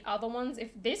to the other ones. If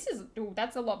this is... Ooh,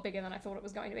 that's a lot bigger than I thought it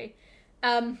was going to be.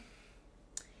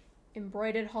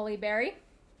 Embroidered Hollyberry.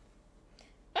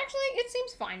 Actually, it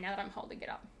seems fine now that I'm holding it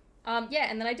up. Yeah,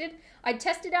 and then I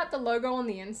tested out the logo on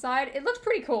the inside. It looks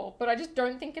pretty cool, but I just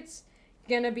don't think it's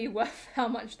gonna be worth how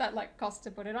much that like costs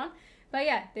to put it on. But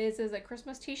yeah, this is a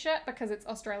Christmas t-shirt because it's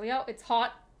Australia. It's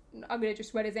hot. I'm gonna do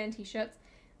sweaters and t-shirts.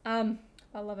 I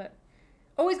love it.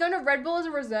 Oh, he's going to Red Bull as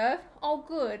a reserve. Oh,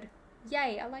 good.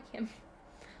 Yay, I like him.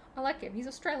 I like him. He's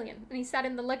Australian, and he sat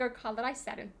in the Lego car that I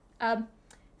sat in. So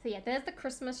yeah, there's the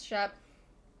Christmas shirt.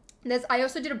 I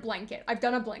also did a blanket. I've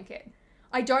done a blanket.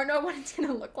 I don't know what it's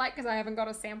gonna look like because I haven't got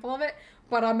a sample of it,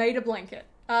 but I made a blanket.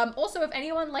 Also, if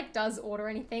anyone like does order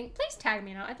anything, please tag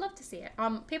me in it. I'd love to see it.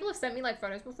 People have sent me like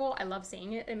photos before. I love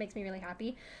seeing it. It makes me really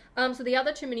happy. So the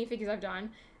other 2 minifigures I've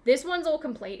done, this one's all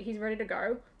complete. He's ready to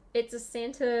go. It's a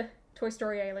Santa Toy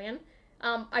Story alien.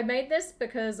 I made this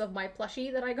because of my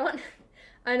plushie that I got,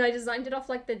 and I designed it off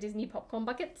like the Disney popcorn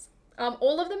buckets.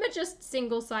 All of them are just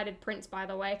single-sided prints, by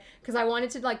the way, because I wanted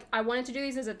to do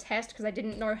these as a test because I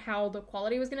didn't know how the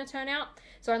quality was going to turn out.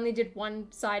 So I only did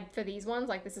one side for these ones.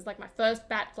 Like, this is like my first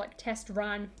batch, like test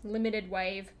run, limited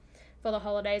wave for the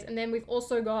holidays. And then we've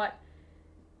also got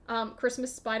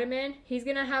Christmas Spider-Man. He's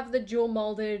going to have the dual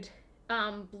molded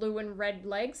blue and red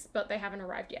legs, but they haven't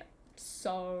arrived yet.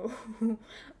 So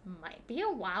might be a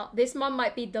while. This one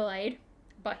might be delayed,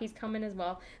 but he's coming as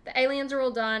well. The aliens are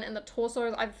all done, and the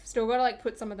torsos, I've still got to like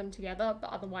put some of them together, but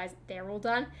otherwise they're all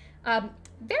done.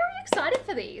 Very excited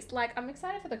for these. Like, I'm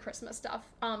excited for the Christmas stuff.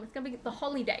 It's gonna be the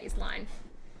holidays line,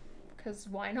 because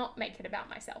why not make it about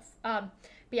myself? But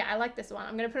yeah, I like this one.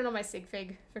 I'm gonna put it on my sig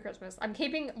fig for Christmas. I'm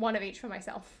keeping one of each for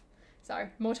myself. So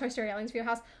more Toy Story aliens for your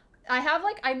house.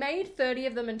 I made 30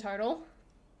 of them in total.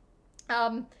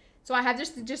 So I have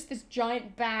just this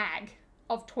giant bag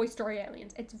of Toy Story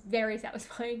aliens. It's very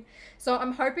satisfying. So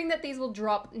I'm hoping that these will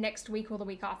drop next week or the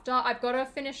week after. I've got to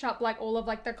finish up like all of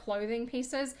like the clothing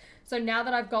pieces. So now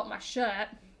that I've got my shirt,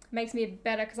 makes me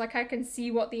better because like I can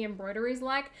see what the embroidery is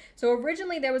like. So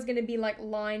originally there was going to be like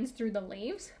lines through the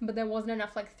leaves, but there wasn't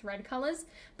enough like thread colors.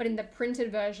 But in the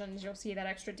printed versions, you'll see that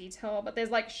extra detail. But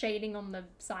there's like shading on the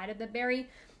side of the berry.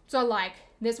 So like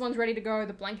this one's ready to go.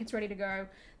 The blanket's ready to go.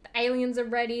 The aliens are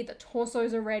ready. The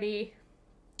torsos are ready.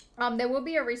 There will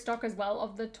be a restock as well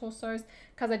of the torsos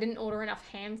because I didn't order enough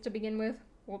hands to begin with.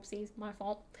 Whoopsies, my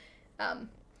fault.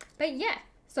 But yeah,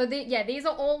 so these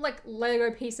are all like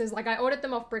Lego pieces. Like I ordered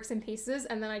them off Bricks and Pieces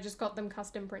and then I just got them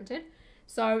custom printed.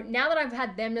 So now that I've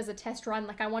had them as a test run,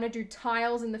 like I want to do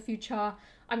tiles in the future.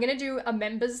 I'm going to do a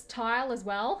members tile as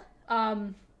well,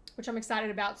 which I'm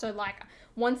excited about. So like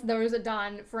once those are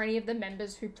done, for any of the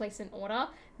members who place an order,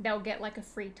 they'll get like a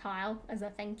free tile as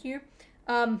a thank you.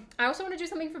 I also want to do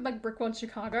something for like Brickwad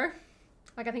Chicago.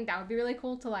 Like I think that would be really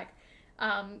cool to like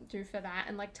do for that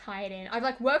and like tie it in. I've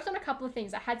like worked on a couple of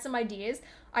things. I had some ideas.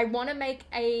 I want to make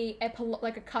a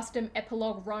custom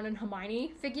epilogue Ron and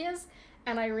Hermione figures,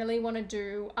 and I really want to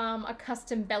do a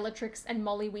custom Bellatrix and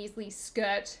Molly Weasley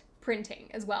skirt printing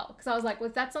as well, because I was like, well,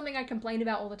 if that's something I complain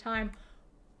about all the time,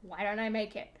 why don't I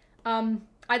make it?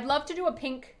 I'd love to do a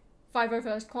pink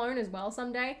 501st clone as well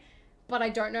someday, but I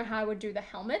don't know how I would do the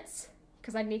helmets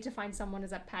because I'd need to find someone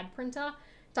as a pad printer.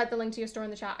 Type the link to your store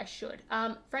in the chat. I should.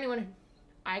 For anyone who,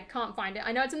 I can't find it.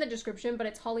 I know it's in the description, but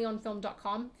it's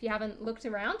HollyOnFilm.com if you haven't looked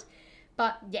around.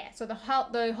 But yeah, so the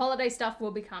holiday stuff will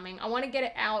be coming. I want to get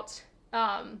it out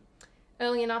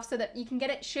early enough so that you can get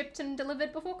it shipped and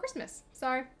delivered before Christmas.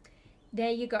 So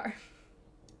there you go.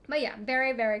 But yeah,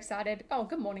 very, very excited. Oh,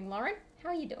 good morning, Lauren. How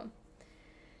are you doing?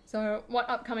 So what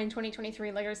upcoming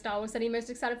 2023 Lego Star Wars set are you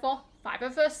most excited for?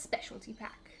 501st Specialty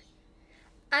Pack.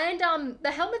 And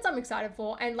the helmets I'm excited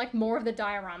for, and like more of the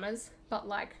dioramas, but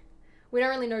like we don't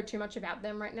really know too much about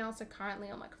them right now, so currently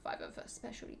I'm like a 501st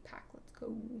Specialty Pack. Let's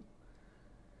go.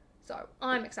 So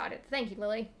I'm excited. Thank you,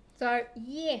 Lily. So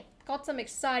yeah, got some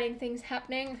exciting things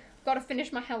happening. Got to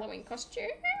finish my Halloween costume.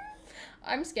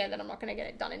 I'm scared that I'm not going to get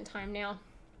it done in time now.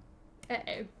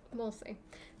 Uh-oh. We'll see.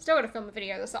 Still got to film a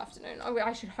video this afternoon.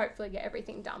 I should hopefully get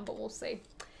everything done, but we'll see.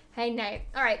 Hey, Nate.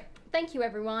 All right. Thank you,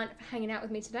 everyone, for hanging out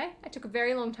with me today. I took a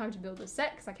very long time to build this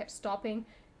set because I kept stopping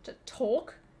to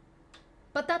talk.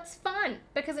 But that's fun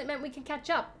because it meant we could catch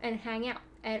up and hang out.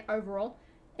 And overall,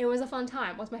 it was a fun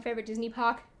time. What's my favorite Disney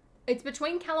park? It's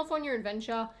between California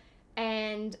Adventure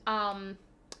and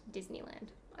Disneyland.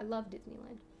 I love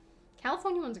Disneyland.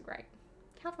 California ones are great.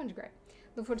 California's great.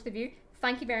 Look forward to the view.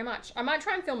 Thank you very much. I might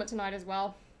try and film it tonight as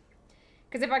well.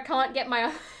 Because if I can't get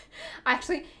my...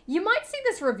 Actually, you might see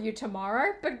this review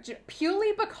tomorrow, but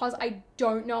purely because I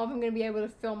don't know if I'm going to be able to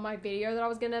film my video that I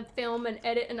was going to film and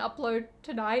edit and upload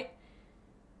tonight.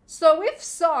 So if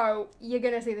so, you're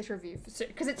going to see this review soon.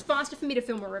 Because it's faster for me to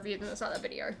film a review than this other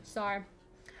video. So,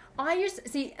 I used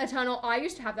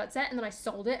to have that set, and then I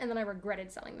sold it, and then I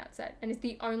regretted selling that set. And it's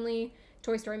the only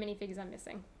Toy Story minifigures I'm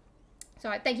missing.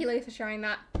 So, thank you, Lily, for sharing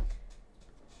that.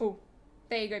 Oh.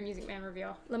 There you go, Music Man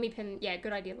reviewer. Let me pin, yeah,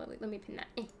 good idea, Lily. Let me pin that.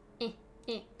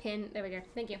 Pin, there we go,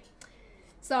 thank you.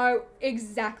 So,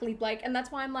 exactly, Blake, and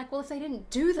that's why I'm like, well, if they didn't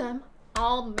do them,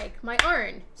 I'll make my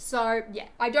own. So, yeah,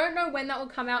 I don't know when that will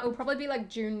come out. It'll probably be, like,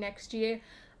 June next year.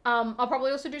 I'll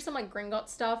probably also do some, like, Gringotts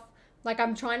stuff. Like,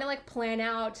 I'm trying to, like, plan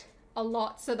out a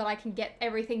lot so that I can get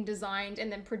everything designed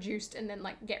and then produced and then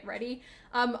like get ready.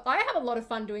 I have a lot of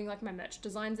fun doing like my merch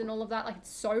designs and all of that. Like it's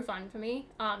so fun for me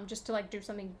just to like do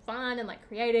something fun and like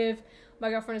creative. My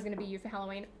girlfriend is going to be you for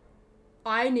Halloween.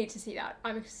 I need to see that.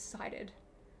 I'm excited.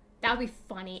 That would be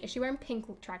funny. Is she wearing pink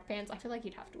track pants? I feel like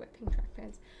you'd have to wear pink track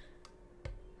pants.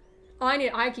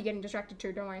 I keep getting distracted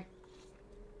too, don't worry.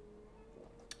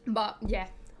 But yeah.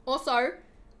 Also,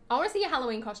 I want to see your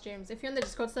Halloween costumes. If you're in the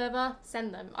Discord server,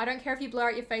 send them. I don't care if you blur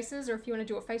out your faces or if you want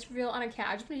to do a face reveal. I don't care.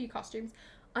 I just want to do costumes.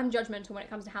 I'm judgmental when it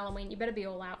comes to Halloween. You better be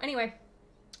all out. Anyway,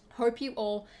 hope you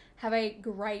all have a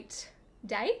great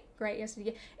day. Great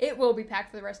yesterday. It will be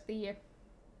packed for the rest of the year.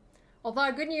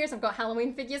 Although, good news, I've got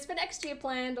Halloween figures for next year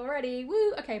planned already.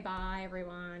 Woo! Okay, bye,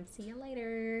 everyone. See you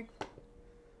later.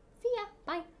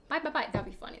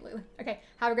 Okay,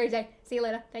 have a great day. See you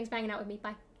later. Thanks for hanging out with me.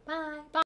 Bye. Bye. Bye.